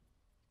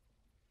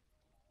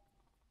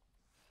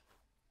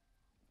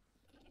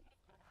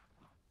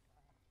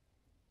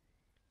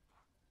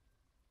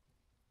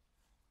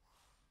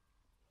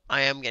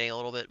 I am getting a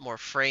little bit more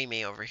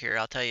framey over here,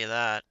 I'll tell you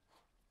that.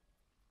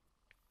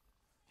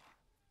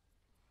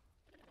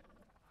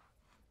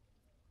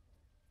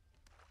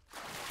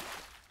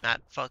 At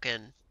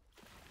fucking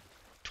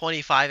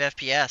 25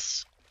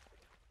 FPS.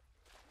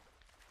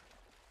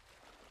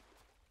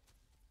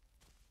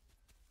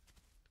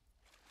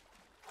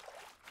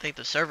 I think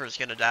the server's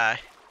gonna die.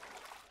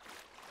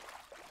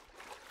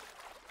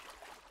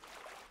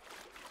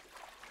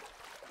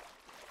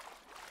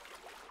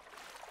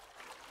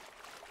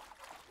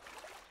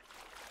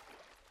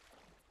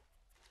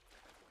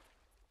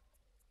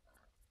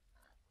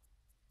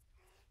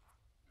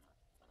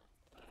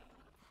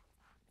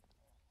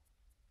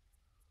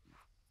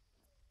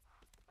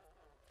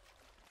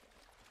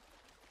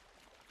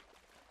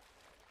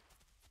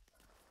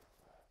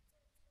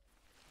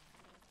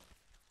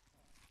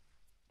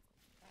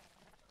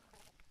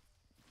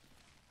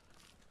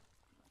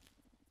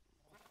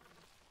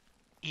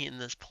 Eating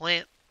this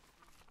plant.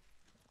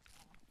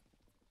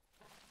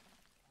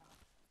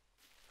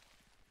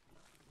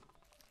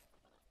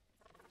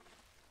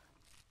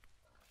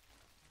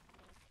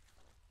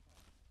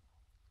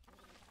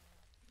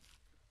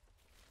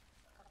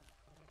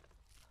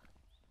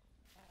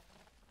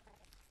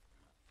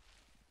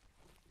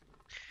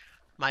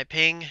 My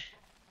ping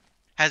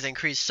has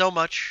increased so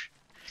much.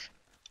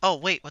 Oh,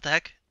 wait, what the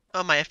heck?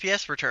 Oh, my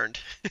FPS returned.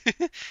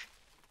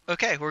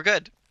 Okay, we're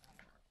good.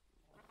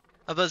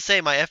 I was about to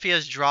say, my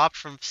FPS dropped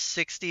from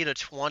 60 to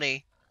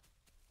 20.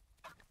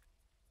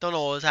 Don't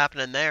know what was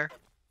happening there,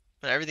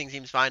 but everything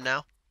seems fine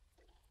now.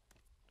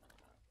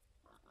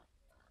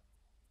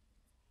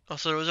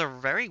 Also, there was a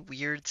very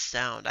weird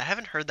sound. I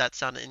haven't heard that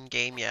sound in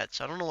game yet,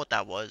 so I don't know what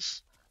that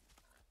was.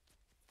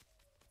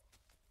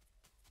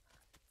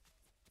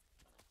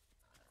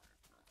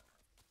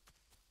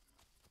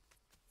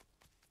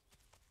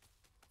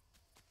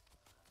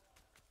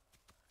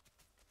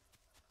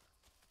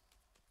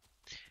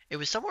 It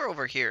was somewhere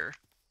over here.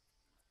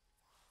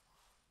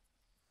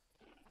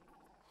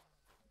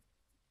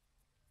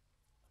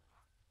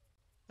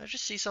 Did I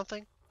just see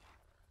something?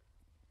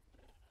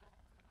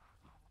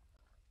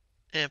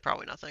 Eh,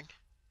 probably nothing.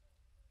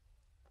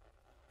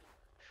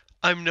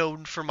 I'm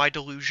known for my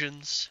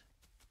delusions.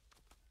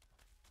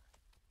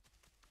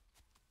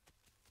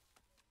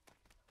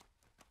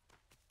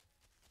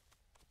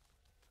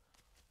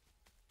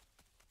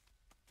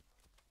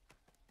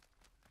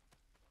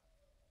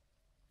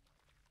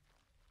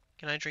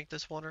 Can I drink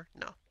this water?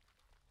 No.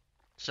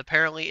 This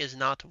apparently is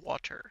not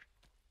water.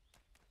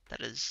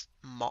 That is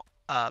muck.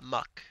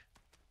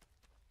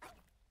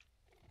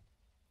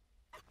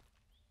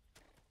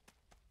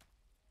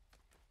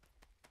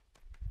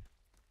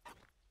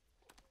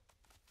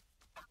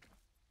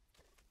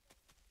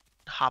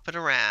 Hopping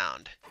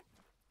around.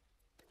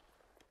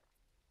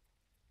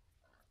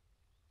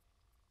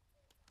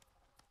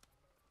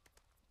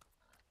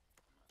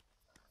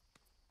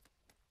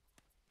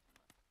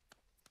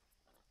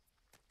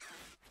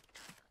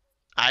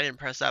 I didn't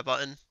press that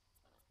button.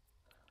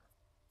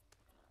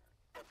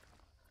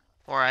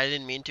 Or I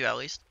didn't mean to, at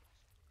least.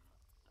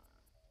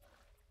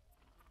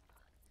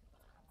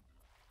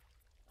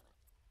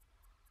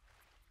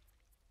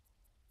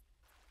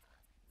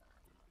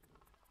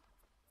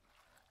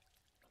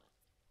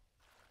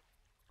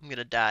 I'm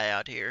gonna die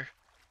out here.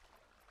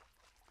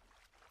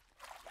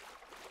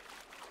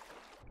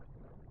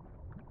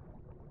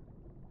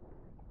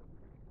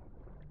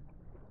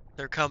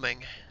 They're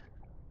coming.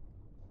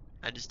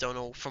 I just don't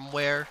know from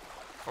where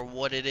or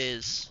what it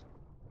is.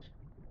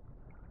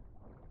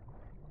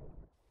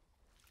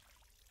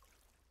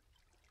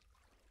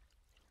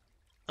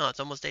 Oh,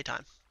 it's almost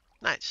daytime.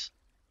 Nice.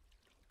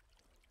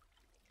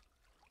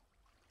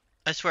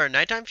 I swear,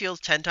 nighttime feels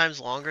 10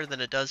 times longer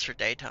than it does for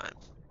daytime.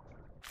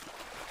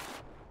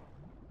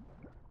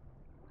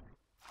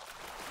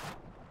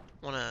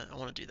 I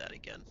wanna do that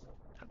again.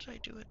 How did I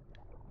do it?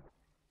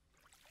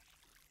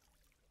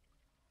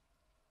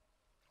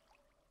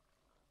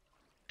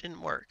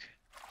 Didn't work.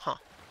 Huh.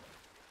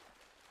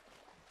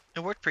 It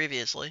worked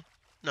previously.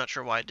 Not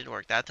sure why it didn't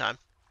work that time.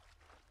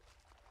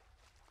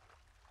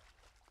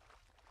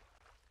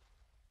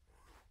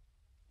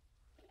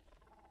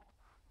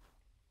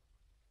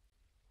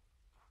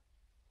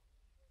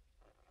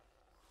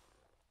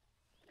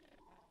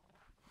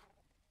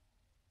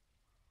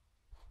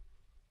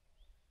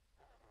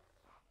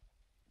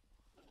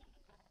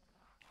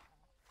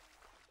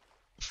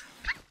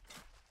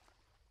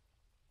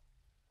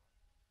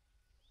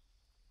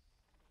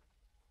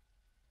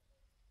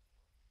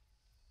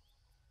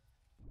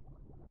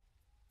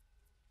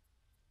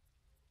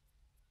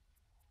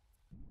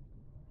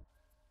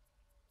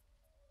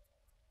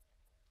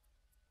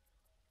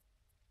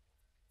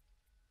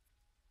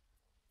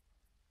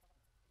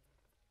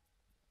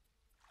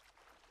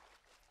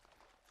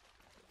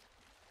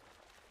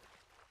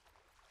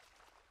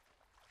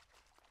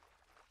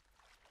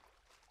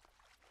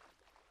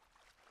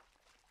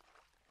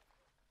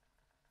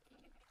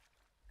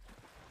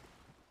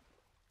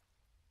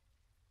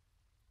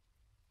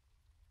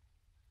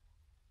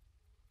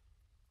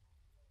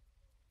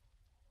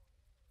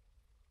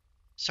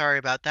 Sorry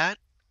about that.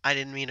 I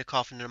didn't mean to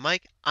cough into the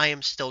mic. I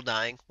am still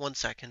dying. 1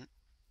 second.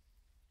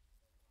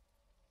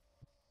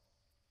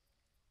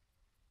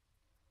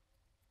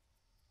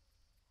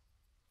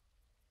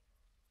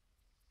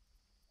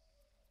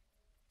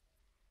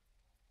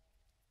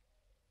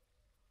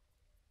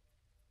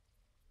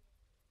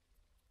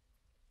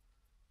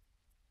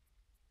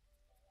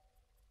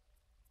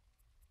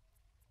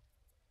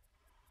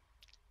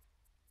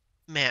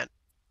 Man,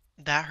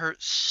 that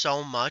hurt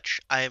so much.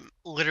 I'm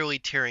literally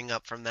tearing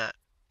up from that.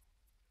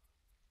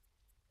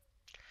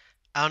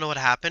 I don't know what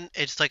happened.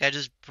 It's like I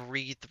just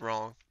breathed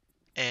wrong.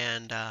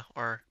 And,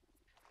 or,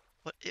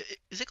 what,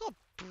 is it called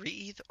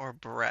breathe or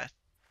breath?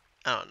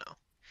 I don't know.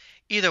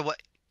 Either way,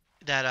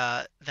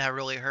 that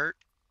really hurt.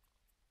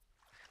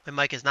 My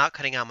mic is not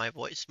cutting out my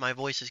voice. My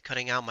voice is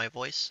cutting out my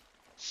voice.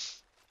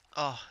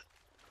 Oh,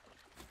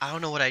 I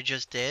don't know what I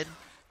just did,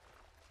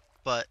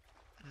 but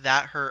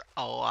that hurt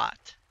a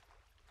lot.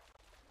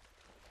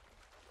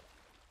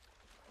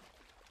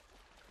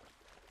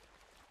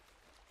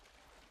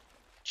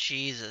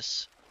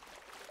 Jesus.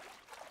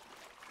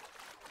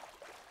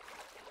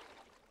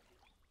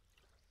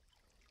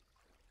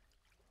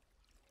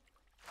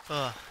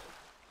 Ugh.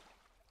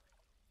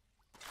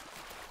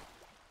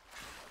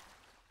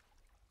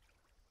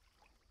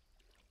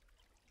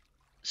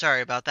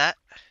 Sorry about that.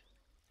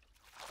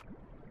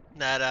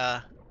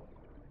 That,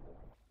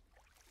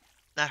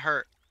 that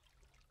hurt.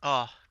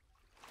 Oh,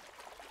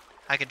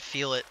 I could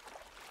feel it.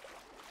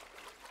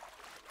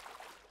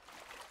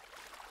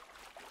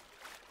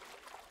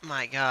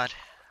 My God.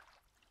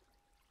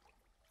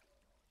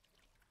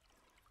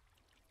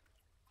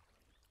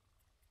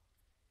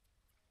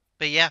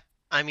 But yeah,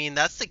 I mean,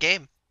 that's the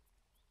game.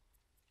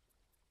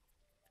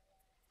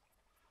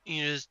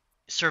 You just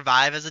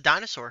survive as a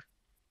dinosaur.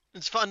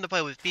 It's fun to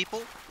play with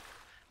people.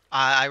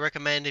 I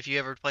recommend if you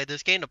ever play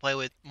this game to play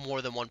with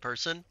more than one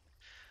person.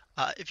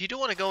 If you do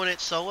want to go in it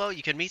solo,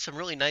 you can meet some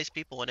really nice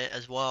people in it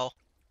as well.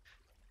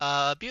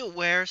 Be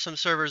aware some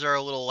servers are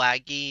a little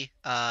laggy.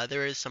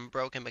 There is some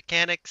broken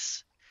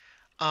mechanics.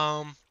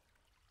 Um,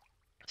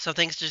 some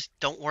things just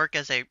don't work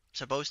as they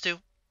supposed to.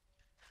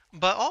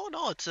 But all in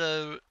all it's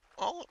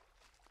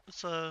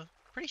a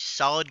pretty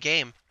solid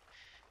game.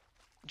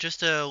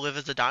 Just to live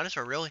as a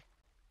dinosaur, really.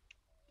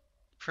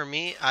 For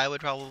me, I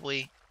would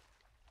probably.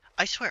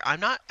 I swear, I'm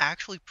not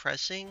actually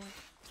pressing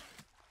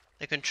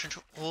the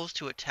controls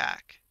to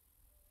attack.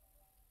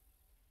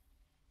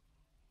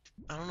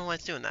 I don't know why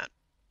it's doing that.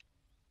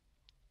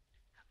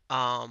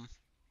 Um,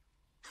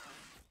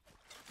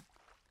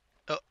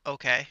 oh,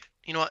 okay.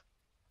 You know what?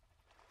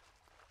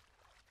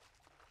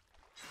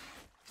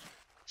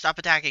 Stop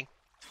attacking.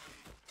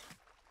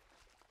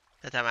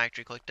 That time I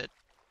actually clicked it.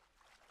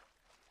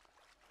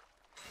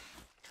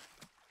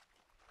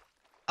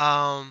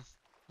 What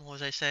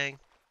was I saying?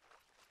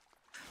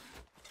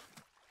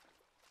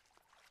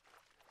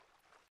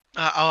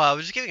 Oh, I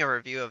was just giving a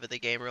review of the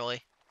game,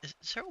 really. Is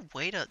there a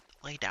way to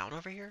lay down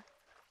over here?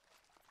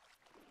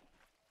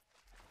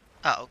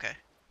 Oh, okay.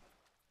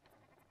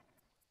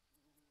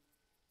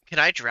 Can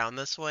I drown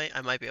this way?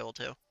 I might be able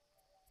to.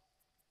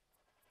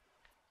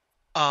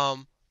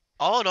 Um,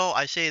 all in all,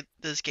 I say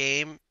this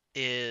game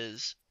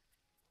is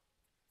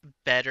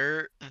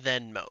better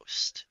than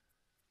most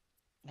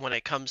when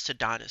it comes to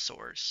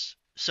dinosaurs.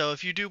 So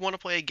if you do want to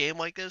play a game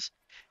like this,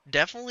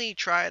 definitely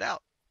try it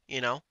out.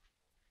 You know,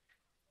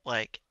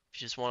 like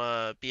if you just want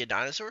to be a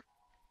dinosaur,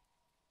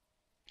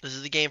 this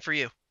is the game for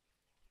you.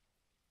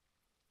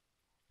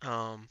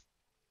 Um,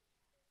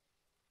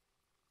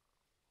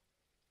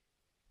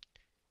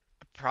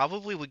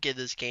 probably would give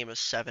this game a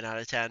 7 out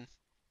of 10.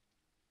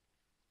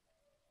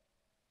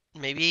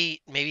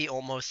 Maybe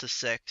almost a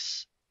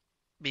 6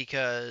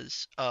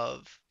 because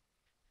of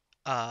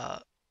uh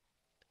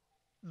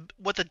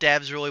what the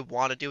devs really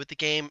want to do with the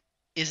game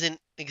isn't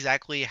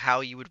exactly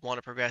how you would want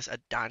to progress a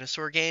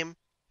dinosaur game.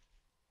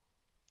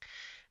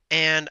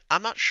 And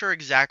I'm not sure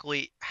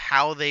exactly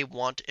how they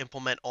want to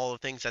implement all the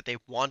things that they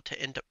want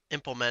to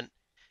implement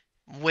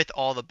with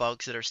all the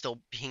bugs that are still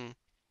being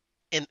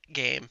in the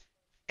game.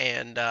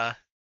 And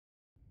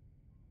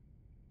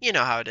you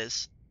know how it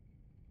is.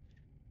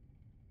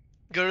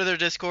 Go to their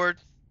Discord,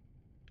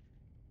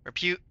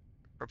 repute,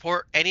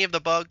 report any of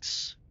the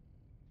bugs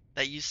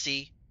that you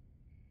see.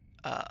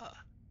 Uh,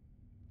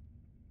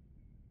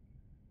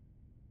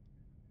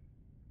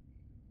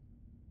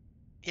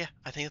 yeah,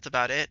 I think that's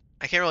about it.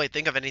 I can't really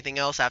think of anything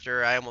else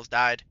after I almost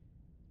died.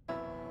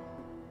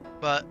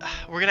 But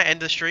we're gonna end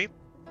the stream.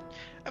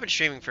 I've been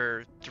streaming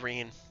for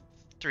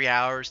 3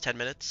 hours, 10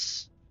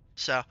 minutes.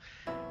 So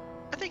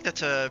I think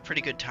that's a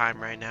pretty good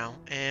time right now.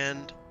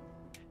 And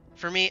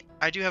for me,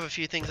 I do have a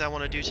few things I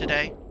want to do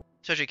today,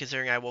 especially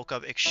considering I woke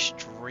up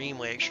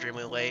extremely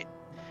late.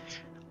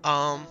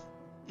 Um,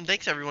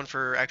 Thanks everyone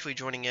for actually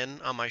joining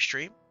in on my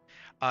stream.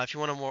 If you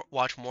want to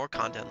watch more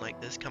content like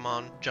this, come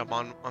on, jump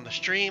on the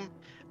stream.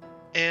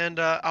 And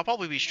I'll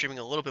probably be streaming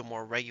a little bit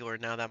more regular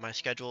now that my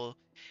schedule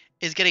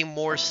is getting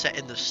more set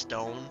in the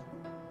stone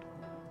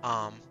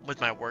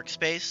with my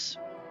workspace,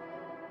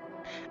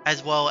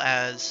 as well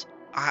as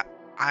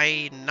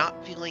I'm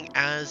not feeling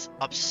as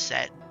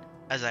upset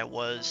as I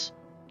was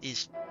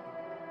these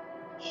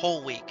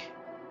whole week.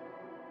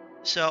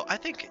 So I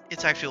think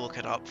it's actually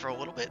looking up for a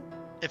little bit.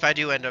 If I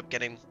do end up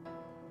getting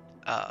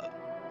uh,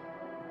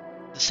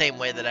 the same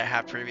way that I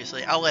have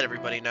previously, I'll let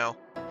everybody know.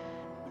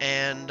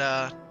 And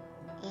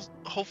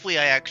hopefully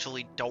I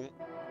actually don't,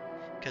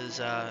 because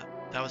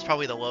that was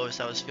probably the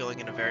lowest I was feeling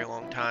in a very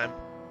long time.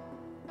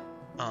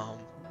 Um,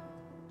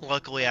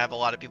 Luckily, I have a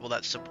lot of people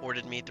that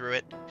supported me through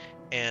it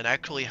and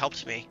actually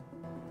helped me.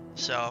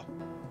 So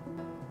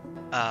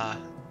uh,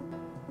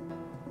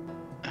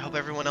 I hope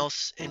everyone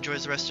else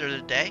enjoys the rest of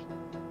the day,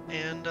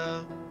 and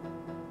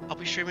I'll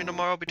be streaming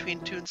tomorrow between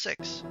 2 and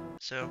 6.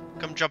 So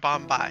come jump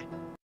on by.